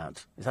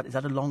that? Is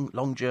that a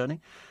long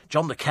journey?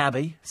 John the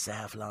cabbie,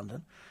 South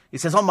London. He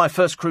says, on my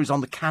first cruise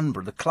on the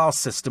Canberra, the class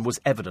system was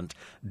evident.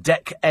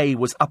 Deck A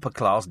was upper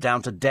class,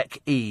 down to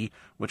Deck E,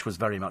 which was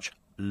very much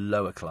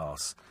lower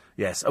class.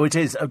 Yes. Oh, it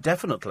is. Oh,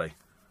 definitely.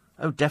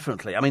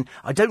 I mean,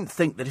 I don't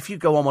think that if you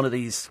go on one of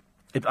these...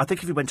 I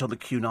think if you went on the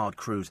Cunard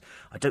cruise,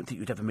 I don't think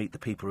you'd ever meet the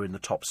people who are in the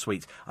top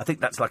suites. I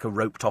think that's like a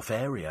roped-off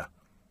area.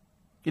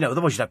 You know,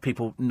 otherwise you'd have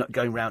people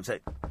going round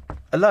saying,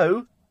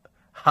 hello?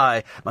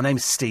 Hi, my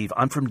name's Steve.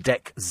 I'm from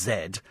Deck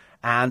Z.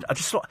 And I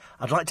just thought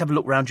I'd like to have a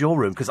look round your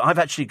room, because I've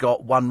actually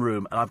got one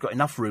room, and I've got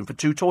enough room for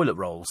 2 toilet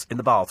rolls in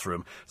the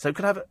bathroom. So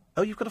could I have...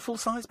 Oh, you've got a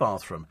full-size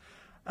bathroom.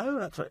 Oh,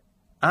 that's right.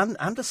 And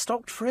a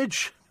stocked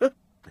fridge.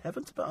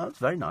 Heavens, but that's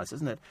very nice,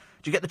 isn't it?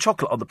 Do you get the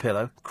chocolate on the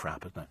pillow?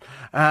 Crap, isn't it?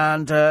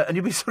 And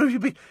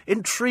you'd be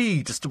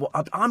intrigued as to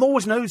what... I'm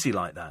always nosy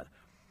like that.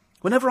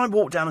 Whenever I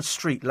walk down a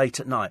street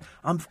late at night,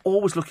 I'm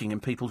always looking in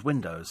people's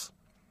windows.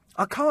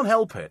 I can't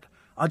help it.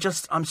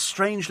 I'm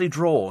strangely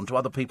drawn to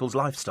other people's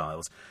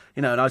lifestyles.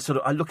 You know, and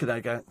I look at that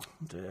and go,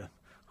 oh dear,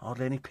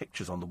 hardly any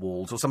pictures on the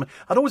walls or something.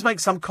 I'd always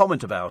make some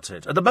comment about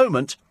it. At the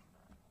moment,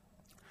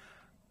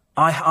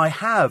 I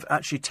have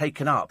actually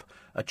taken up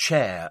a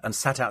chair and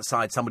sat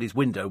outside somebody's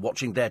window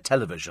watching their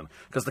television,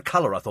 because the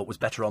colour I thought was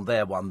better on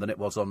their one than it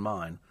was on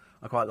mine.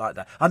 I quite like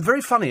that. I'm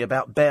very funny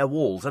about bare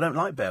walls. I don't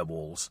like bare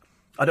walls.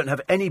 I don't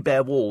have any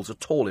bare walls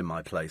at all in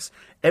my place.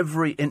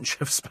 Every inch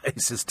of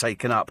space is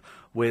taken up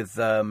with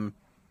sort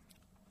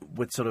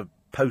of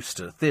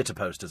theatre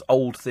posters,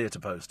 old theatre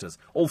posters,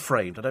 all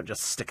framed. I don't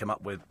just stick them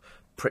up with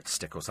Pritt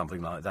stick or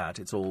something like that.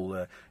 It's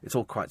all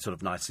quite sort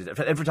of nice.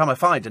 Every time I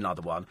find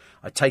another one,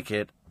 I take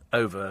it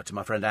over to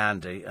my friend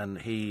Andy,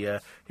 and he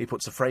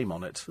puts a frame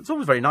on it. It's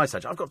always very nice,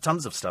 actually. I've got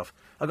tons of stuff.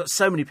 I've got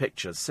so many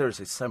pictures.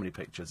 Seriously, so many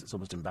pictures. It's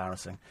almost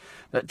embarrassing.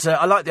 But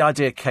I like the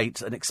idea,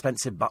 Kate, an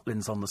expensive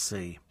Butlins on the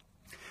sea.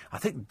 I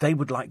think they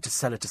would like to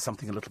sell it to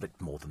something a little bit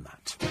more than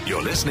that.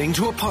 You're listening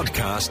to a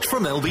podcast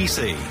from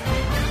LBC.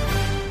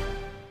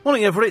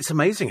 Morning, everybody. It's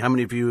amazing how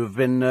many of you have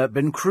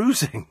been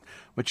cruising,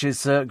 which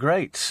is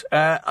great.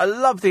 I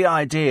love the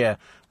idea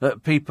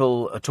that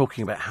people are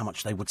talking about how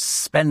much they would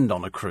spend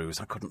on a cruise.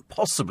 I couldn't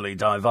possibly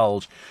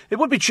divulge. It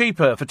would be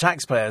cheaper for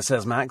taxpayers,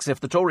 says Max, if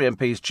the Tory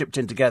MPs chipped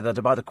in together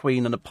to buy the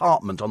Queen an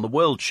apartment on the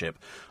World ship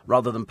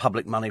rather than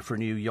public money for a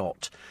new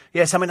yacht.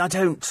 Yes, I mean,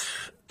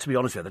 to be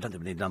honest with you, I don't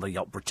think we need another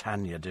Yacht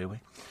Britannia, do we?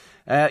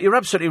 You're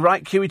absolutely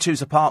right.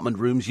 QE2's apartment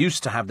rooms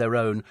used to have their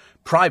own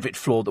private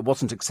floor that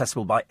wasn't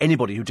accessible by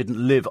anybody who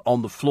didn't live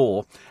on the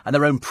floor, and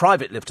their own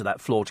private lift to that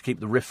floor to keep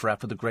the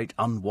riffraff of the great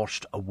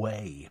unwashed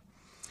away.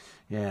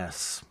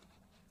 Yes.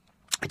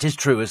 It is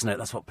true, isn't it?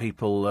 That's what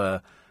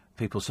people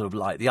people sort of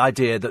like. The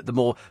idea that the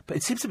more... But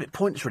it seems a bit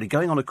pointless, really,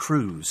 going on a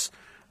cruise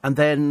and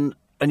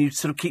you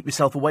sort of keep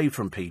yourself away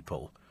from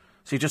people.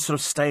 So you just sort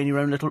of stay in your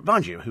own little...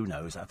 Mind you, who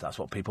knows if that's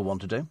what people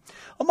want to do.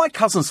 On my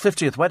cousin's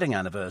 50th wedding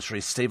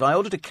anniversary, Steve, I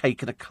ordered a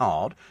cake and a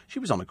card. She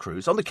was on a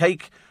cruise. On the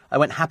cake, I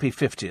went happy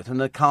 50th,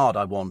 and the card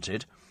I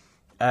wanted.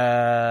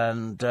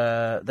 And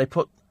they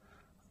put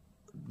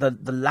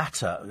the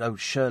latter, oh,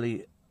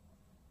 Shirley,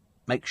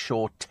 make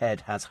sure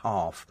Ted has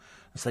half.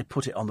 So they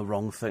put it on the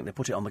wrong thing. They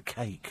put it on the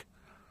cake.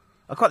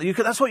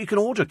 That's what you can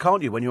order,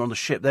 can't you, when you're on the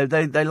ship?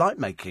 They like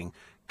making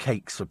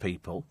cakes for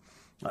people.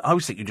 I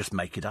always think you just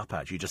make it up,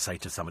 actually. You just say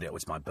to somebody, oh,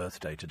 it's my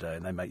birthday today,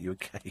 and they make you a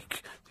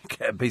cake. You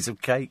get a piece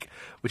of cake,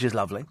 which is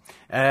lovely.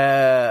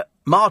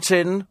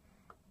 Martin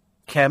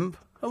Kemp.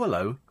 Oh,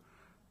 hello.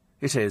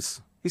 It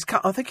is.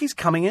 I think he's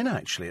coming in,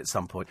 actually, at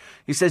some point.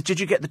 He says, did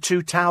you get the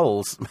 2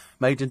 towels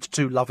made into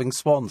 2 loving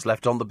swans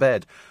left on the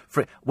bed?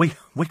 We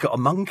got a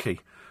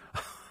monkey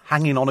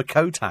hanging on a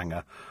coat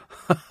hanger.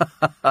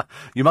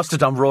 You must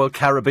have done Royal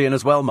Caribbean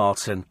as well,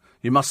 Martin.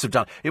 You must have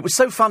done. It was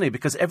so funny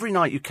because every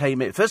night you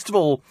came in... First of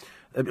all,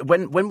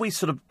 when we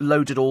sort of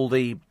loaded all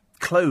the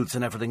clothes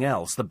and everything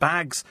else, the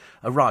bags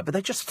arrived, but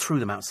they just threw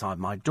them outside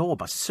my door.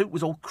 My suit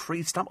was all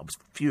creased up. I was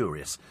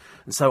furious.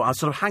 And so I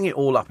sort of hang it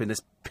all up in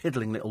this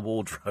piddling little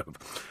wardrobe.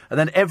 And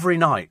then every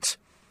night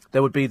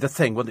there would be the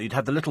thing, whether you'd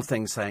have the little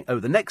thing saying, oh,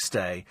 the next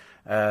day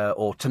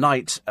or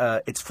tonight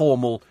it's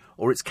formal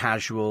or it's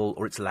casual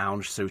or it's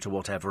lounge suit or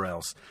whatever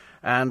else.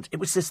 And it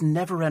was this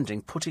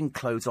never-ending putting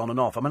clothes on and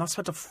off. I mean, I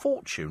spent a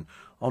fortune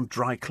on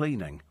dry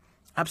cleaning.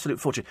 Absolute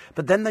fortune.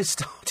 But then they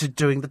started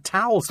doing the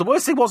towels. The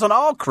worst thing was on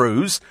our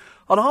cruise,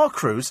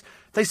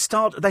 they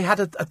had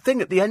a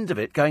thing at the end of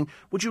it going,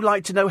 would you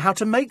like to know how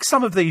to make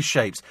some of these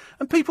shapes?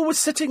 And people were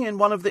sitting in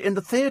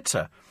the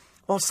theatre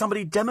while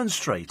somebody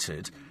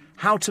demonstrated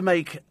how to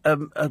make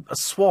a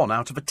swan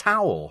out of a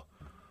towel.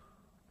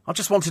 I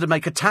just wanted to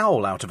make a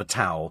towel out of a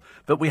towel.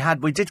 But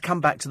we did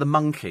come back to the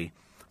monkey,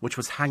 which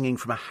was hanging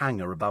from a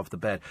hanger above the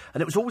bed.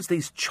 And it was always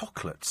these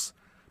chocolates.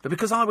 But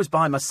because I was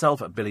by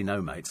myself at Billy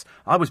No Mates,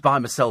 I was by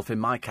myself in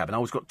my cabin. I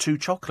always got 2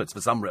 chocolates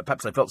for some reason.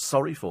 Perhaps they felt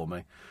sorry for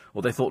me.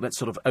 Or they thought, let's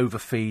sort of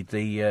overfeed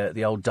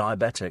the old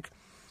diabetic.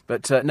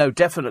 But no,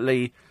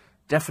 definitely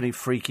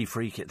freaky.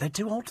 They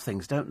do odd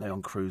things, don't they,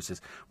 on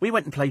cruises? We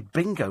went and played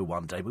bingo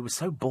one day. We were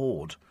so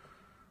bored.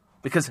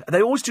 Because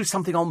they always do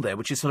something on there,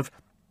 which is sort of...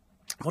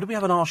 What do we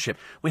have on our ship?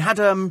 We had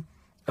a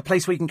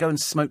place where you can go and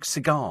smoke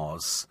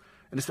cigars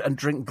and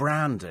drink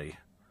brandy.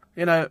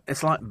 You know,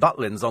 it's like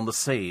Butlins on the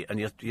sea, and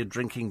you're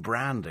drinking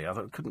brandy. I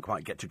couldn't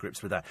quite get to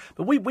grips with that.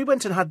 But we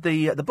went and had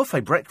the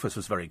buffet breakfast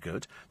was very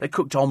good. They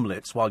cooked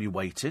omelettes while you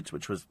waited,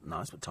 which was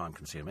nice but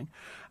time-consuming.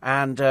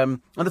 And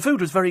the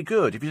food was very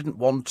good. If you didn't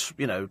want,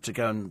 to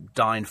go and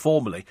dine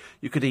formally,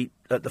 you could eat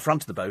at the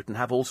front of the boat and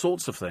have all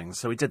sorts of things.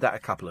 So we did that a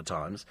couple of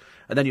times.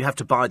 And then you have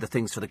to buy the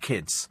things for the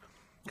kids,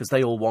 because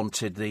they all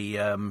wanted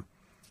the...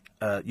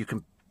 you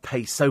can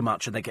pay so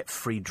much and they get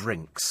free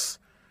drinks.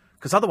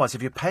 Because otherwise,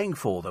 if you're paying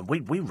for them,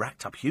 we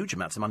racked up huge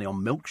amounts of money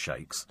on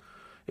milkshakes.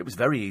 It was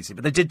very easy.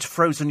 But they did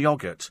frozen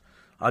yoghurt.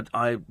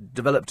 I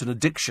developed an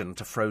addiction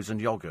to frozen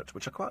yoghurt,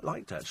 which I quite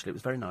liked, actually. It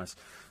was very nice.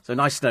 So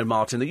nice to know,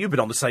 Martin, that you've been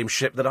on the same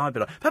ship that I've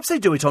been on. Perhaps they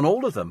do it on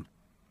all of them.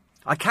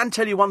 I can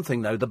tell you one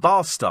thing, though. The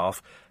bar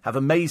staff have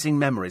amazing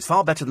memories,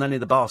 far better than any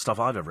of the bar staff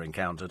I've ever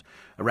encountered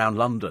around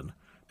London,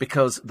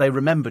 because they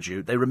remembered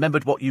you. They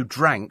remembered what you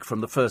drank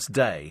from the first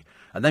day,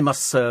 and they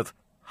must serve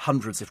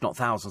hundreds, if not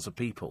thousands, of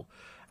people.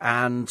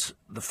 And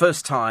the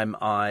first time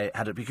I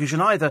had it, because you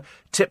can either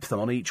tip them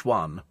on each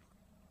one,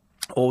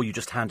 or you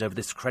just hand over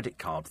this credit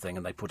card thing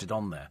and they put it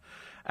on there.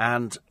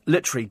 And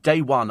literally,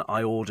 day one,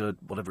 I ordered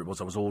whatever it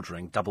was I was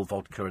ordering, double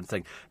vodka and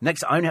thing.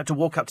 Next, I only had to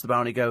walk up to the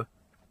bar and he'd go,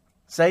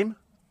 same?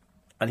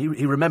 And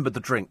he remembered the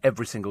drink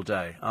every single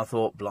day. I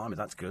thought, blimey,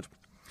 that's good.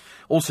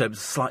 Also, it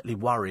was slightly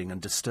worrying and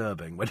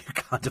disturbing when you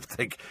kind of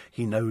think,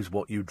 he knows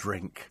what you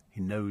drink.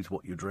 He knows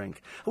what you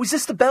drink. Oh, is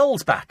this the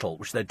bells battle,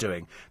 which they're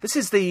doing? This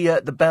is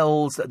the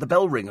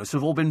bell ringers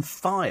who've all been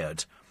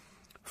fired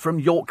from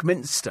York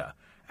Minster.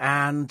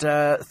 And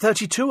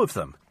 32 of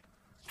them.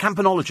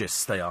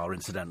 Campanologists they are,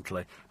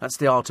 incidentally. That's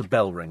the art of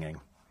bell ringing.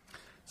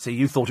 See,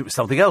 you thought it was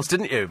something else,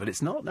 didn't you? But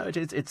it's not. No,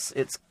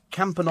 it's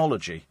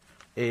campanology.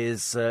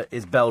 Is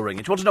bell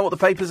ringing. Do you want to know what the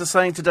papers are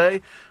saying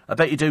today? I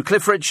bet you do.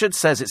 Cliff Richard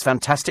says it's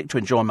fantastic to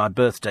enjoy my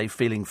birthday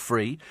feeling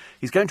free.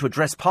 He's going to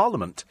address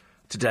Parliament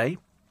today.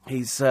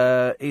 He's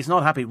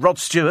not happy. Rod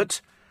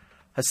Stewart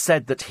has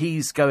said that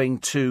he's going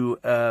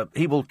to...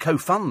 he will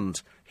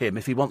co-fund him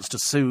if he wants to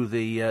sue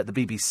the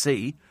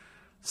BBC.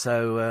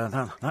 So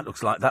that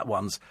looks like that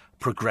one's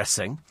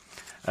progressing.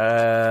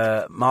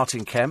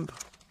 Martin Kemp.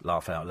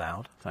 Laugh out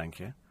loud.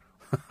 Thank you.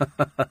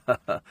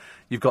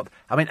 You've got...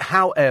 I mean,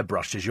 how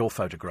airbrushed is your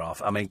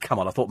photograph? I mean, come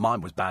on, I thought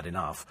mine was bad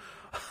enough.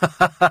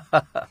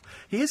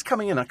 He is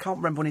coming in. I can't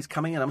remember when he's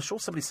coming in. I'm sure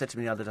somebody said to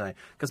me the other day,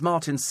 because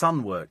Martin's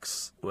son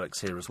works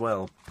here as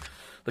well.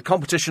 The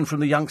competition from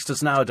the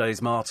youngsters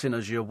nowadays, Martin,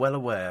 as you're well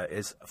aware,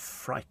 is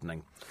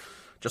frightening.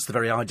 Just the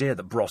very idea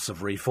that Bros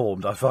have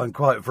reformed, I find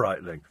quite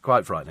frightening.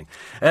 Quite frightening.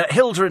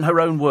 Hilda, in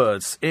her own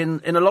words, in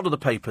a lot of the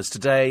papers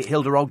today,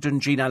 Hilda Ogden,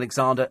 Jean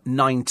Alexander,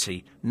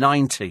 90.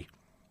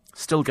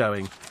 Still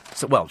going.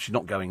 So, well, she's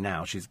not going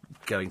now. She's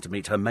going to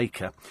meet her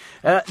maker.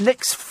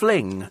 Nick's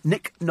fling,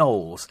 Nick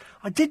Knowles.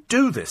 I did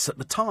do this at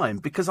the time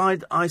because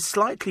I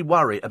slightly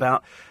worry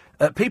about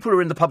people who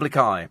are in the public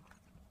eye.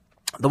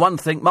 The one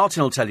thing,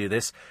 Martin will tell you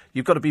this,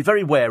 you've got to be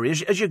very wary.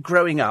 As you're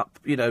growing up,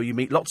 you know, you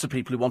meet lots of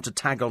people who want to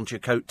tag onto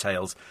your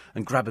coattails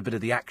and grab a bit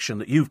of the action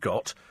that you've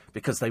got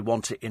because they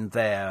want it in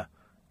their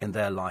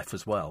life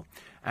as well.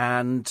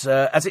 And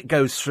as it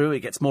goes through,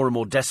 it gets more and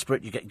more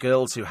desperate. You get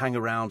girls who hang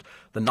around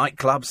the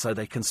nightclub so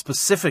they can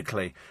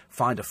specifically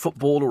find a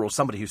footballer or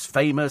somebody who's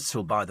famous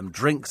who'll buy them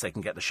drinks. They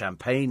can get the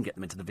champagne, get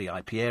them into the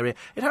VIP area.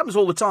 It happens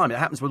all the time. It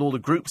happens with all the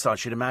groups, I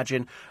should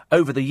imagine.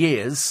 Over the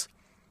years,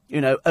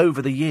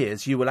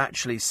 you will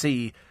actually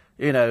see,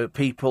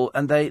 people,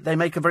 and they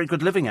make a very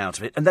good living out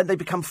of it. And then they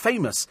become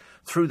famous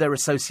through their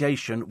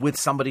association with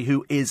somebody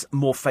who is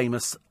more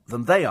famous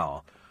than they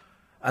are.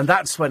 And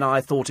that's when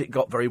I thought it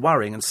got very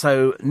worrying. And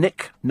so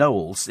Nick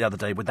Knowles, the other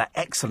day, with that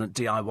excellent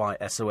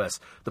DIY SOS,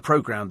 the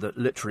programme that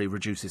literally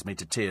reduces me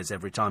to tears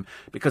every time,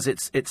 because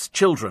it's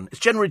children,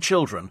 it's generally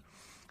children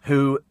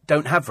who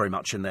don't have very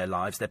much in their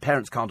lives. Their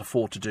parents can't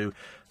afford to do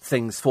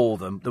things for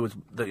them. There was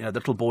the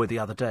little boy the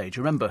other day. Do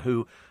you remember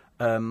who...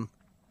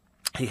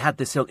 he had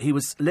this... He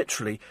was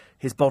literally...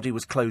 His body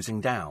was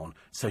closing down,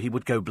 so he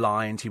would go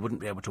blind, he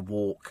wouldn't be able to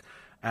walk...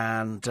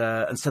 And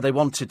so they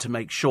wanted to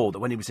make sure that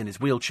when he was in his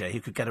wheelchair, he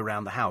could get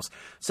around the house.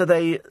 So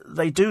they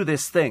do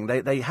this thing.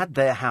 They had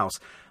their house.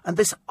 And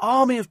this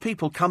army of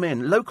people come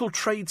in, local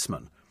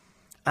tradesmen,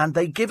 and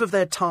they give of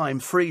their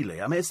time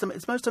freely. I mean, it's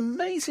the most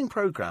amazing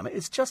programme.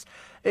 It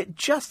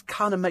just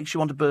kind of makes you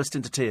want to burst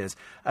into tears.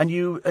 And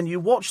you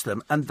watch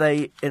them, and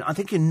I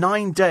think in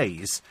 9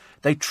 days,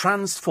 they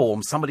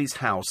transform somebody's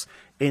house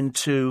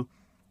into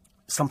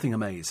something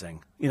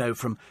amazing.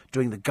 From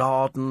doing the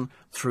garden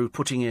through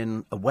putting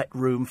in a wet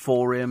room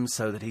for him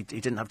so that he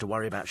didn't have to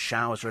worry about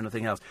showers or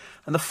anything else.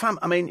 And the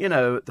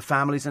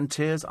family's in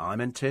tears, I'm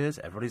in tears,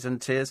 everybody's in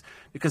tears,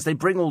 because they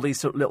bring all these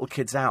sort of little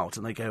kids out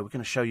and they go, we're going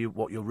to show you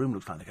what your room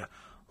looks like. They go,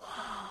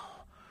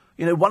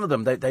 wow. One of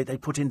them, they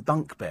put in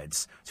bunk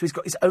beds. So he's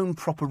got his own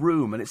proper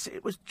room, and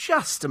it was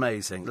just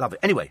amazing. Love it.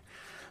 Anyway,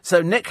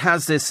 so Nick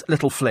has this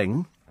little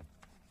fling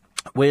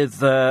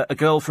with a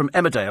girl from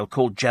Emmerdale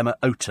called Gemma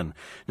Oaten.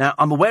 Now,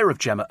 I'm aware of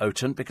Gemma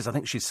Oaten because I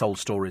think she's sold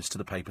stories to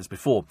the papers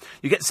before.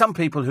 You get some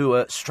people who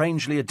are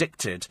strangely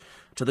addicted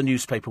to the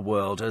newspaper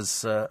world,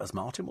 as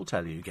Martin will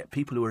tell you. You get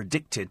people who are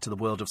addicted to the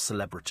world of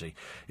celebrity.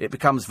 It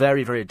becomes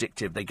very, very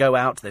addictive. They go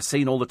out, they're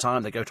seen all the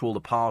time, they go to all the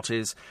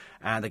parties,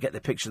 and they get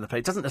their picture in the paper.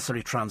 It doesn't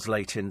necessarily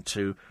translate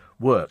into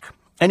work.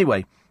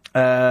 Anyway,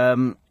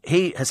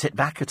 he has hit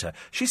back at her.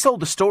 She sold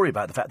the story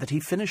about the fact that he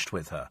finished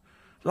with her.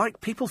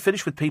 Like, people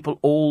finish with people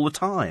all the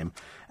time.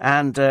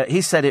 And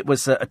he said it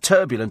was a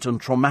turbulent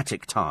and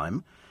traumatic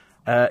time.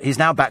 He's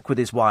now back with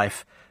his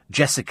wife,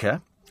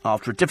 Jessica,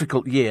 after a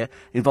difficult year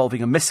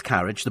involving a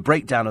miscarriage, the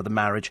breakdown of the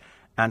marriage,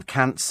 and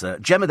cancer.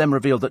 Gemma then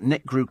revealed that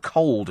Nick grew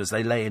cold as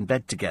they lay in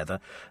bed together,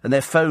 and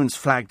their phones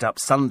flagged up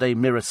Sunday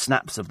mirror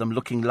snaps of them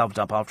looking loved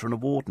up after an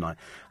award night.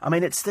 I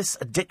mean, it's this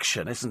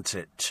addiction, isn't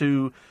it,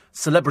 to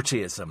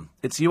celebrityism.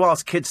 You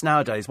ask kids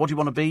nowadays, what do you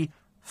want to be?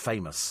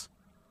 Famous.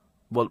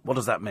 Well, what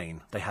does that mean?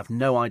 They have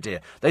no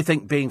idea. They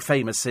think being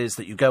famous is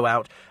that you go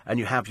out and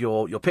you have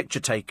your picture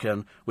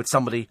taken with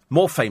somebody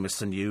more famous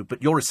than you,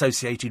 but you're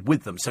associated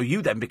with them. So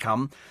you then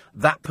become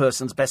that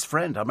person's best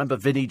friend. I remember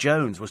Vinnie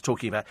Jones was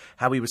talking about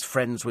how he was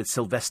friends with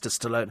Sylvester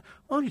Stallone.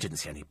 Well, you didn't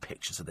see any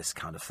pictures of this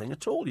kind of thing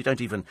at all. You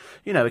don't even,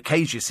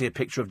 occasionally see a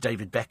picture of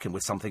David Beckham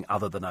with something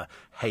other than a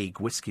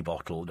Hague whiskey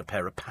bottle and a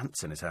pair of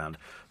pants in his hand.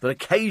 But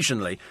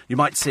occasionally you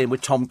might see him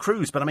with Tom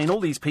Cruise. But I mean, all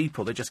these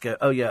people, they just go,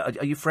 oh yeah,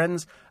 are you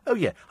friends? Oh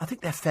yeah, I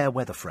think they're fair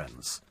weather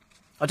friends.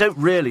 I don't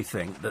really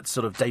think that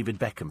sort of David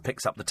Beckham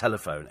picks up the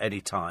telephone any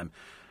time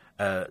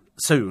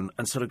soon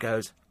and sort of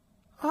goes,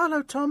 oh,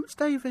 hello, Tom, it's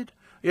David.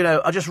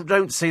 I just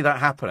don't see that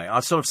happening.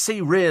 I sort of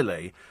see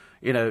really,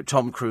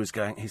 Tom Cruise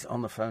going, he's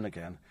on the phone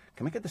again.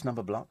 Can we get this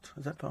number blocked?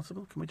 Is that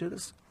possible? Can we do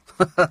this?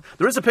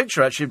 There is a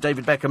picture, actually, of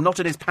David Beckham, not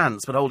in his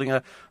pants, but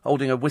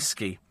holding a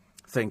whiskey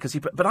thing.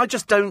 But I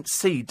just don't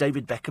see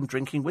David Beckham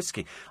drinking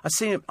whiskey. I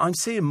see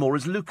him more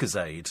as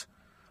Lucozade.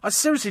 I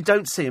seriously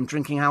don't see him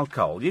drinking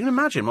alcohol. You can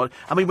imagine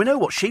we know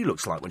what she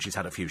looks like when she's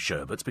had a few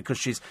sherbets, because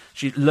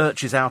she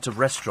lurches out of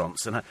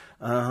restaurants and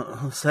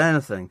say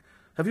anything.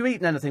 Have you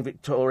eaten anything,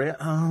 Victoria?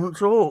 I won't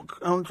talk.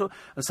 And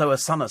so her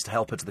son has to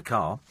help her to the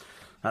car.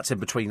 That's in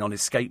between on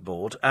his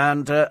skateboard.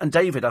 And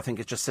David, I think,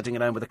 is just sitting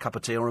at home with a cup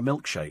of tea or a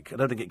milkshake. I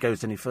don't think it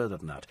goes any further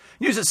than that.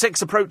 News at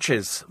 6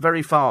 approaches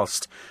very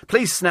fast.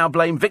 Police now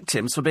blame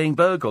victims for being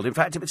burgled. In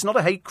fact, if it's not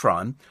a hate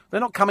crime,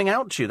 they're not coming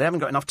out to you. They haven't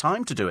got enough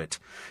time to do it.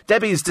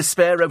 Debbie's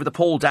despair over the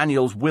Paul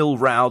Daniels will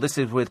row. This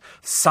is with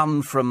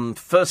son from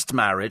first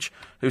marriage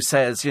who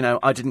says,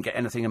 I didn't get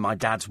anything in my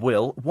dad's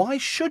will. Why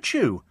should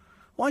you?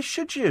 Why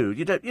should you?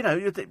 You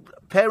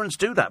don't, parents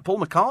do that. Paul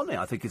McCartney,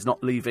 I think, is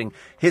not leaving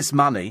his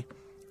money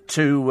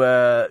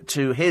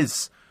to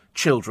his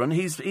children,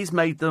 he's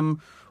made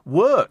them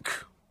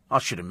work. I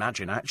should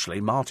imagine,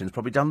 actually, Martin's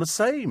probably done the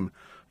same,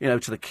 to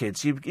the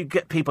kids. You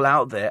get people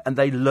out there and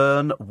they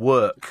learn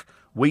work.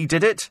 We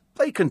did it,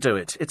 they can do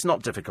it. It's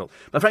not difficult.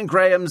 My friend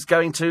Graham's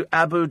going to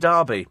Abu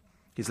Dhabi.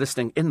 He's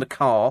listening in the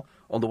car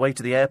on the way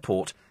to the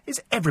airport.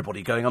 Is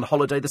everybody going on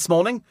holiday this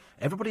morning?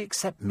 Everybody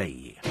except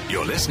me.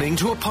 You're listening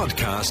to a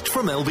podcast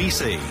from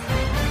LBC.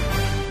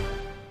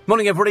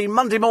 Morning, everybody.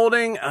 Monday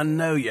morning. I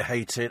know you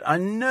hate it.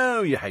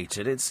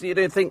 It's, you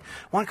don't think,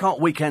 why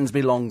can't weekends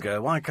be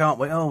longer? Why can't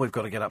we? Oh, we've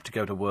got to get up to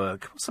go to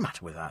work. What's the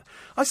matter with that?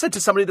 I said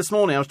to somebody this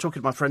morning, I was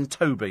talking to my friend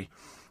Toby,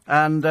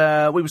 and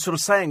we were sort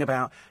of saying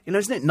about,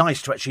 isn't it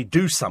nice to actually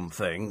do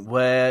something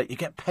where you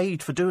get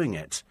paid for doing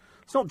it?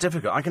 It's not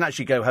difficult. I can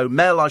actually go home.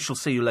 Mel, I shall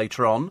see you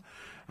later on,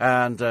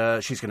 and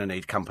she's going to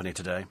need company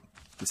today.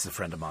 This is a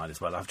friend of mine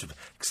as well. I have to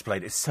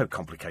explain. It's so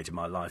complicated,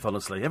 my life,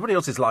 honestly. Everybody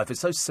else's life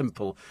is so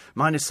simple.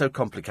 Mine is so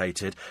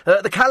complicated.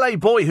 The Calais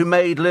boy who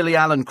made Lily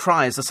Allen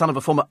cry is the son of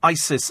a former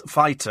ISIS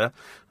fighter.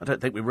 I don't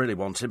think we really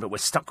want him, but we're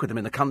stuck with him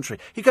in the country.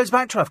 He goes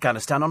back to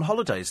Afghanistan on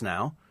holidays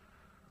now.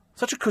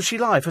 Such a cushy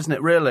life, isn't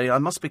it, really? I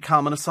must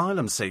become an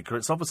asylum seeker.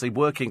 It's obviously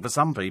working for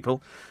some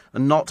people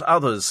and not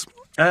others.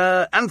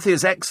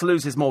 Anthea's ex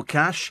loses more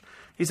cash.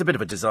 He's a bit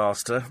of a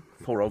disaster.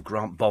 Poor old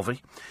Grant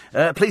Bovey.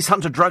 Police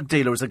hunt a drug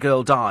dealer as a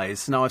girl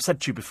dies. Now, I've said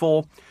to you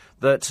before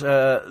that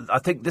I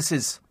think this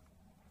is...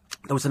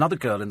 There was another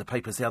girl in the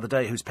papers the other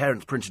day whose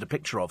parents printed a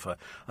picture of her,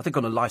 I think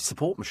on a life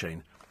support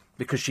machine,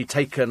 because she'd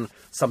taken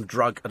some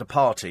drug at a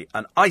party.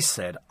 And I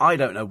said, I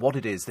don't know what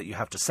it is that you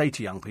have to say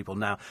to young people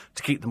now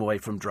to keep them away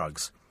from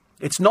drugs.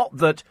 It's not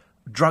that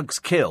drugs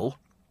kill...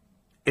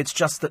 It's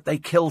just that they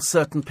kill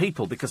certain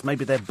people because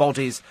maybe their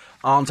bodies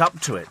aren't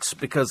up to it.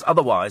 Because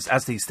otherwise,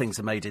 as these things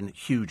are made in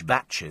huge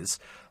batches,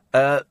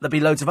 there'll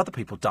be loads of other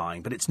people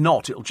dying. But it's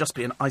not. It'll just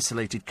be an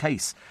isolated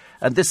case.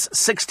 And this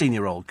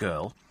 16-year-old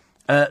girl,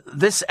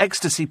 this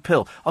ecstasy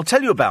pill, I'll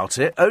tell you about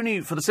it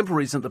only for the simple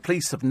reason that the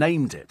police have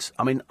named it.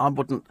 I mean,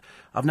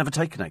 I've never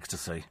taken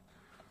ecstasy.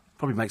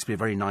 Probably makes me a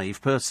very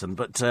naive person,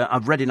 but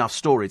I've read enough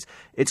stories.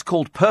 It's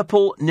called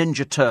Purple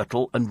Ninja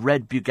Turtle and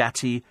Red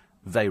Bugatti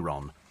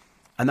Veyron.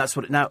 And that's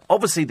what now,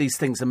 obviously, these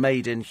things are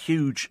made in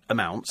huge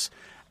amounts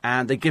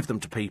and they give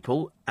them to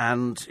people.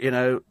 And,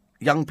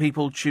 young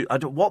people choose.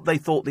 What they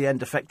thought the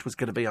end effect was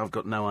going to be, I've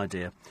got no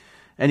idea.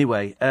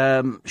 Anyway,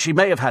 she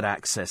may have had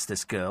access,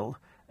 this girl.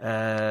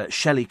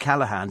 Shelley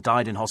Callahan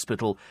died in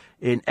hospital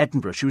in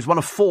Edinburgh. She was one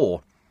of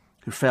 4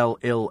 who fell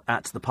ill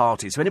at the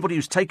party. So anybody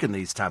who's taken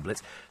these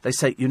tablets, they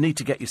say you need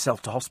to get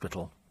yourself to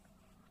hospital.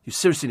 You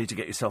seriously need to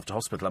get yourself to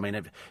hospital. I mean,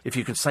 if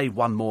you can save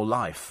one more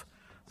life,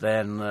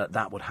 then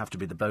that would have to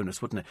be the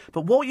bonus, wouldn't it?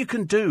 But what you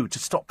can do to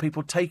stop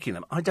people taking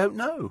them, I don't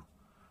know.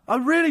 I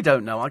really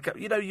don't know.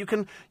 You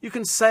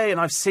can say, and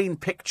I've seen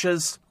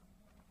pictures,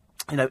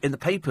 in the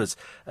papers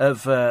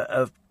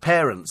of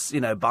parents,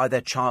 by their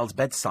child's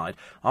bedside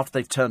after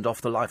they've turned off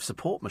the life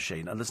support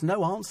machine, and there's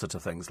no answer to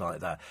things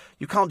like that.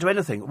 You can't do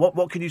anything.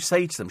 What can you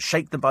say to them?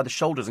 Shake them by the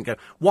shoulders and go,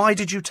 why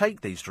did you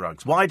take these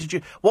drugs? What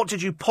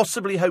did you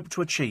possibly hope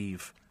to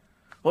achieve?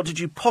 What did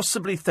you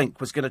possibly think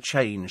was going to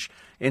change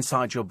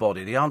inside your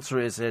body? The answer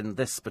is, in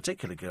this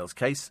particular girl's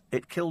case,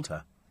 it killed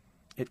her.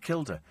 It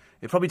killed her.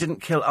 It probably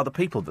didn't kill other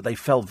people, but they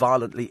fell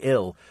violently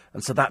ill.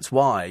 And so that's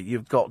why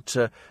you've got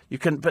you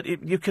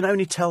can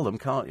only tell them,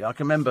 can't you? I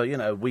can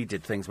remember, we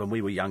did things when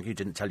we were young you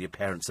didn't tell your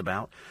parents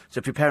about. So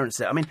if your parents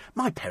said,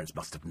 my parents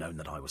must have known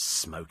that I was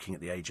smoking at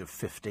the age of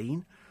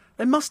 15.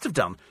 They must have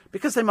done,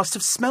 because they must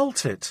have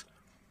smelt it.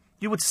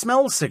 You would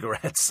smell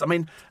cigarettes.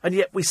 And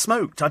yet we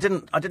smoked. I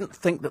didn't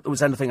think that there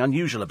was anything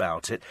unusual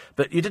about it,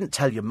 but you didn't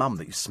tell your mum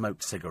that you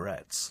smoked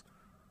cigarettes.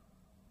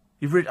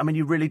 You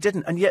really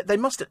didn't. And yet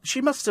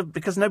she must have,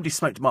 because nobody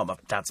smoked. Mum,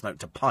 Dad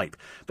smoked a pipe.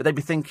 But they'd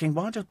be thinking,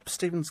 why do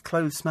Stephen's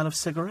clothes smell of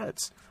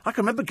cigarettes? I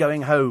can remember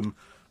going home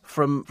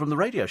from the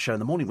radio show in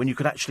the morning when you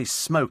could actually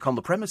smoke on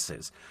the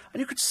premises.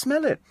 And you could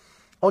smell it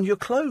on your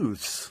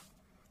clothes.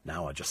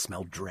 Now I just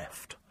smell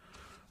drift.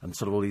 And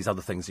sort of all these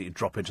other things that you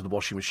drop into the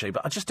washing machine.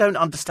 But I just don't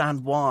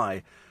understand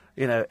why,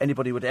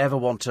 anybody would ever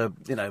want to,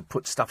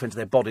 put stuff into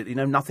their body that you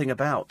know nothing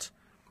about.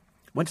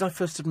 When did I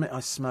first admit I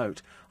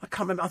smoked? I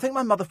can't remember. I think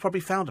my mother probably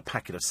found a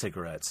packet of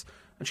cigarettes.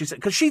 And she said,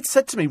 because she'd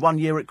said to me one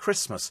year at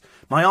Christmas,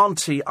 my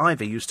auntie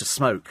Ivy used to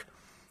smoke.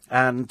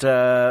 And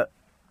I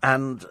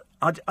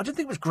didn't think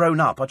it was grown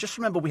up. I just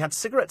remember we had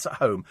cigarettes at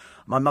home.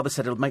 My mother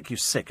said it'll make you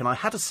sick. And I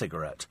had a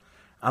cigarette.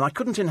 And I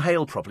couldn't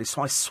inhale properly,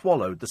 so I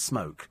swallowed the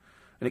smoke.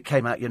 And it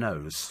came out your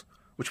nose,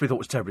 which we thought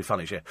was terribly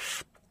funny. Yeah.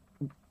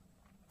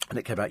 And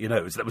it came out your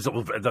nose.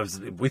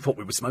 We thought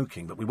we were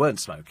smoking, but we weren't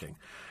smoking.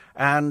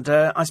 And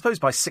I suppose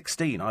by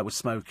 16 I was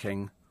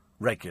smoking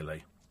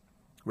regularly,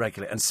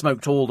 and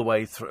smoked all the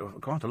way through,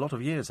 quite a lot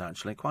of years,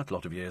 actually,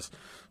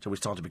 till we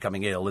started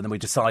becoming ill. And then we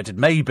decided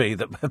maybe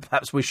that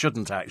perhaps we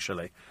shouldn't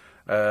actually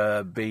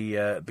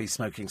be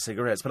smoking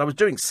cigarettes. But I was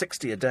doing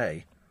 60 a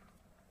day.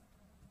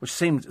 Which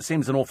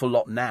seems an awful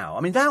lot now.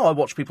 Now I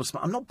watch people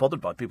smoke. I'm not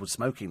bothered by people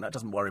smoking. That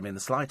doesn't worry me in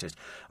the slightest.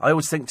 I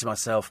always think to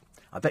myself,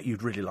 I bet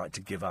you'd really like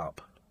to give up.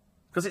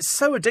 Because it's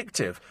so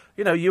addictive.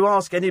 You know, you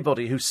ask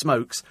anybody who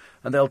smokes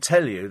and they'll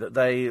tell you that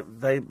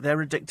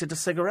they're addicted to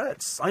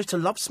cigarettes. I used to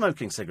love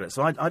smoking cigarettes,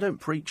 so I don't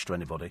preach to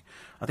anybody.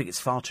 I think it's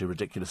far too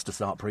ridiculous to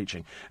start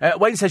preaching.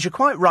 Wayne says, you're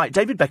quite right.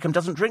 David Beckham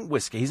doesn't drink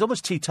whiskey. He's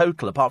almost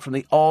teetotal, apart from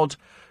the odd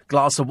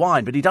glass of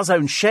wine. But he does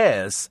own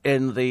shares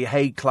in the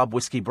Hague Club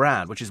whiskey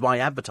brand, which is why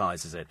he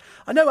advertises it.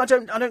 I know, I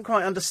don't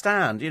quite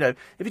understand. You know,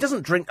 if he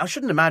doesn't drink, I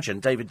shouldn't imagine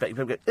David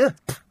Beckham go, ugh,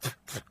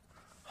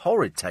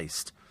 horrid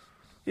taste.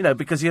 You know,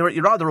 because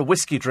you're either a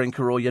whiskey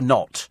drinker or you're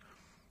not.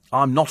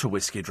 I'm not a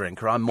whiskey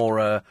drinker. I'm more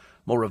a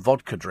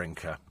vodka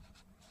drinker.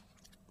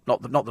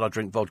 Not that I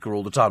drink vodka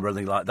all the time or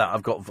anything like that.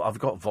 I've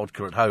got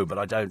vodka at home, but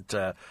I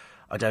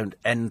don't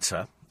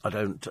enter.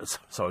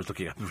 Sorry,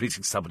 I was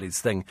reading somebody's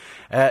thing.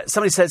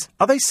 Somebody says,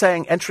 are they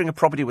saying entering a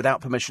property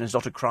without permission is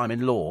not a crime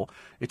in law?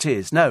 It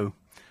is. No,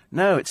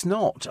 it's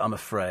not, I'm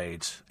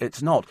afraid.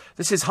 It's not.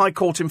 This is High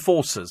Court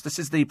Enforcers. This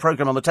is the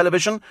programme on the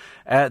television.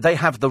 They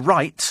have the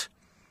right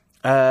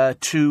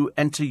to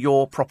enter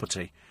your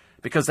property.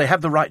 Because they have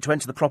the right to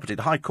enter the property.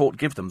 The High Court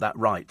give them that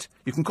right.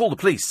 You can call the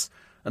police,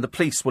 and the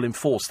police will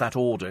enforce that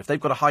order. If they've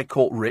got a High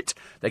Court writ,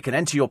 they can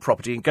enter your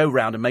property and go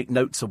round and make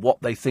notes of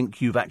what they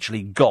think you've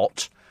actually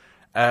got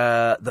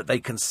that they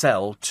can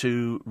sell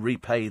to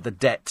repay the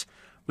debt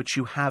which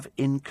you have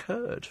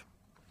incurred.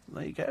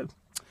 There you go.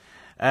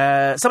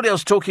 Somebody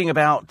else talking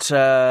about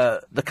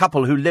the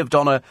couple who lived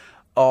on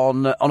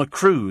a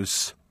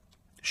cruise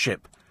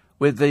ship.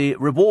 With the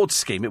reward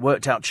scheme, it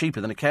worked out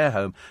cheaper than a care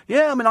home.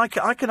 Yeah, I mean, I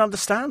can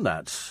understand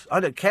that.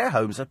 Care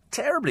homes are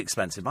terribly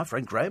expensive. My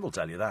friend Graham will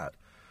tell you that.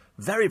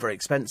 Very, very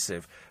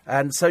expensive.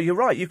 And so you're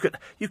right. You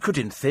could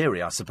in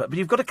theory, I suppose. But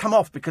you've got to come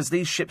off because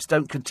these ships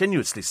don't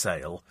continuously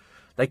sail.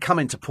 They come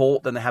into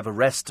port, then they have a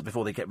rest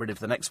before they get rid of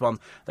the next one.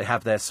 They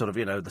have their sort of,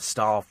 the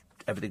staff,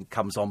 everything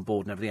comes on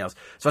board and everything else.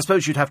 So I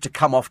suppose you'd have to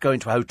come off, go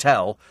into a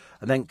hotel,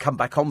 and then come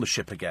back on the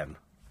ship again.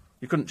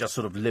 You couldn't just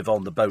sort of live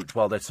on the boat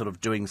while they're sort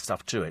of doing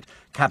stuff to it.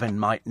 Cabin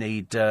might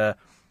need sort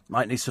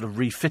of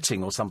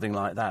refitting or something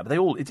like that. But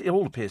it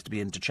all appears to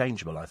be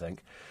interchangeable, I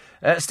think.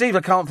 Steve,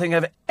 I can't think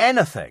of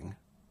anything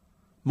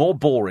more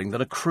boring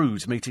than a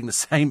cruise meeting the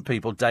same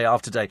people day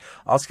after day,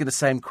 asking the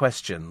same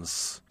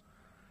questions.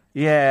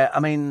 Yeah, I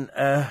mean,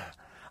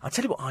 I'll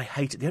tell you what I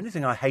hated. The only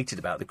thing I hated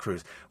about the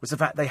cruise was the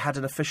fact they had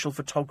an official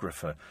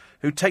photographer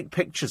who'd take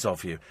pictures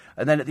of you,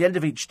 and then at the end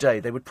of each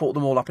day they would put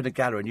them all up in a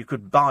gallery and you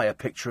could buy a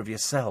picture of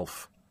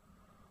yourself.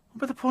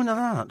 What would be the point of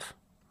that?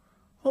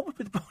 What would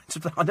be the point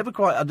of that? I never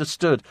quite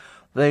understood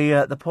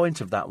the point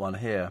of that one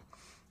here.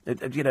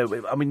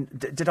 I mean,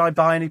 did I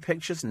buy any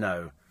pictures?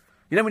 No.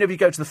 You know, whenever you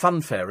go to the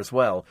fun fair as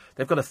well,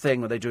 they've got a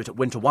thing where they do it at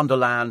Winter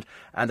Wonderland,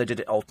 and they did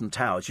it at Alton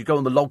Towers. You go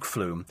on the log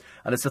flume,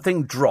 and as the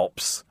thing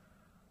drops,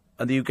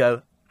 and you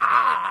go,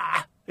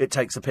 ah, it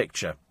takes a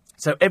picture.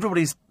 So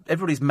everybody's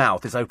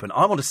mouth is open.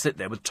 I want to sit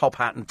there with top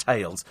hat and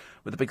tails,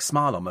 with a big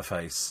smile on my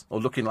face, or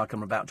looking like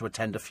I'm about to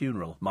attend a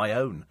funeral, my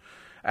own.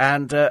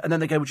 And then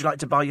they go, would you like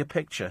to buy your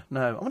picture?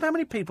 No. I wonder how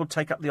many people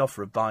take up the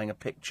offer of buying a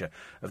picture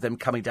of them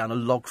coming down a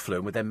log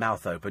flume with their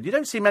mouth open. You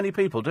don't see many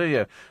people, do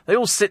you? They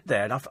all sit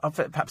there, and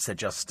perhaps they're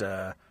just...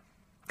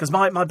 Because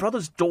my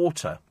brother's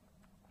daughter,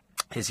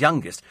 his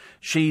youngest,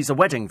 she's a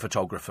wedding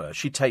photographer.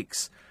 She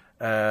takes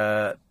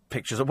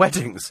pictures at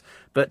weddings,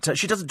 but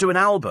she doesn't do an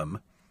album.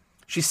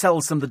 She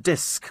sells them the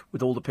disc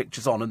with all the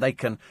pictures on, and they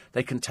can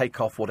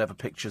take off whatever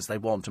pictures they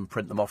want and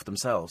print them off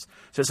themselves.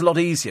 So it's a lot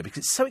easier because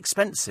it's so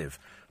expensive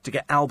to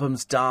get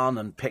albums done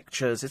and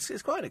pictures.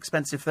 It's quite an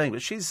expensive thing,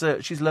 but she's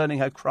learning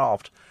her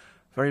craft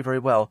very, very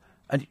well.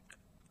 And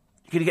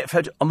you're going to get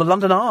fed on the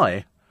London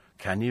Eye.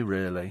 Can you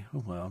really?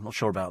 Oh, well, I'm not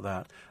sure about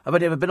that. I've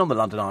only ever been on the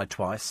London Eye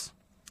twice.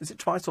 Is it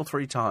twice or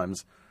three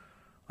times?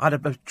 I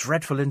had a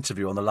dreadful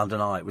interview on the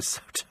London Eye. It was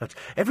so dirty.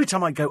 Every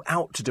time I go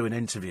out to do an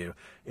interview,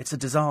 it's a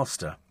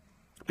disaster.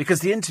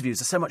 Because the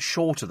interviews are so much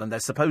shorter than they're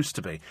supposed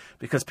to be,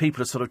 because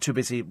people are sort of too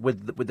busy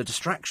with the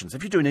distractions.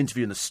 If you do an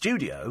interview in the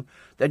studio,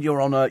 then you're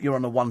on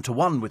a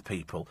one-to-one with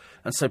people,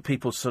 and so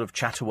people sort of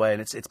chat away,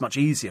 and it's much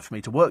easier for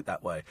me to work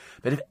that way.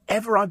 But if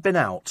ever I've been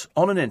out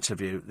on an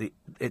interview,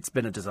 it's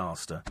been a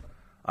disaster.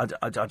 I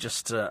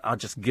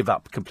just give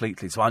up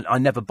completely. So I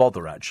never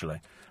bother,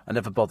 actually. I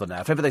never bother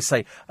now. If ever they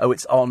say, oh,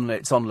 it's on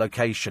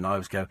location, I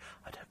always go,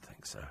 I don't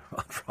think so.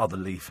 I'd rather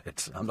leave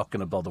it. I'm not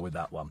going to bother with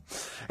that one.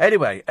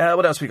 Anyway,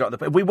 what else we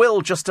got? We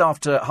will, just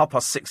after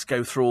 6:30,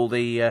 go through all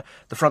the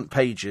front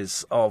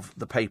pages of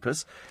the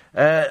papers.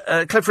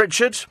 Cliff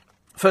Richard,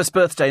 first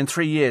birthday in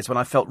 3 years when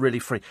I felt really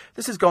free.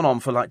 This has gone on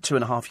for like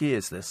 2.5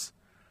 years, this.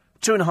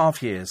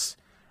 2.5 years.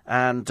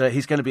 And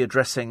he's going to be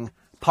addressing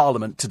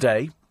Parliament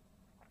today.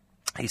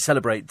 He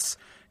celebrates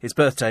his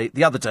birthday.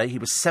 The other day, he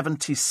was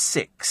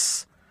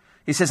 76.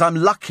 He says, I'm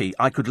lucky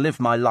I could live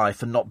my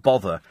life and not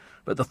bother,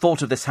 but the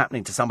thought of this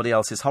happening to somebody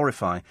else is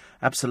horrifying.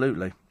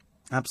 Absolutely.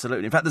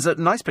 Absolutely. In fact, there's a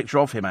nice picture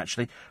of him,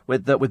 actually,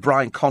 with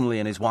Brian Connolly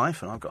and his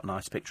wife, and I've got a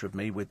nice picture of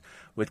me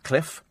with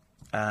Cliff,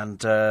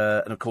 and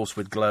of course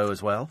with Glow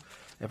as well.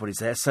 Everybody's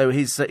there. So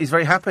he's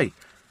very happy.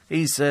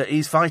 He's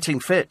fighting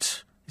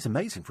fit. He's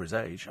amazing for his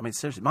age. I mean,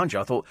 seriously, mind you,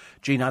 I thought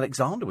Jean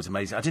Alexander was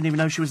amazing. I didn't even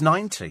know she was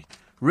 90.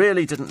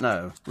 Really didn't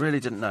know.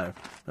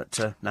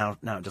 But now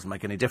it doesn't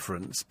make any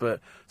difference. But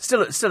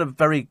still a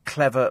very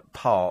clever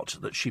part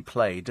that she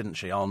played, didn't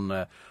she,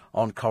 on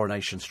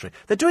Coronation Street.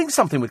 They're doing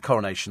something with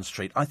Coronation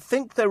Street. I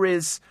think there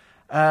is...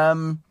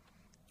 Is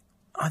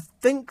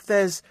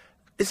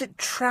it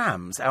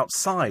trams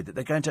outside that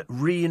they're going to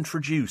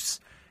reintroduce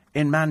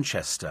in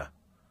Manchester?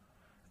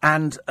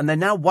 And they're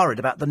now worried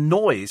about the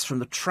noise from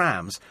the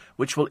trams,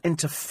 which will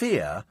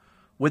interfere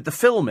with the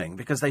filming,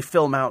 because they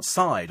film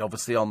outside,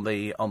 obviously, on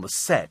the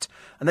set.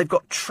 And they've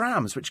got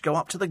trams which go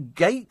up to the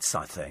gates,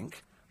 I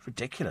think.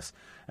 Ridiculous.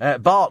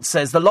 Bart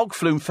says, the log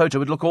flume photo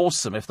would look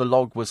awesome if the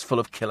log was full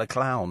of killer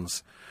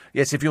clowns.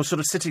 Yes, if you're sort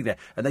of sitting there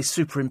and they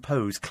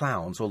superimpose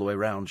clowns all the way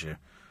around you.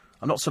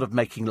 I'm not sort of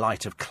making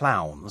light of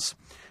clowns.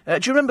 Do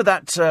you remember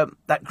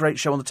that great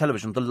show on the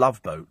television, The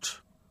Love Boat?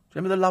 Do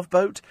you remember The Love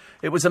Boat?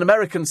 It was an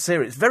American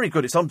series. It's very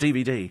good. It's on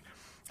DVD.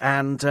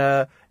 And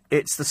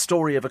it's the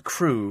story of a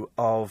crew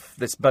of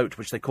this boat,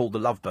 which they call the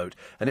Love Boat.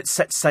 And it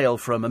set sail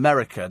from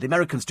America. The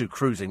Americans do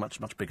cruising much,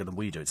 much bigger than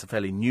we do. It's a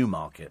fairly new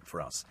market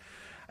for us.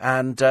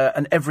 And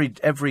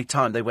every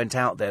time they went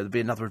out there, there'd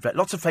be another event.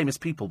 Lots of famous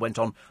people went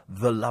on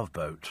The Love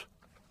Boat.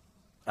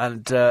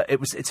 And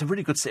it's a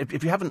really good...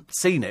 If you haven't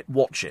seen it,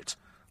 watch it.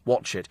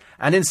 Watch it.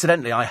 And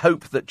incidentally, I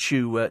hope that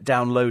you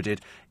downloaded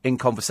In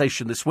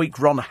Conversation this week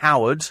Ron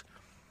Howard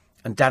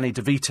and Danny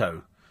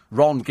DeVito.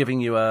 Ron giving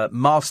you a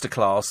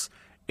masterclass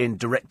in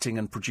directing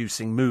and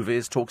producing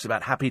movies, talks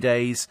about Happy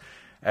Days,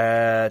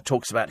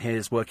 talks about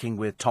his working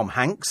with Tom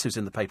Hanks, who's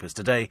in the papers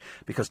today,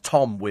 because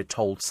Tom, we're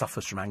told,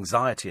 suffers from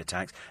anxiety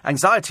attacks.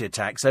 Anxiety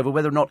attacks over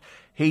whether or not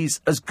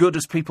he's as good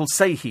as people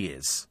say he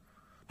is.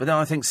 But then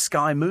I think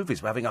Sky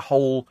Movies were having a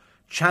whole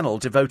channel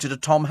devoted to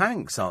Tom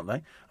Hanks, aren't they?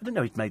 I didn't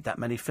know he'd made that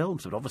many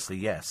films, but obviously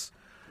yes.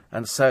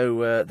 And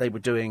so they were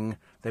doing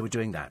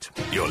that.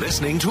 You're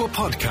listening to a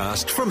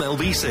podcast from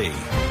LBC.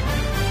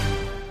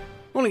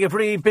 Morning, a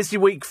pretty busy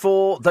week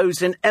for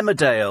those in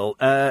Emmerdale.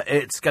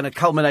 It's going to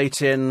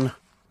culminate in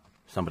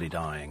somebody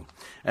dying.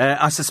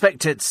 I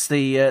suspect it's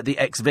the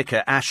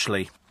ex-vicar,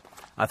 Ashley.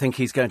 I think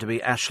he's going to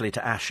be Ashley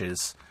to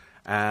ashes.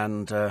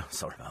 And,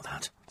 sorry about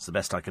that. It's the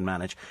best I can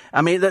manage.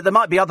 I mean, there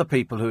might be other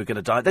people who are going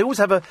to die. They always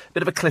have a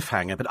bit of a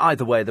cliffhanger, but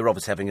either way, they're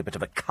obviously having a bit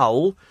of a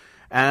cull.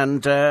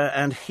 And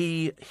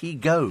he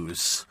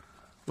goes,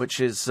 which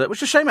is a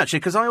shame, actually,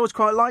 because I always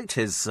quite liked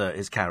his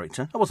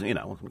character. I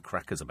wasn't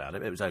crackers about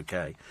it. It was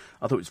okay.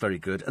 I thought it was very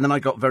good. And then I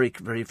got very,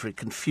 very, very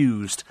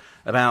confused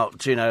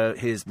about,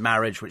 his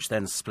marriage, which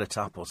then split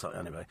up or something.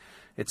 Anyway,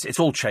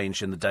 it's all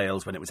changed in the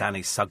Dales when it was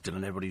Annie Sugden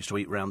and everybody used to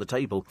eat round the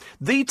table.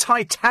 The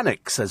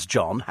Titanic, says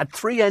John, had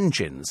 3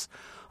 engines.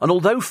 And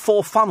although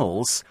 4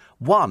 funnels,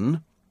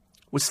 one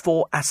was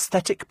for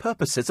aesthetic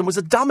purposes and was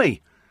a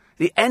dummy.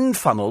 The end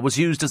funnel was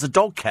used as a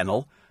dog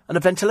kennel and a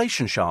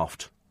ventilation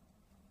shaft.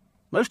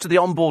 Most of the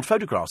onboard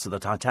photographs of the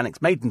Titanic's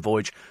maiden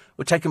voyage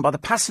were taken by the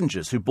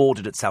passengers who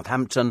boarded at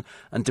Southampton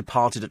and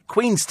departed at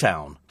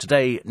Queenstown,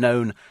 today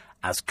known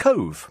as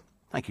Cove.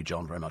 Thank you,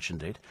 John, very much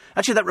indeed.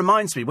 Actually, that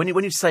reminds me, when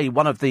you say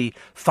one of the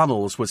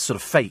funnels was sort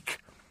of fake,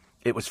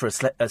 it was for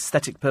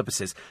aesthetic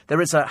purposes,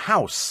 there is a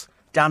house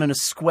down in a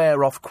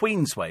square off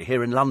Queensway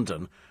here in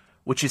London,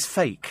 which is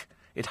fake.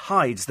 It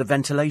hides the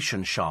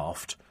ventilation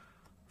shaft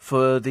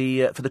for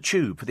the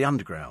tube, for the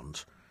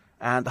underground.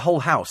 And the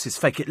whole house is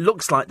fake. It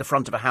looks like the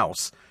front of a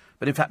house,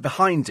 but in fact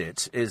behind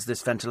it is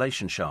this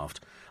ventilation shaft.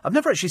 I've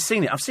never actually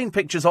seen it. I've seen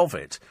pictures of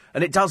it,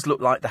 and it does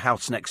look like the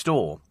house next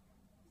door,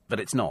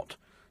 but it's not.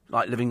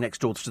 Like living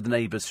next door to the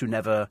neighbours who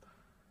never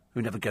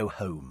go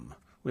home.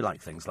 We like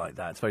things like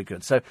that. It's very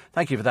good. So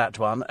thank you for that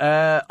one.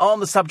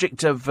 On the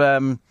subject of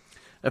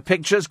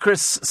pictures,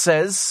 Chris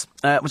says,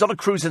 was on a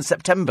cruise in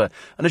September,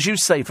 and as you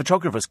say,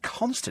 photographers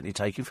constantly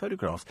taking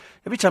photographs.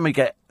 Every time you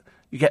get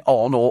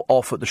on or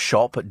off at the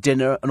shop, at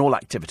dinner and all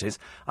activities,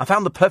 I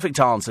found the perfect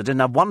answer,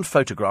 didn't have one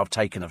photograph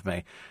taken of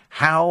me.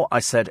 How, I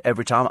said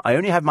every time, I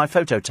only have my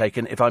photo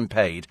taken if I'm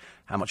paid.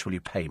 How much will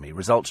you pay me?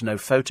 Result, no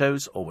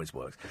photos, always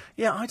works.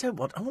 Yeah, I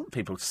want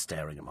people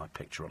staring at my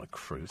picture on a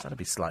cruise. That'd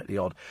be slightly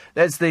odd.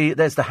 There's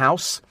the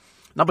house.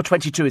 Number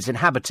 22 is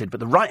inhabited,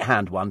 but the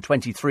right-hand one,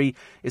 23,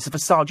 is the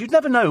facade. You'd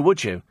never know,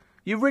 would you?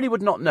 You really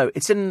would not know.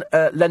 It's in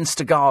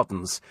Leinster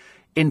Gardens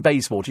in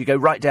Bayswater. You go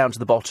right down to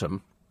the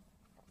bottom.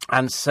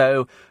 And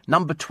so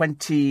number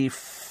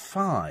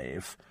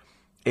 25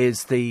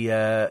 is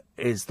the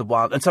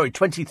one. And sorry,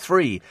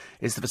 23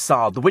 is the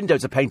facade. The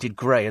windows are painted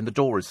grey and the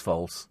door is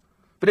false.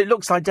 But it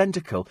looks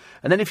identical.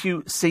 And then if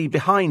you see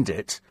behind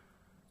it,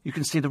 you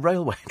can see the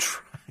railway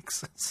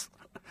tracks. It's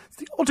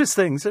the oddest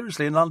thing,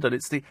 seriously, in London.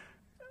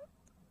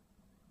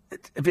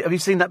 Have you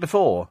seen that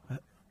before?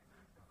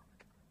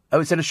 Oh,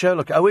 it's in a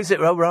Sherlock. Oh, is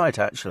it? Oh, right,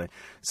 actually.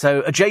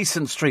 So,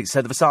 adjacent streets.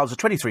 So, the facades of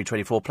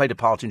 23-24 played a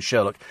part in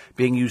Sherlock,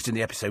 being used in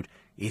the episode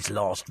His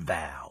Last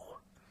Vow.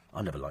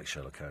 I never liked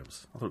Sherlock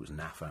Holmes. I thought it was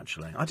naff,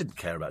 actually. I didn't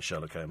care about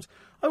Sherlock Holmes.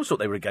 I always thought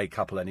they were a gay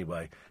couple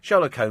anyway.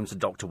 Sherlock Holmes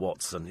and Dr.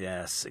 Watson.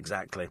 Yes,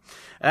 exactly.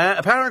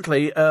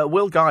 Apparently,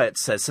 Will Guyett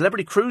says,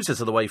 celebrity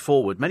cruises are the way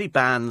forward. Many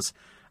bands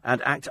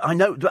and act. I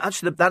know,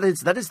 actually, that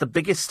is the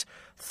biggest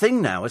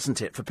thing now,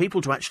 isn't it? For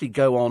people to actually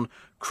go on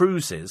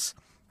cruises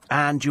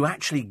and you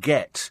actually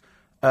get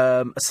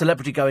a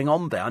celebrity going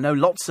on there. I know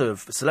lots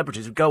of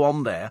celebrities who go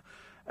on there,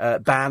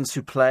 bands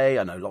who play.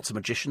 I know lots of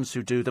magicians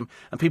who do them,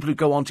 and people who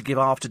go on to give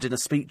after-dinner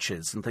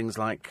speeches and things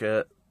like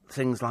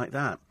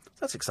that.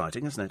 That's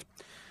exciting, isn't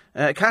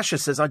it?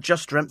 Cassius says, I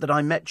just dreamt that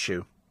I met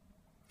you.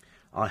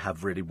 I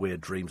have really weird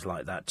dreams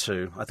like that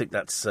too. I think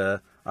that's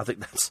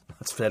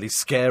fairly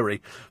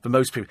scary for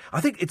most people.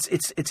 I think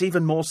it's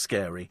even more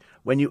scary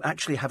when you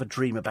actually have a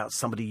dream about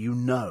somebody you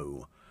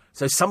know.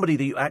 So somebody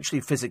that you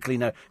actually physically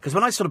know. Because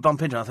when I sort of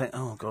bump into them, I think,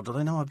 oh, God, do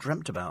they know I've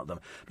dreamt about them?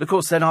 But, of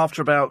course, then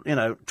after about,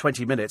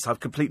 20 minutes,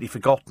 I've completely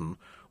forgotten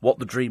what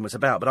the dream was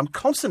about. But I'm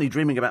constantly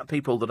dreaming about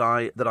people that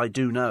I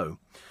do know.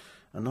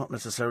 And not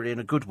necessarily in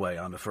a good way,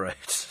 I'm afraid.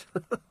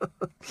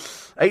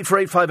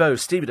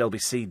 84850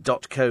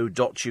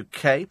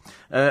 steve@lbc.co.uk.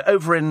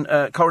 Over in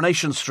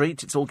Coronation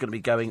Street, it's all going to be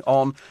going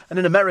on. And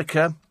in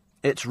America,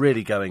 it's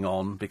really going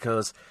on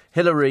because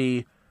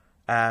Hillary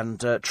and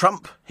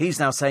Trump, he's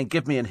now saying,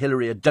 give me and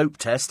Hillary a dope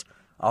test.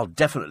 I'll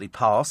definitely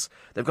pass.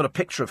 They've got a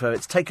picture of her.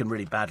 It's taken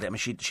really badly. I mean,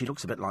 she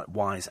looks a bit like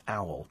Wise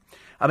Owl.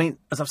 I mean,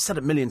 as I've said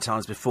a million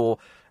times before,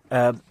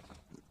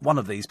 one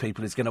of these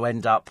people is going to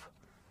end up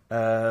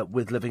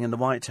with living in the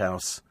White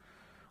House.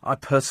 I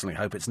personally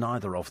hope it's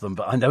neither of them,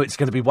 but I know it's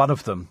going to be one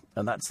of them,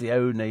 and that's the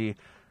only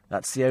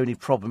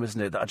problem,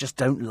 isn't it? That I just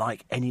don't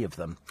like any of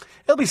them.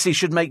 LBC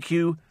should make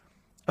you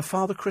a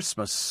Father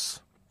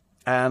Christmas.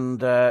 And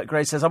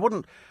Grace says, I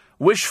wouldn't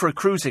wish for a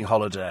cruising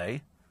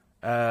holiday.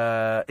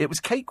 It was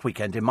cake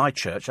weekend in my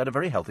church. I had a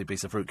very healthy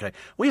piece of fruitcake.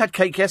 We had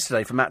cake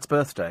yesterday for Matt's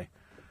birthday,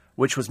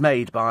 which was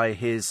made by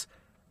his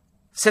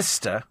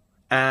sister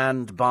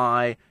and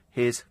by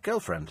his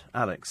girlfriend,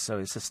 Alex. So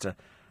his sister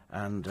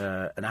and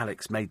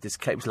Alex made this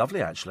cake. It was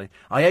lovely, actually.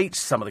 I ate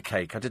some of the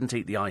cake. I didn't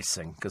eat the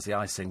icing, because the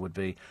icing would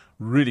be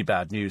really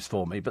bad news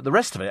for me. But the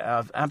rest of it,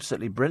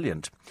 absolutely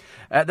brilliant.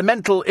 The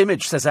mental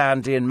image, says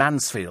Andy in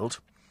Mansfield,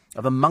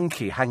 of a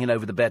monkey hanging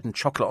over the bed and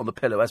chocolate on the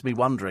pillow has me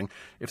wondering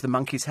if the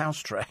monkey's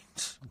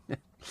house-trained.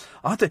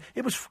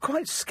 It was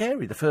quite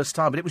scary the first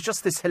time, but it was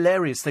just this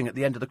hilarious thing at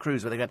the end of the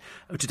cruise where they go,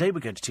 oh, today we're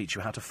going to teach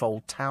you how to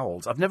fold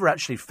towels. I've never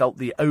actually felt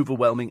the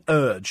overwhelming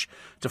urge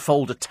to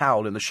fold a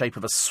towel in the shape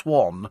of a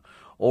swan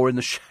or in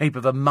the shape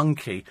of a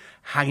monkey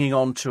hanging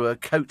onto a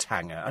coat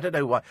hanger. I don't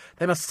know why.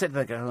 They must sit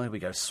there and go, oh, here we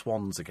go,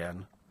 swans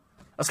again.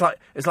 It's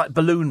like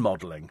balloon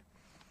modelling.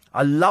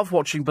 I love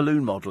watching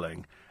balloon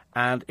modelling,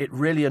 and it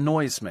really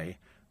annoys me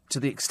to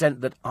the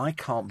extent that I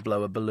can't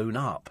blow a balloon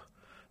up.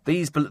 There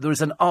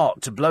is an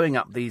art to blowing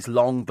up these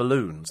long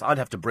balloons. I'd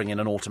have to bring in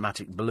an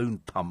automatic balloon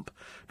pump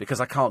because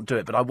I can't do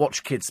it. But I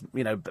watch kids,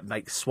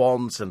 make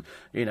swans and,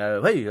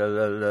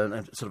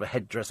 sort of a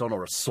headdress on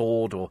or a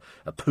sword or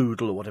a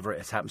poodle or whatever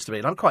it happens to be.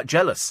 And I'm quite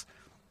jealous.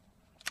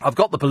 I've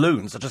got the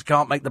balloons. I just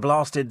can't make the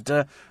blasted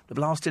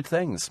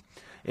things.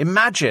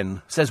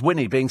 Imagine, says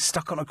Winnie, being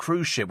stuck on a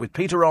cruise ship with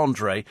Peter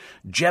Andre,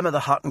 Gemma the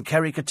Hutt and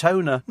Kerry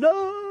Katona.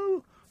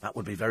 No! That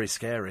would be very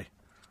scary.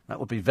 That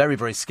would be very,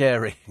 very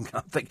scary. I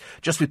think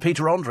just with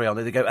Peter Andre on,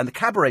 there they go. And the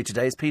cabaret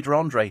today is Peter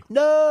Andre.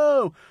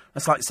 No!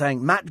 That's like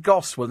saying Matt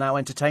Goss will now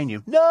entertain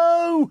you.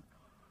 No!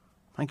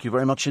 Thank you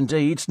very much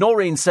indeed.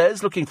 Noreen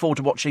says, looking forward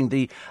to watching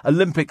the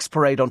Olympics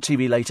parade on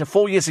TV later.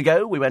 4 years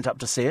ago, we went up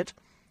to see it.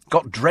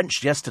 Got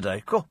drenched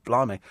yesterday. God,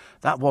 blimey.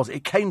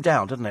 It came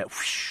down, didn't it?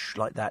 Whoosh,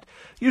 like that.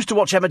 Used to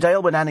watch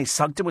Emmerdale when Annie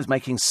Sugden was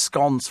making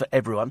scones for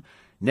everyone.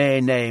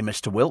 Nay,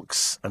 Mr.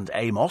 Wilkes and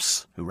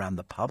Amos, who ran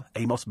the pub.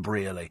 Amos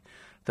Brearley.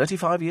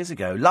 35 years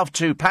ago. Love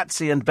to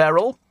Patsy and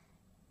Beryl.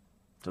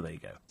 So there you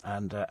go.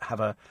 And have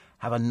a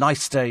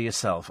nice day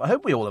yourself. I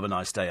hope we all have a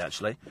nice day,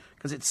 actually,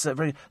 because it's a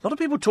lot of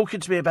people talking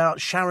to me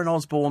about Sharon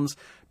Osbourne's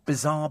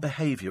bizarre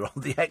behaviour on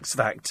The X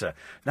Factor.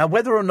 Now,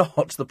 whether or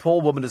not the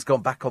poor woman has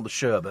gone back on the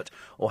sherbet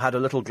or had a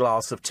little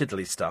glass of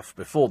tiddly stuff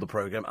before the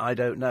programme, I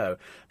don't know.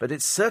 But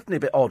it's certainly a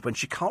bit odd when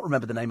she can't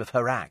remember the name of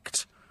her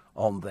act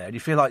on there. And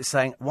you feel like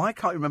saying, why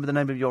can't you remember the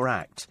name of your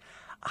act?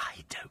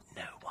 I don't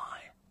know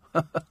why.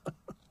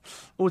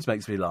 Always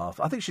makes me laugh.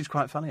 I think she's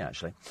quite funny,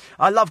 actually.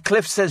 I love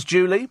Cliff, says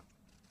Julie.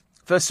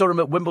 First saw him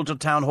at Wimbledon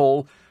Town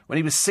Hall when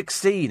he was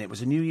 16. It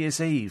was a New Year's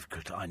Eve.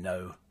 Good, I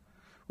know.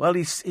 Well,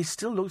 he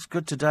still looks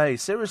good today.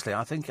 Seriously,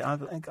 I think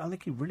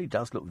he really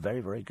does look very,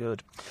 very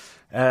good.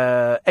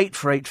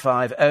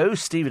 84850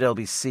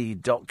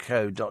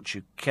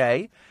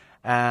 steve@lbc.co.uk.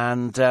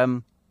 And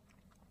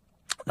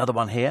another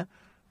one here.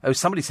 Oh,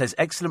 somebody says,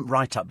 excellent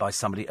write-up by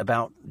somebody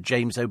about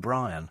James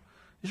O'Brien.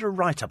 Is there a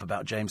write-up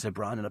about James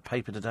O'Brien in a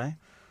paper today?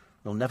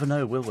 We'll never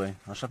know, will we?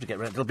 I shall have to get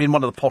ready. It'll be in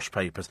one of the posh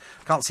papers.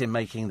 Can't see him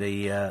making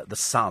the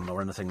Sun or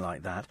anything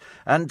like that.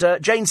 And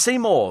Jane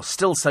Seymour,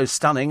 still so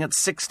stunning at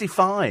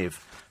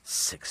 65.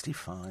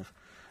 65.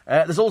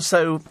 There's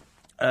also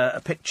a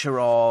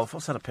picture of...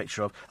 What's that a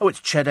picture of? Oh,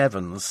 it's Ched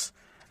Evans.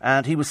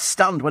 And he was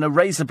stunned when a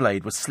razor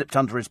blade was slipped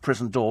under his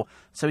prison door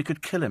so he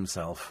could kill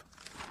himself.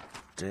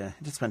 Dear,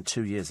 he did spend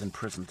 2 years in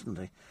prison, didn't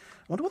he?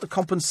 wonder what the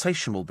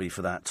compensation will be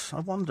for that.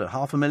 I wonder.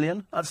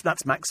 $500,000?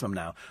 That's maximum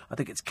now. I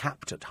think it's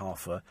capped at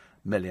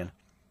 $500,000.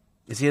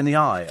 Is he in the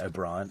eye,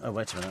 O'Brien? Oh,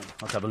 wait a minute.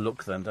 I'll have to have a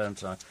look then,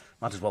 don't I?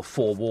 Might as well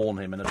forewarn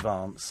him in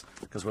advance,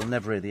 because we'll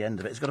never hear the end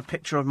of it. He's got a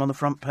picture of him on the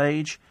front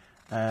page.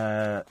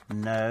 No.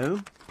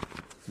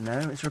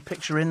 Is there a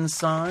picture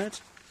inside?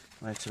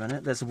 Wait a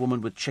minute. There's a woman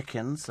with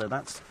chickens, so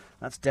that's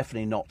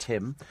definitely not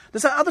him.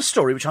 There's that other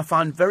story which I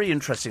find very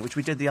interesting, which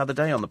we did the other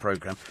day on the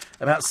programme,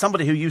 about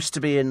somebody who used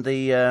to be in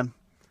the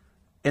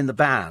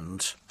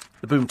band,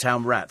 the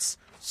Boomtown Rats,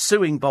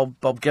 suing Bob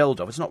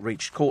Geldof. It's not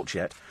reached court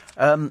yet,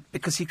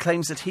 because he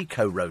claims that he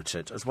co-wrote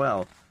it as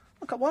well.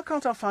 Why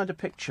can't I find a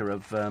picture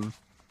of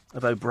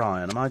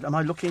O'Brien? Am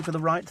I looking for the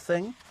right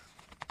thing?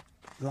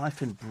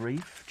 Life in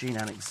Brief, Jean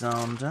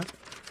Alexander,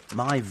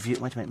 My View.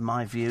 Wait a minute,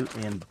 My View,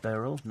 Ian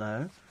Beryl.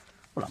 No.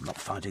 Well, I'm not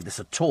finding this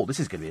at all. This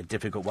is going to be a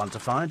difficult one to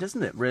find,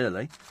 isn't it,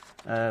 really?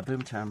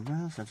 Boomtown...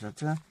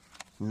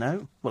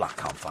 No. Well, I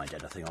can't find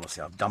anything,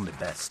 honestly. I've done my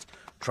best.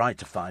 Tried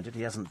to find it.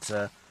 He hasn't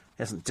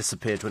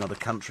disappeared to another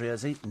country,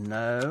 has he?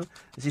 No.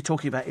 Is he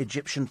talking about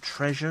Egyptian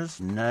treasures?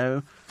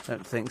 No.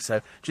 Don't think so.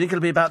 Do you think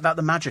it'll be about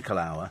the magical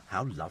hour?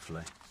 How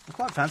lovely. I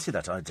quite fancy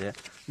that idea.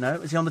 No.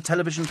 Is he on the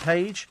television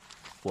page?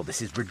 Well,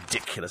 this is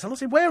ridiculous.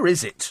 Honestly, where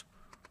is it?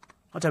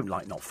 I don't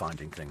like not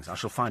finding things. I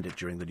shall find it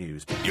during the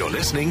news. You're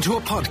listening to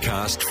a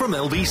podcast from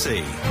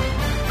LBC.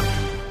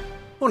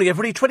 Morning,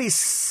 everybody.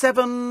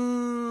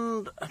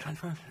 27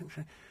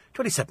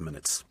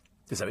 minutes.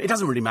 So it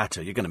doesn't really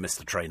matter. You're going to miss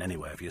the train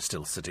anyway if you're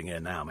still sitting here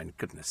now. I mean,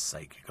 goodness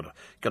sake, you've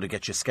got to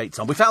get your skates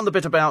on. We found the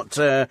bit about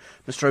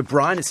Mr.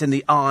 O'Brien. It's in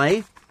the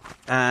Eye,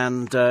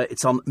 and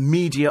it's on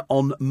Media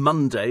on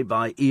Monday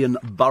by Ian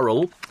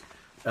Burrell.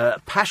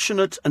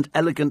 Passionate and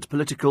elegant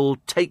political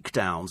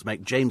takedowns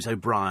make James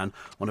O'Brien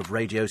one of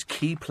radio's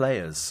key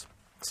players.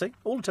 See?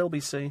 All at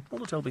LBC.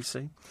 All at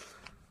LBC.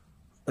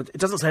 It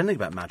doesn't say anything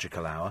about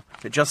magical hour.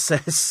 It just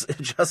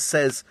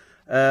says...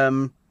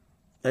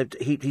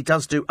 He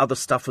does do other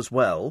stuff as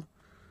well.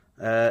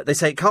 They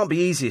say it can't be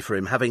easy for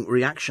him having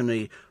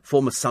reactionary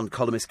former Sun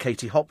columnist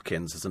Katie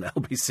Hopkins as an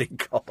LBC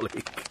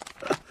colleague.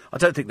 I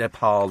don't think their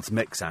paths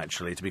mix,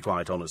 actually, to be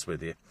quite honest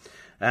with you.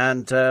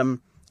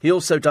 And he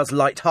also does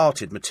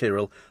light-hearted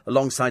material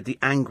alongside the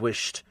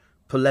anguished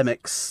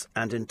polemics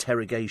and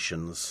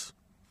interrogations.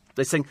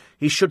 They think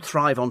he should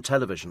thrive on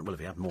television. Well,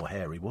 if he had more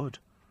hair, he would.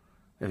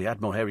 If he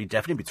had more hair, he'd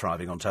definitely be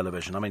thriving on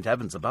television. I mean,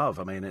 heavens above.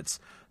 I mean, it's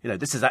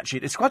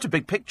quite a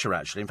big picture,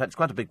 actually. In fact, it's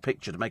quite a big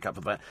picture to make up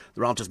for that.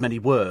 There aren't as many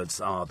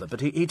words, are there?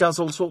 But he does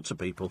all sorts of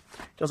people.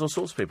 He does all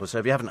sorts of people. So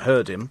if you haven't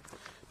heard him,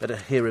 better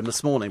hear him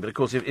this morning. But, of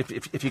course,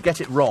 if you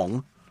get it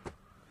wrong,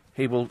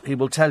 he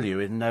will tell you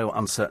in no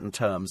uncertain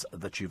terms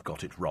that you've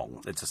got it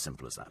wrong. It's as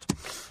simple as that.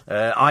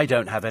 I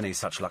don't have any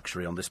such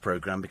luxury on this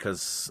programme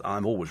because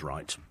I'm always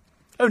right.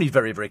 Only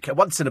very, very...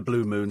 Once in a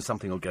blue moon,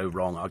 something will go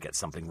wrong. I'll get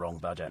something wrong,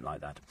 but I don't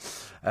like that.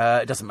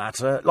 It doesn't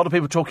matter. A lot of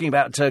people talking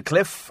about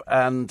Cliff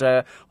and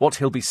what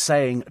he'll be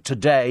saying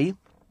today.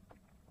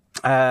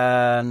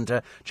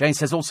 And Jane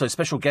says also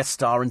special guest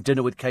star and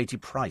dinner with Katie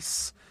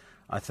Price,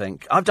 I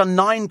think. I've done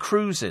 9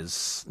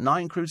 cruises.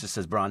 9 cruises,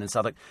 says Brian in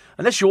Southwark.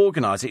 Unless you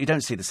organise it, you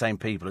don't see the same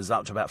people. There's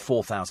up to about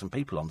 4,000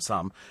 people on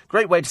some.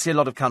 Great way to see a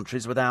lot of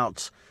countries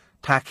without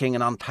packing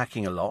and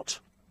unpacking a lot.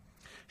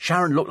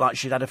 Sharon looked like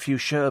she'd had a few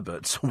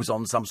sherbets or was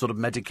on some sort of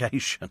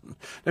medication.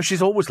 No,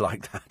 she's always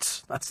like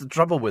that. That's the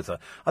trouble with her.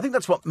 I think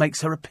that's what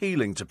makes her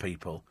appealing to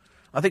people.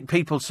 I think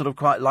people sort of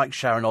quite like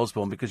Sharon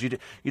Osbourne because you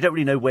don't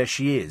really know where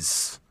she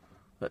is.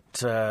 But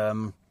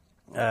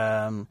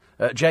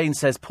Jane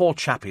says, poor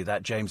chappie,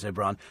 that James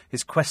O'Brien.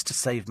 His quest to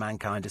save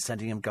mankind is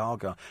sending him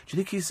gaga. Do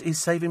you think he's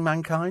saving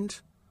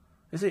mankind?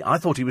 Is he? I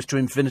thought he was to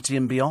infinity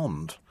and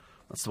beyond.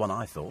 That's the one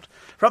I thought.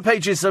 Front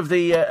pages of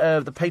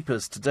the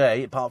papers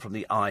today, apart from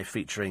the Eye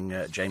featuring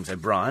James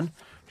O'Brien,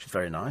 which is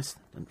very nice.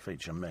 Didn't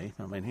feature me.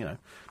 I mean,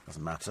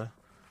 doesn't matter.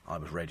 I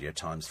was Radio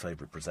Times'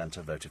 favourite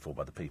presenter, voted for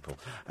by the people.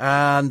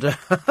 And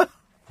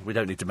we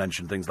don't need to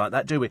mention things like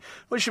that, do we?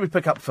 What should we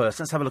pick up first?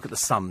 Let's have a look at the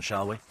Sun,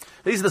 shall we?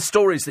 These are the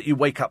stories that you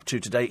wake up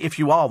to today, if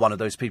you are one of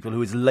those people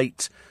who is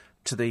late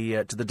to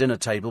the dinner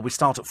table. We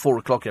start at 4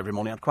 o'clock every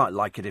morning. I'd quite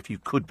like it if you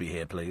could be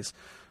here, please.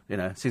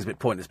 It seems a bit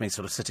pointless me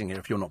sort of sitting here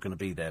if you're not going to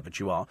be there, but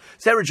you are.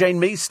 Sarah Jane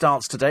Mees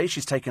starts today.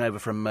 She's taken over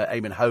from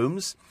Eamon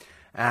Holmes,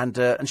 and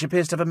she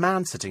appears to have a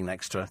man sitting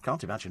next to her.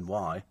 Can't imagine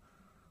why.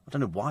 I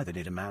don't know why they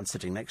need a man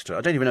sitting next to her.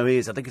 I don't even know who he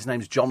is. I think his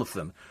name's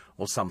Jonathan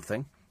or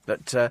something.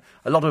 But a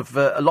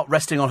lot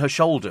resting on her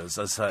shoulders,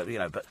 as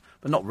but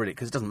not really,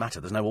 because it doesn't matter.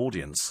 There's no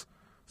audience.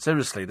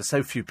 Seriously, there's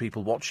so few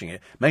people watching it.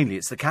 Mainly,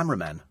 it's the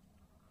cameramen.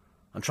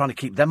 And trying to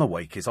keep them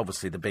awake is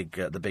obviously the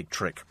big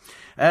trick.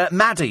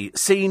 Maddie,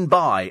 seen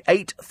by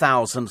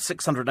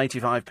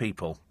 8,685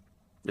 people.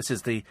 This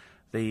is the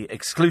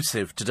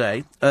exclusive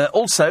today.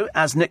 Also,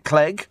 as Nick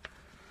Clegg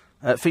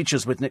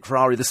features with Nick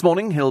Ferrari this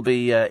morning, he'll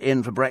be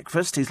in for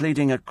breakfast. He's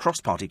leading a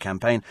cross-party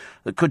campaign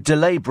that could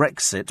delay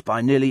Brexit by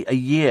nearly a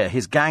year.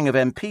 His gang of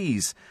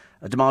MPs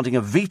are demanding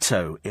a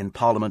veto in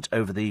Parliament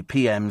over the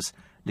PM's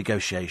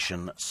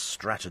negotiation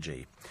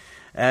strategy.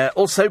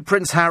 Also,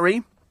 Prince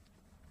Harry...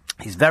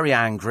 He's very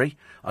angry,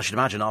 I should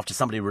imagine, after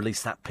somebody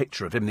released that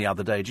picture of him the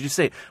other day. Did you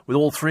see it? With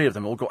all three of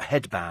them all got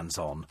headbands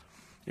on.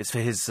 It's for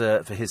his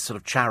sort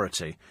of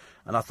charity.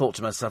 And I thought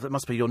to myself, it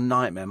must be your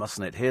nightmare,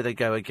 mustn't it? Here they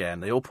go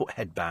again. They all put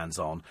headbands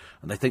on,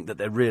 and they think that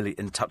they're really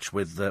in touch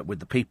with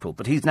the people.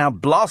 But he's now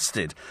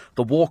blasted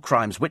the war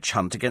crimes witch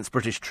hunt against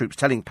British troops,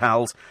 telling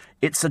pals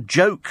it's a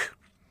joke.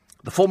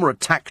 The former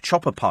attack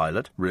chopper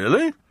pilot,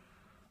 really?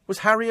 Was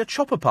Harry a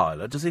chopper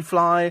pilot? Does he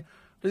fly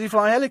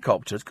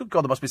helicopters? Good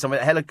God, there must be some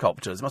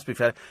helicopters. It must be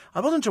fair.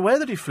 I wasn't aware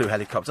that he flew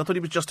helicopters. I thought he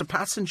was just a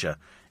passenger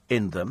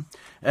in them.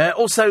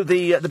 Also,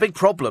 the big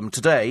problem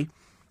today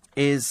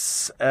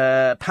is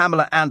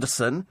Pamela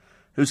Anderson,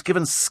 who's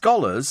given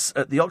scholars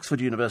at the Oxford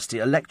University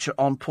a lecture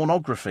on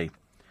pornography.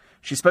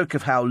 She spoke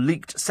of how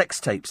leaked sex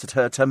tapes had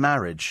hurt her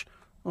marriage.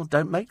 Well,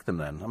 don't make them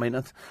then. I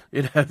mean,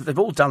 they've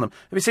all done them.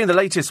 Have you seen the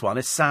latest one?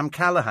 It's Sam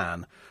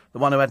Callahan, the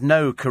one who had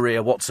no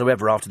career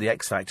whatsoever after the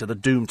X Factor, the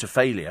doomed to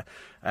failure.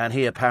 And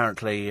he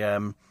apparently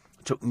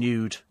took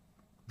nude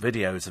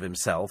videos of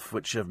himself,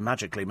 which have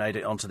magically made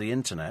it onto the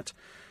internet.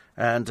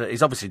 And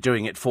he's obviously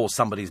doing it for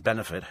somebody's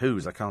benefit.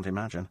 Whose, I can't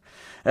imagine.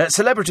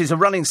 Celebrities are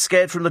running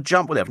scared from the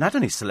jump. Well, they haven't had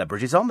any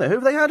celebrities on there. Who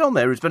have they had on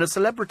there who's been a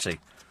celebrity?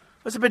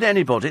 Has there been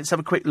anybody? Let's have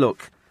a quick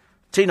look.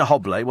 Tina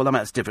Hobley, well,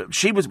 that's different.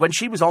 When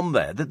she was on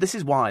there, this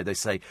is why they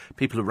say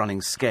people are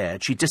running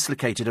scared. She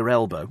dislocated her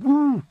elbow.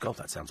 Ooh, God,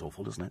 that sounds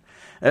awful, doesn't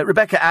it?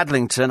 Rebecca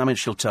Adlington, I mean,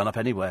 she'll turn up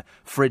anywhere.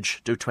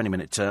 Fridge, do a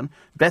 20-minute turn.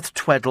 Beth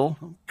Tweddle,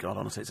 oh, God,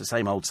 honestly, it's the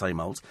same old, same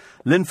old.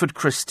 Linford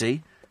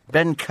Christie.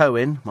 Ben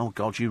Cohen, oh,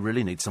 God, you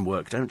really need some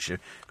work, don't you?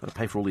 Got to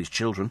pay for all these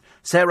children.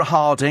 Sarah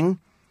Harding,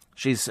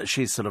 she's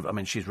sort of, I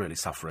mean, she's really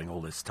suffering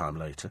all this time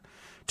later.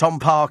 Tom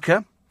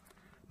Parker.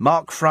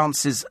 Mark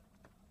Francis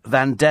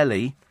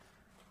Vandelli.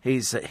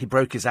 He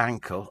broke his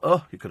ankle.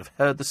 Oh, you could have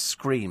heard the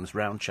screams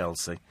round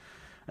Chelsea.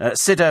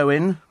 Sid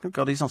Owen. Oh,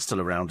 God, he's not still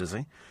around, is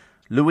he?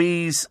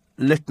 Louise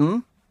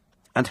Lytton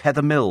and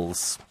Heather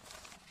Mills.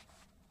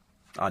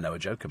 I know a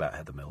joke about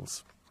Heather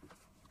Mills.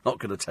 Not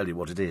going to tell you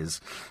what it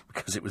is,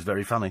 because it was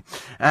very funny.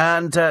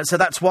 And so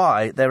that's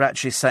why they're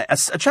actually saying...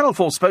 A Channel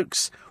 4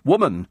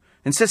 spokeswoman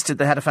insisted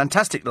they had a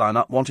fantastic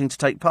lineup wanting to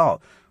take part.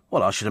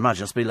 Well, I should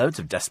imagine there'll be loads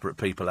of desperate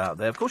people out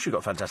there. Of course you've got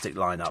a fantastic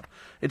lineup.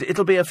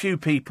 It'll be a few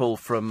people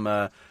from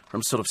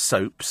sort of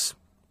soaps.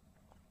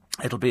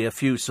 It'll be a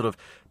few sort of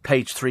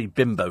page 3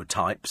 bimbo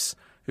types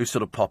who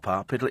sort of pop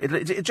up. It'll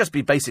just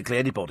be basically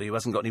anybody who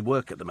hasn't got any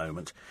work at the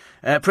moment.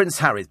 Prince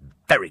Harry's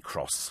very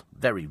cross.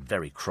 Very,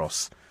 very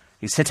cross.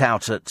 He's hit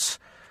out at,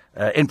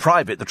 in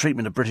private, the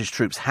treatment of British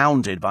troops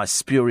hounded by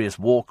spurious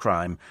war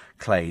crime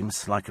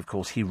claims, like, of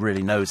course, he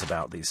really knows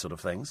about these sort of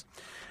things.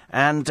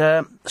 And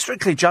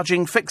Strictly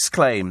judging fixed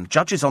claim.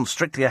 Judges on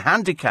Strictly are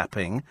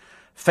handicapping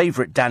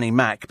favourite Danny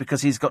Mac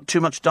because he's got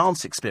too much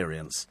dance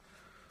experience.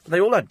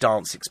 They all had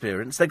dance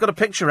experience. They've got a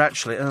picture,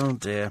 actually. Oh,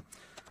 dear.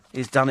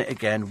 He's done it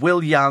again.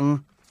 Will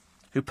Young,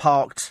 who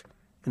parked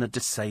in a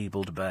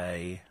disabled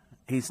bay.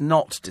 He's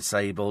not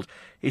disabled.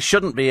 He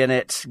shouldn't be in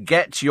it.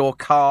 Get your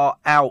car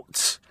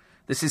out.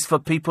 This is for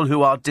people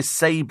who are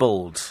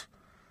disabled.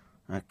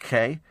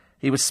 OK.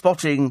 He was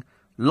spotting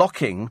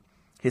locking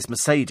his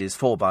Mercedes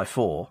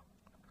 4x4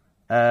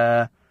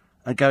 and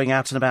going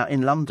out and about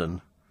in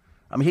London.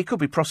 I mean, he could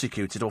be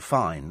prosecuted or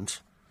fined.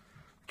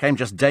 Came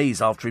just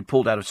days after he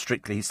pulled out of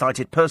Strictly. He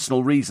cited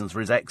personal reasons for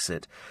his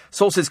exit.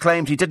 Sources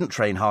claimed he didn't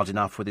train hard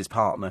enough with his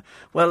partner.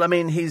 Well, I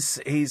mean, he's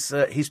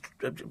I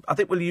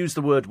think we'll use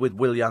the word with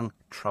Will Young,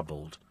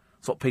 troubled.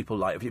 That's what people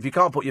like. If you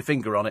can't put your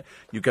finger on it,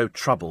 you go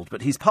troubled.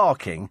 But he's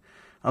parking,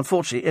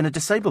 unfortunately, in a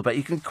disabled bay.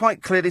 You can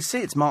quite clearly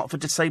see it's marked for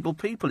disabled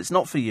people. It's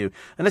not for you.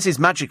 Unless he's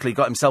magically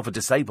got himself a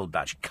disabled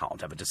badge. He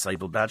can't have a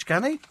disabled badge,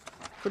 can he?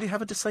 Could he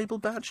have a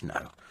disabled badge?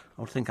 No.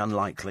 I would think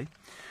unlikely.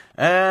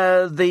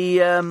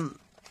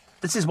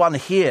 This is one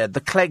here. The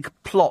Clegg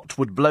plot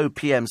would blow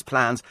PM's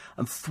plans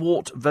and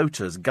thwart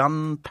voters.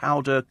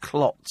 Gunpowder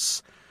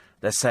clots,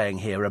 they're saying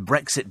here. A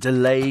Brexit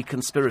delay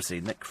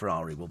conspiracy. Nick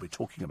Ferrari will be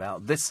talking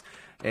about this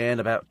in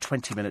about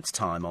 20 minutes'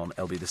 time on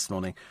LB This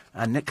Morning.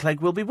 And Nick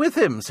Clegg will be with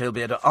him, so he'll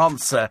be able to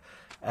answer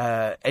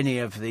any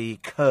of the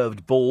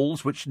curved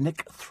balls which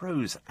Nick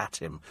throws at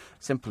him.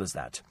 Simple as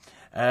that.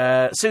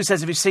 Sue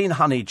says, have you seen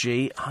Honey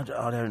G? I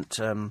don't...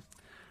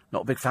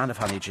 not a big fan of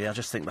Honey G. I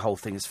just think the whole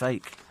thing is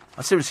fake.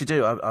 I seriously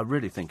do. I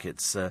really think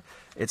it's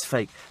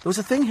fake. There was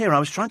a thing here. I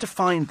was trying to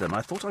find them.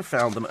 I thought I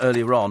found them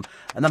earlier on,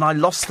 and then I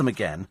lost them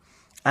again.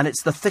 And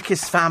it's the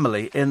thickest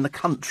family in the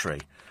country.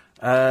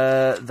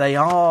 They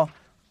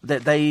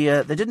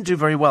didn't do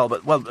very well,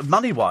 but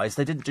money-wise,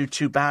 they didn't do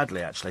too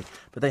badly actually.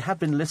 But they have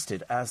been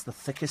listed as the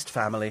thickest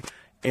family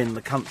in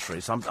the country.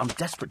 So I'm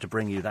desperate to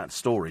bring you that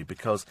story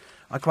because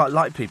I quite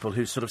like people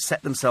who sort of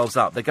set themselves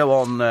up. They go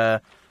on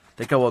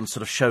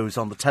sort of shows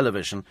on the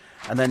television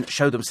and then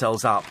show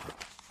themselves up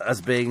as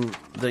being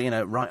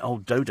the, right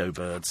old dodo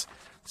birds.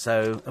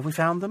 So, have we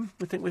found them?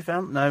 We think we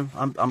found? No,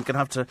 I'm going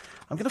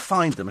to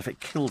find them if it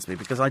kills me,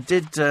 because I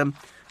did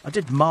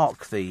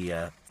mark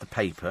the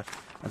paper,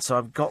 and so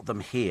I've got them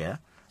here.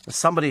 There's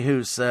somebody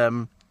who's,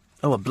 a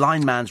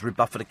blind man's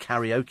rebuff at a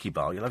karaoke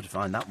bar. You'll have to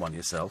find that one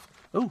yourself.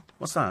 Oh,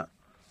 what's that?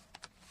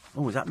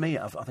 Oh, is that me?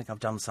 I think I've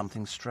done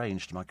something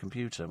strange to my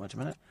computer. Wait a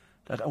minute.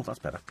 Oh, that's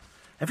better.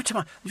 Every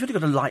time you've only got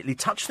to lightly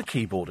touch the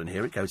keyboard in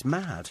here, it goes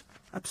mad.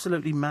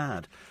 Absolutely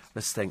mad.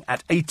 This thing.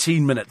 At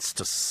 18 minutes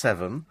to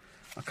 7.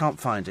 I can't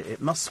find it.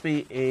 It must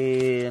be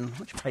in...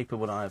 Which paper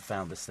would I have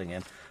found this thing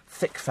in?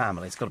 Thick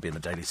Family. It's got to be in the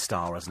Daily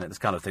Star, hasn't it? This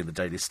kind of thing the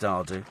Daily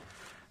Star do.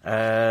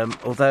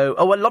 Although...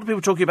 Oh, a lot of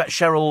people talking about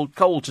Cheryl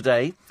Cole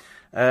today.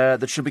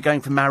 That she'll be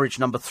going for marriage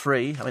number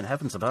 3. I mean,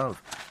 heavens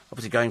above.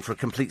 Obviously going for a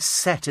complete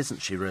set,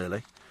 isn't she,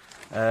 really?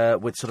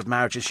 With sort of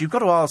marriages. You've got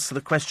to ask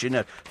the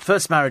question,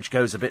 first marriage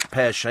goes a bit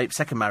pear-shaped,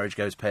 second marriage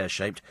goes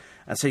pear-shaped,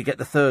 and so you get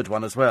the third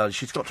one as well.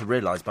 She's got to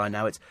realise by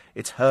now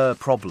it's her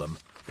problem.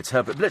 It's her,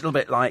 a little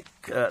bit like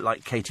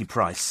Katie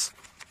Price.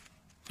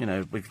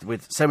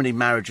 With so many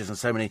marriages and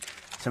so many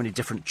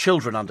different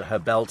children under her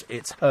belt,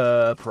 it's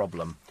her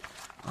problem.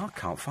 I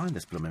can't find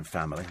this blooming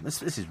family.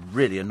 This is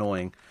really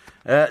annoying.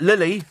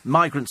 Lily,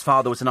 migrant's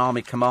father, was an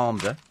army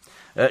commander.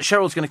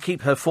 Cheryl's going to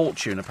keep her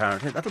fortune,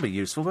 apparently. That'll be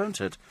useful, won't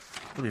it?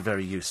 It'll be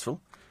very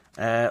useful.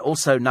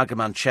 Also, Naga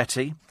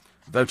Manchetti,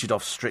 voted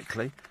off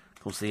strictly.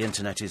 Of course, the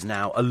internet is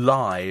now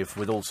alive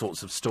with all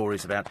sorts of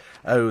stories about,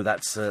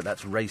 that's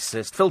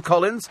racist. Phil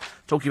Collins,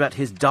 talking about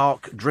his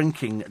dark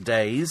drinking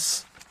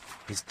days.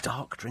 His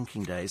dark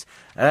drinking days.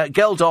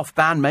 Geldof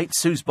bandmate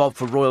sues Bob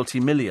for royalty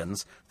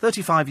millions.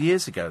 35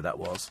 years ago, that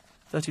was.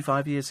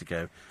 35 years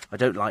ago. I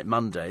don't like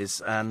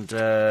Mondays, and...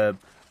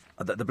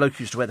 the bloke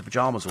who used to wear the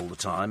pyjamas all the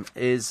time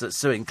is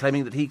suing,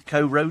 claiming that he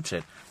co-wrote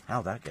it.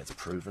 How that gets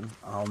proven,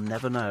 I'll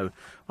never know.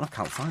 Well, I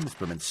can't find this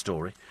blooming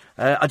story.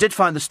 I did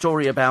find the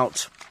story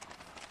about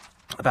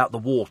the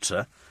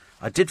water.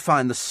 I did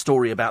find the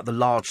story about the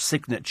large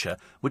signature,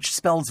 which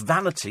spells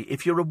vanity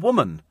if you're a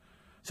woman.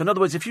 So, in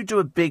other words, if you do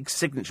a big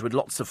signature with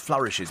lots of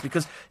flourishes,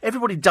 because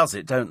everybody does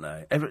it, don't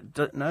they?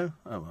 No?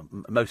 Oh, well,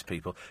 most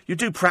people. You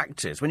do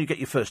practice. When you get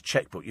your first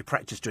chequebook, you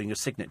practice doing your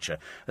signature.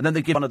 And then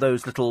they give one of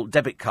those little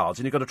debit cards,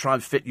 and you've got to try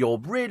and fit your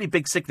really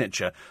big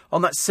signature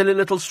on that silly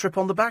little strip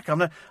on the back.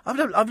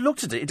 I've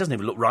looked at it. It doesn't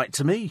even look right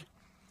to me.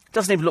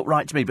 Doesn't even look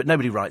right to me, but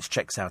nobody writes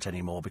cheques out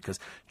anymore because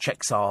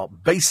cheques are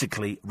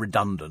basically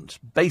redundant.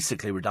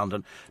 Basically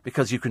redundant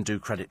because you can do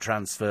credit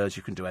transfers,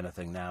 you can do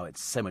anything now.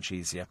 It's so much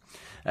easier.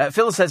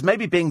 Phil says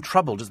maybe being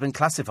troubled has been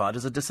classified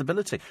as a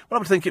disability. Well, I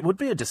would think it would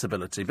be a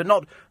disability, but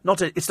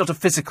it's not a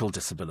physical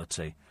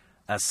disability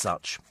as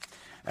such.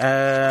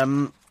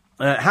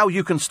 How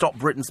you can stop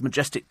Britain's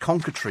majestic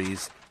conker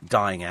trees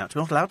dying out.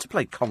 We're not allowed to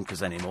play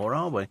conkers anymore,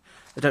 are we?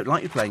 They don't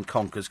like you playing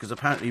conkers because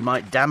apparently you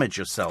might damage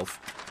yourself,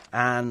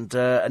 and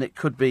it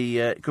could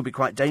be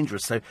quite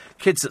dangerous. So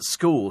kids at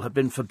school have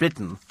been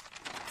forbidden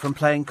from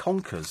playing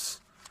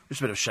conkers, which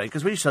is a bit of a shame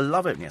because we used to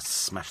love it. And you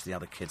smash the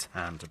other kid's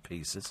hand to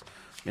pieces,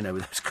 with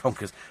those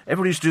conkers.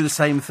 Everybody used to do the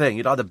same thing.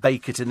 You'd either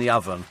bake it in the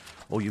oven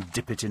or you'd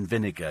dip it in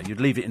vinegar. You'd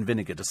leave it in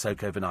vinegar to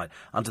soak overnight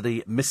under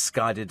the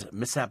misguided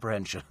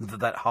misapprehension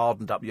that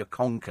hardened up your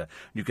conker.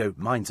 You go,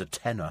 mine's a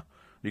tenner.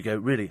 You go,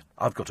 really,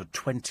 I've got a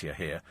 20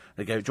 here.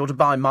 They go, do you want to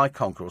buy my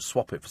conker or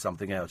swap it for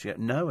something else? You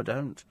go, no, I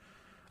don't.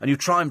 And you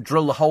try and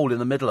drill the hole in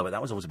the middle of it.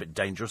 That was always a bit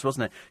dangerous,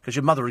 wasn't it? Because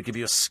your mother would give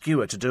you a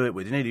skewer to do it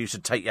with. You nearly used to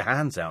take your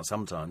hands out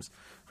sometimes.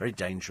 Very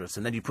dangerous.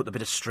 And then you put the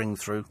bit of string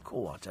through.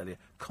 Oh, I tell you,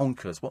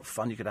 conkers, what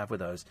fun you could have with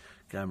those.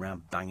 Going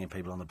around banging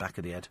people on the back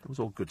of the head. It was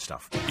all good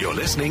stuff. You're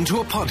listening to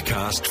a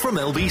podcast from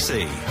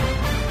LBC.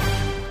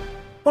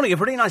 Morning,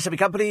 everybody. Nice to have your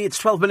company. It's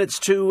 12 minutes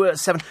to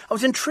 7. I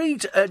was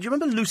intrigued. Do you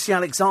remember Lucy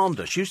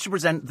Alexander? She used to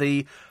present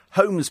the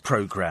Holmes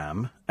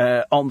programme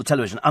on the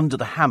television, Under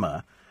the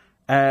Hammer,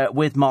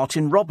 with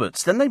Martin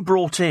Roberts. Then they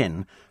brought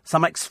in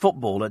some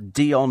ex-footballer,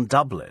 Dion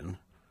Dublin,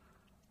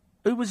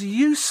 who was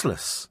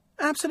useless.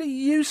 Absolutely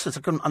useless.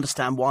 I couldn't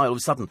understand why all of a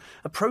sudden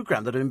a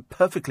programme that had been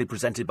perfectly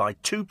presented by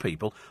 2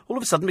 people all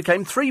of a sudden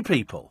became 3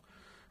 people.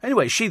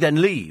 Anyway, she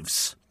then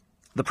leaves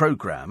the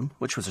programme,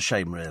 which was a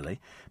shame,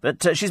 really.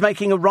 But she's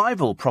making a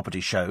rival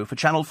property show for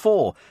Channel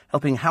 4,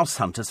 helping house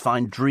hunters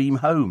find dream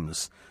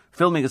homes.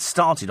 Filming has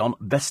started on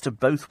Best of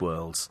Both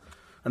Worlds.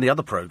 And the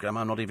other programme,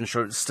 I'm not even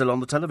sure it's still on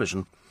the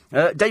television.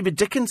 David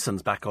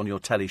Dickinson's back on your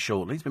telly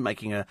shortly. He's been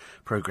making a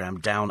programme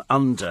Down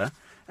Under.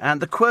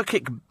 And the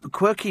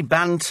quirky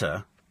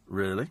banter,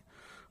 really.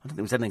 I don't think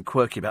there was anything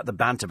quirky about the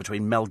banter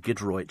between Mel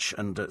Gidroich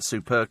and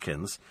Sue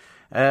Perkins.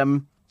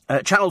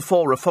 Channel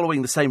 4 are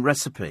following the same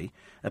recipe.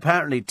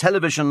 Apparently,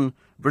 television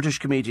British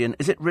comedian,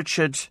 is it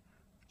Richard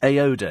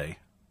Ayoade?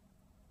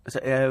 Is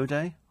it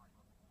Ayoade?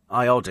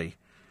 Ioddi.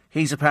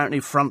 He's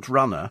apparently front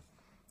runner.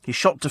 He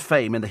shot to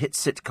fame in the hit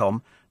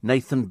sitcom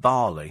Nathan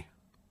Barley.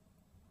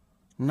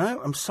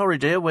 No, I'm sorry,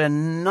 dear, we're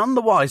none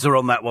the wiser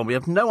on that one. We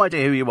have no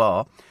idea who you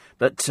are.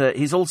 But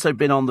he's also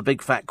been on the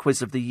Big Fat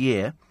Quiz of the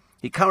Year.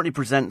 He currently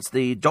presents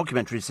the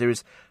documentary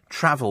series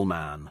Travel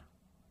Man.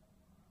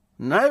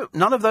 No,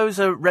 none of those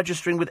are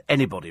registering with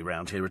anybody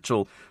around here at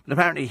all. But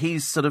apparently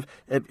he's sort of...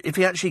 if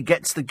he actually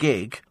gets the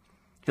gig,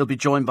 he'll be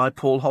joined by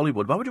Paul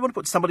Hollywood. Why would you want to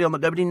put somebody on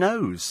that nobody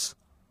knows?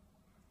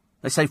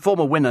 They say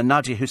former winner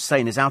Nadia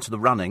Hussein is out of the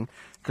running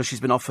because she's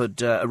been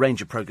offered a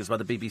range of programmes by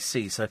the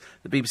BBC, so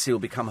the BBC will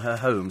become her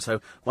home.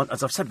 So,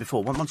 as I've said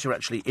before, once you're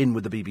actually in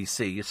with the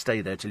BBC, you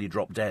stay there till you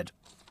drop dead.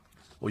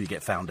 Or you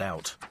get found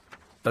out.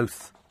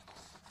 Both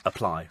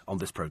apply on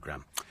this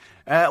programme.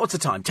 What's the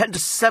time? 10 to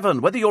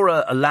 7. Whether you're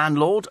a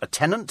landlord, a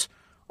tenant,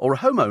 or a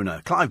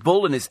homeowner, Clive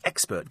Bull and his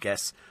expert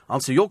guests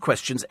answer your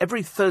questions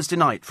every Thursday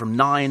night from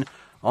 9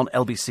 on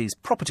LBC's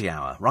Property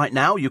Hour. Right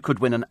now, you could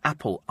win an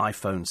Apple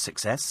iPhone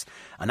 6S,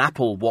 an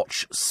Apple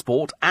Watch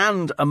Sport,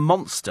 and a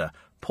Monster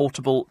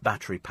portable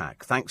battery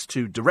pack, thanks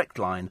to Direct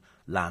Line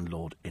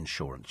Landlord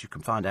Insurance. You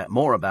can find out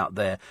more about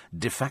their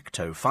de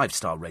facto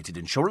 5-star rated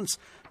insurance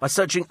by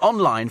searching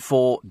online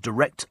for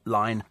Direct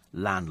Line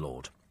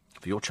Landlord.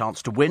 For your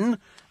chance to win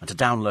and to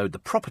download the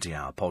Property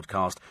Hour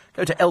podcast,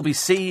 go to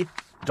lbc.co.uk.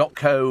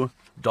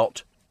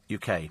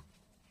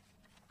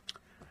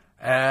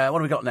 What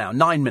have we got now?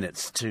 9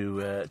 minutes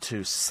to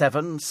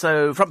 7.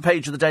 So, front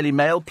page of the Daily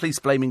Mail, police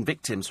blaming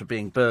victims for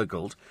being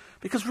burgled.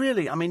 Because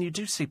really, I mean, you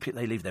do see people,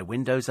 they leave their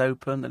windows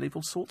open, they leave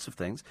all sorts of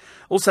things.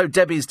 Also,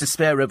 Debbie's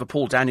despair over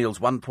Paul Daniels'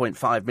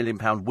 £1.5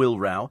 million will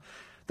row.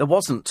 There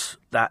wasn't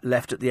that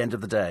left at the end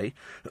of the day.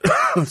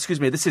 Excuse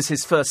me, this is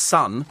his first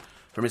son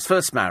from his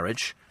first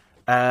marriage,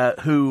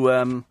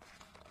 who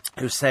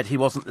said he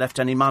wasn't left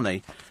any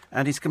money.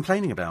 And he's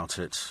complaining about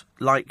it.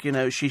 Like, you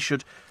know, she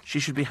should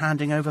be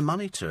handing over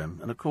money to him.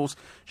 And, of course,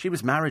 she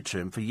was married to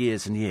him for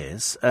years and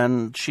years,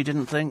 and she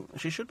didn't think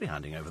she should be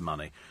handing over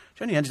money.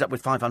 She only ended up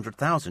with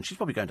 $500,000. She's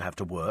probably going to have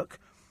to work,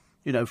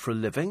 you know, for a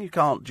living. You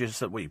can't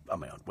just... whether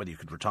you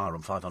could retire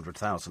on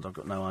 $500,000, I've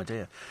got no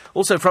idea.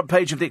 Also, front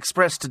page of the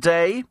Express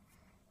today...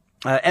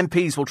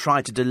 MPs will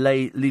try to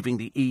delay leaving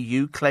the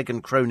EU. Clegg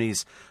and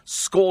cronies'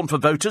 scorn for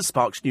voters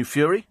sparks new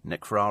fury.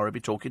 Nick Ferrara will be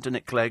talking to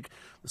Nick Clegg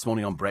this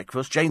morning on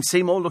breakfast. Jane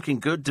Seymour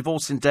looking good,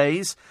 divorce in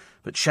days.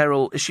 But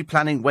Cheryl, is she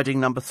planning wedding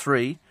number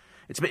 3?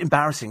 It's a bit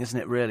embarrassing, isn't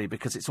it, really,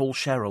 because it's all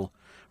Cheryl,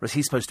 whereas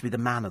he's supposed to be the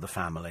man of the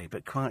family.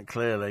 But quite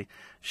clearly,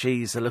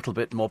 she's a little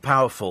bit more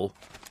powerful.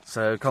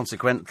 So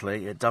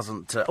consequently, it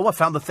doesn't... I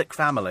found the thick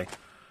family.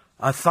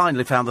 I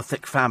finally found the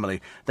thick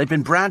family. They'd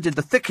been branded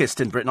the thickest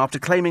in Britain after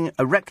claiming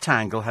a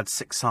rectangle had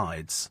 6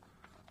 sides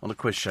on a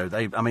quiz show.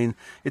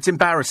 It's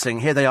embarrassing.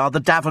 Here they are, the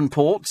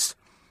Davenports,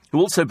 who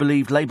also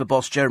believed Labour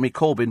boss Jeremy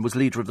Corbyn was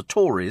leader of the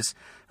Tories,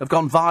 have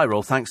gone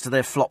viral thanks to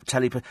their flop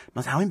telly...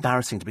 How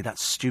embarrassing to be that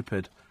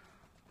stupid.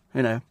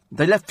 You know,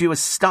 they left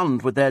viewers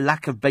stunned with their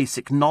lack of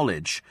basic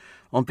knowledge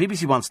on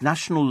BBC One's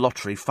National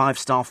Lottery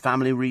 5-star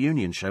family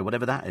reunion show,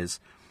 whatever that is.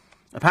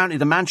 Apparently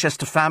the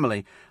Manchester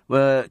family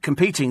were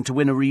competing to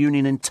win a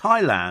reunion in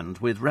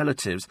Thailand with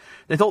relatives.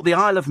 They thought the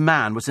Isle of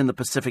Man was in the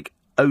Pacific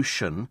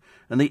Ocean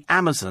and the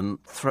Amazon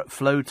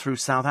flowed through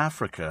South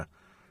Africa.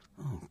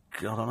 Oh,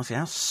 God, honestly,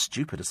 how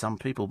stupid are some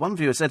people? One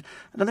viewer said,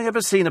 I don't think I've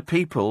ever seen a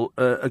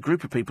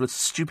group of people as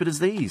stupid as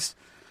these.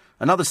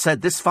 Another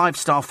said, this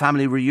 5-star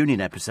family reunion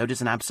episode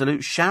is an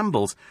absolute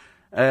shambles.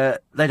 They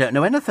don't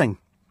know anything.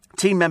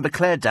 Team member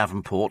Claire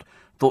Davenport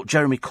thought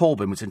Jeremy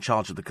Corbyn was in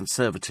charge of the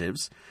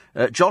Conservatives.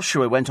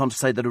 Joshua went on to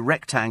say that a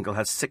rectangle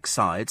has 6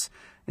 sides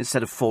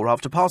instead of 4,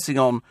 after passing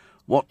on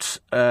what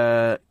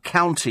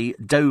county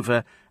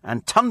Dover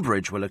and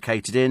Tunbridge were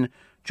located in.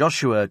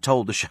 Joshua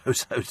told the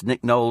show's host,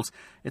 Nick Knowles,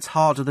 it's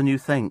harder than you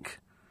think.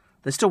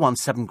 They still won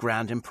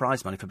 $7,000 in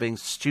prize money for being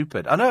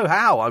stupid. I know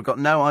how. I've got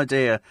no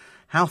idea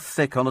how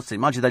thick, honestly.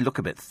 Mind you, they look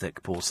a bit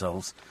thick, poor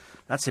souls.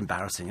 That's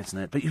embarrassing, isn't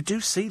it? But you do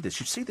see this.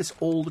 You see this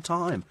all the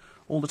time.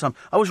 All the time.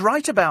 I was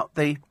right about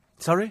the...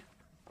 Sorry?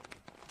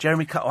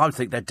 Jeremy Kyle. I would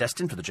think they're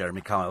destined for the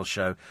Jeremy Kyle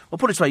show. Well,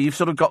 put it this way, you've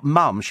sort of got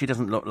mum. She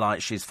doesn't look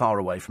like she's far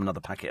away from another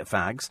packet of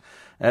fags.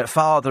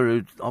 Father,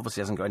 who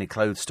obviously hasn't got any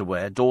clothes to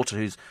wear. Daughter,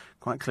 who's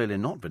quite clearly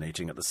not been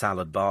eating at the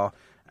salad bar.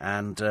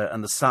 And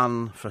the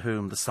son, for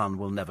whom the sun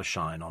will never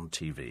shine on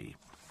TV.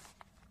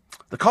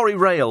 The Corrie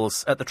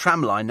rails at the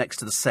tram line next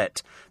to the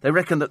set. They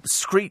reckon that the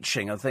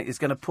screeching, I think, is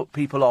going to put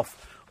people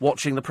off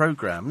watching the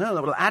programme. No,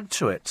 that will add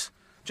to it.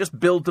 Just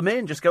build them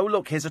in. Just go,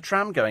 look, here's a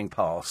tram going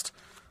past.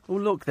 Oh,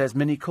 look, there's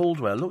Minnie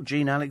Caldwell. Look,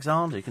 Jean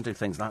Alexander. You can do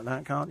things like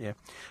that, can't you?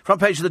 Front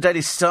page of the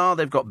Daily Star,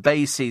 they've got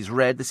Bay Sees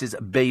Red. This is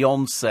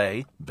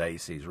Beyoncé. Bay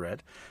Sees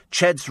Red.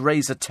 Ched's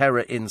Razor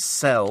Terror in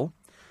Cell.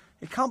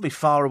 It can't be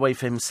far away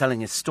from him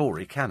selling his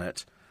story, can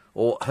it?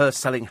 Or her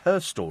selling her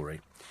story.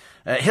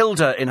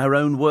 Hilda, in her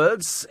own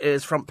words,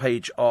 is front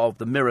page of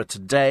the Mirror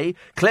today.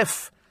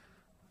 Cliff,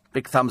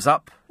 big thumbs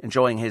up,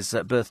 enjoying his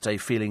birthday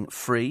feeling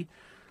free.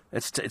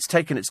 It's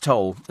taken its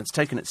toll. It's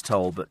taken its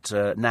toll, but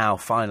now,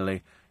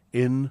 finally,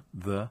 in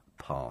the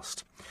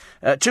past.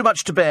 Too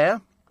much to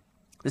bear.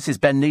 This is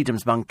Ben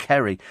Needham's mum,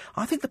 Kerry.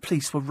 I think the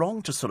police were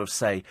wrong to sort of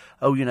say,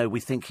 oh, you know,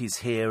 we think he's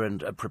here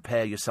and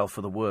prepare yourself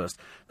for the worst.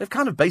 They've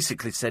kind of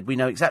basically said, we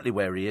know exactly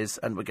where he is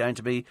and we're going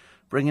to be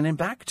bringing him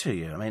back to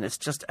you. I mean, it's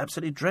just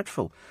absolutely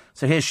dreadful.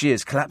 So here she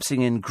is,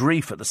 collapsing in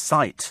grief at the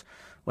site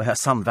where her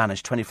son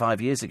vanished 25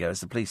 years ago as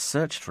the police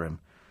searched for him.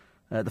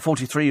 The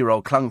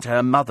 43-year-old clung to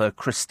her mother,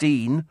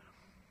 Christine,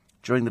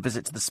 during the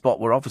visit to the spot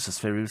where officers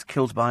fear he was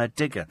killed by a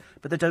digger.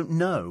 But they don't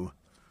know.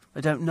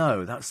 They don't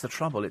know. That's the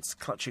trouble. It's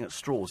clutching at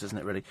straws, isn't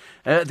it, really?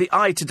 The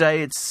Eye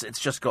today, it's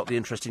just got the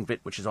interesting bit,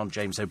 which is on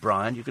James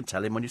O'Brien. You can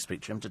tell him when you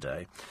speak to him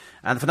today.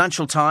 And the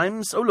Financial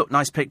Times, oh, look,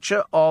 nice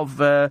picture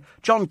of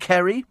John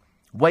Kerry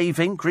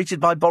waving, greeted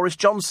by Boris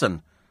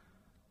Johnson,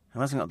 who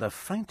hasn't got the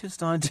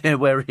faintest idea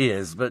where he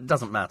is, but it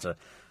doesn't matter,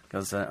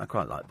 because I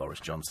quite like Boris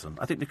Johnson.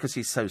 I think because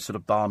he's so sort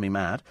of balmy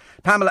mad.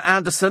 Pamela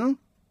Anderson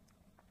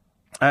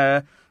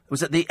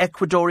was at the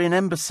Ecuadorian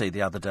embassy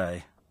the other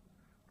day.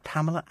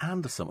 Pamela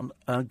Anderson.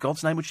 What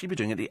God's name would she be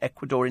doing at the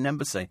Ecuadorian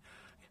embassy?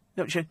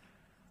 You know,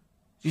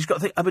 she's got to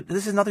think, but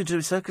this has nothing to do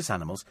with circus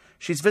animals.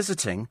 She's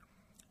visiting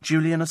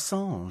Julian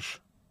Assange.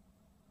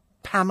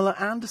 Pamela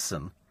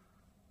Anderson.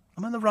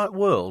 I'm in the right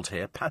world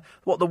here.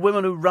 What, the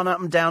women who run up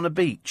and down a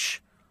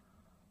beach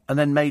and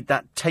then made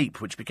that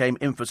tape which became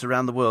infamous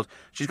around the world?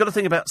 She's got to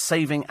think about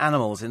saving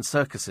animals in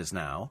circuses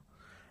now.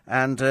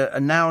 And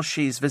now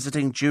she's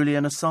visiting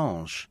Julian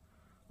Assange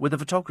with a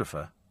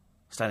photographer.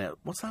 Standing up.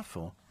 What's that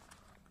for?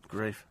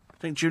 Grief. I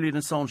think Julian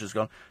Assange has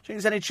gone. Do you think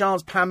there's any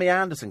chance Pammy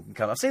Anderson can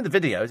come? I've seen the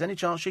videos. Any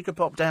chance she could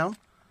pop down?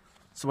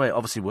 That's the way it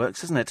obviously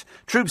works, isn't it?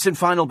 Troops in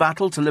final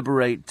battle to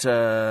liberate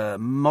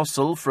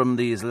Mosul from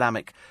the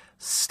Islamic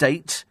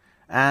State.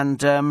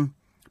 And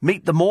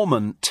meet the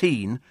Mormon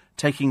teen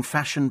taking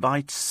fashion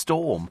by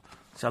storm.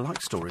 So I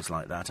like stories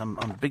like that.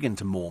 I'm big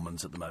into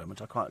Mormons at the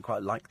moment. I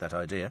quite like that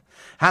idea.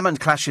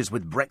 Hammond clashes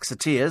with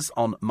Brexiteers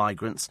on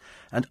migrants,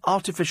 and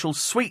artificial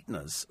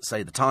sweeteners,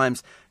 say the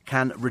Times,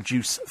 can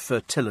reduce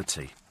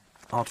fertility.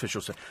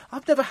 Artificial sweeteners.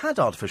 I've never had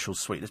artificial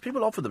sweeteners.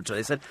 People offer them to me.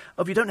 They said,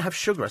 "Oh, if you don't have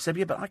sugar." I said,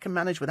 "Yeah, but I can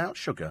manage without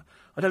sugar.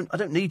 I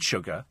don't need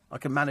sugar. I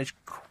can manage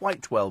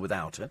quite well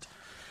without it."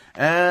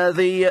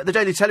 The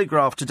Daily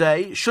Telegraph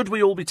today. Should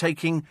we all be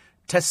taking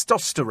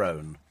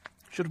testosterone?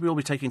 Should we all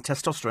be taking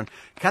testosterone?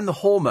 Can the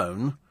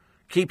hormone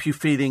keep you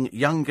feeling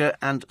younger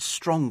and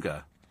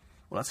stronger?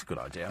 Well, that's a good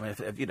idea. I mean,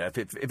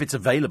 if it's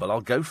available,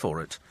 I'll go for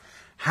it.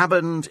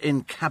 Hammond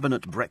in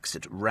Cabinet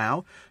Brexit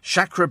row.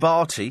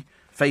 Chakrabarti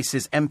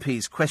faces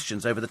MPs'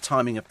 questions over the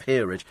timing of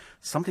peerage.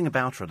 Something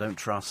about her I don't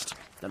trust.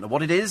 Don't know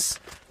what it is.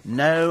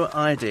 No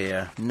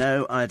idea.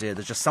 No idea.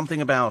 There's just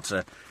something about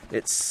her.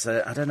 It's,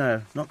 I don't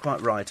know, not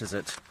quite right, is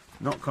it?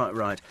 Not quite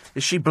right.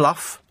 Is she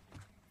bluff?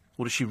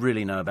 Or does she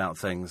really know about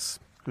things?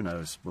 Who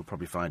knows? We'll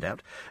probably find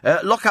out.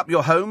 Lock up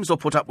your homes or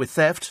put up with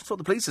theft. That's what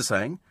the police are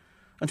saying.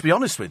 And to be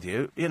honest with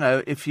you, you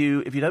know, if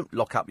you don't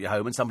lock up your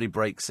home and somebody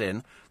breaks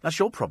in, that's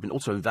your problem. It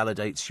also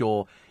invalidates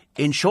your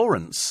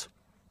insurance.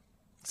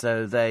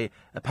 So they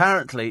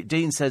apparently,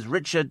 Dean says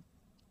Richard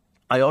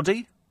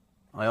Iodi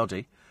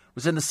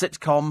was in the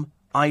sitcom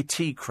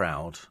IT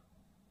Crowd.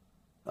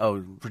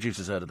 Oh,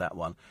 producers heard of that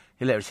one.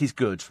 Hilarious. He's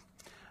good.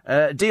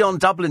 Dion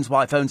Dublin's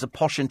wife owns a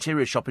posh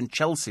interior shop in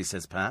Chelsea,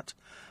 says Pat.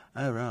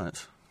 Oh,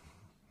 right.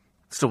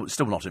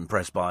 Still not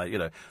impressed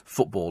by,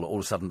 football all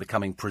of a sudden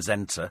becoming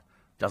presenter.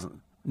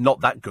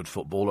 Not that good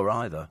footballer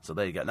either. So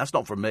there you go. And that's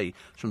not from me.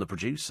 It's from the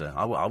producer.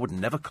 I would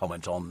never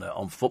comment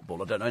on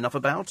football. I don't know enough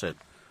about it.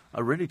 I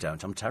really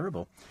don't. I'm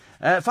terrible.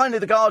 Finally,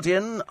 The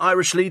Guardian.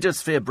 Irish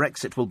leaders fear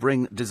Brexit will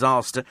bring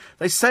disaster.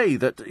 They say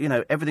that,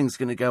 everything's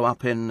going to go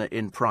up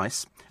in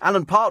price.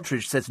 Alan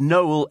Partridge says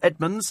Noel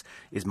Edmonds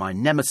is my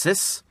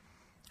nemesis.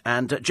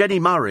 And Jenny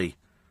Murray,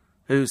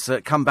 who's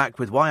come back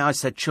with why I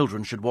said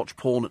children should watch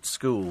porn at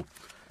school.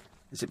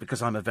 Is it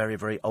because I'm a very,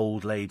 very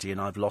old lady and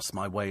I've lost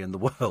my way in the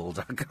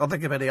world? I can't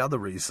think of any other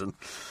reason.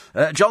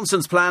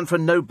 Johnson's plan for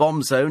no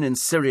bomb zone in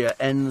Syria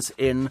ends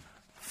in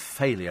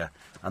failure.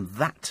 And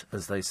that,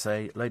 as they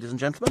say, ladies and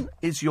gentlemen,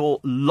 is your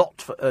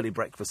lot for early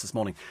breakfast this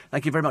morning.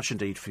 Thank you very much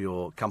indeed for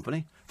your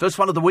company. First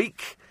one of the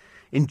week.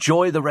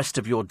 Enjoy the rest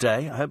of your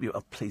day. I hope you...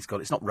 Oh, please,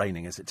 God, it's not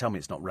raining, is it? Tell me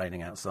it's not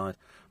raining outside.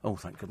 Oh,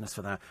 thank goodness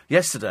for that.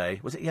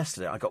 Was it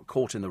yesterday? I got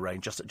caught in the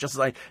rain just as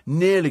I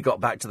nearly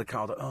got back to the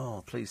car.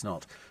 Oh, please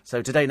not.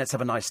 So today, let's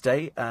have a nice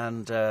day,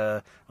 and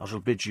I shall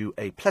bid you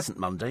a pleasant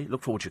Monday.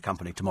 Look forward to your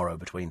company tomorrow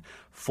between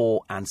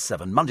 4 and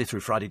 7, Monday through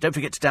Friday. Don't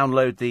forget to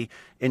download the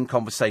In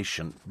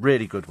Conversation.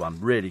 Really good one,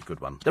 really good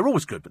one. They're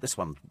always good, but this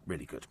one's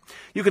really good.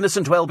 You can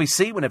listen to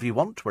LBC whenever you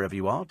want, wherever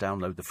you are.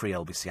 Download the free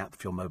LBC app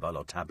for your mobile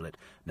or tablet.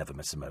 Never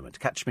miss a moment.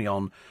 Catch me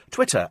on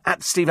Twitter,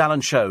 @Steve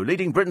Allen Show.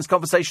 Leading Britain's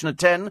conversation at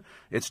 10,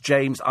 it's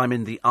James, I'm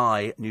in the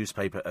Eye,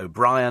 newspaper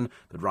O'Brien.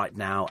 But right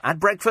now, at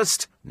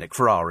breakfast, Nick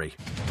Ferrari.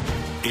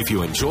 If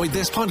you enjoyed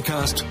this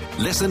podcast,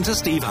 listen to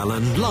Steve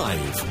Allen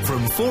live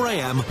from 4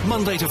 a.m.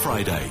 Monday to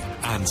Friday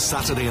and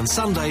Saturday and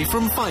Sunday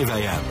from 5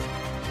 a.m.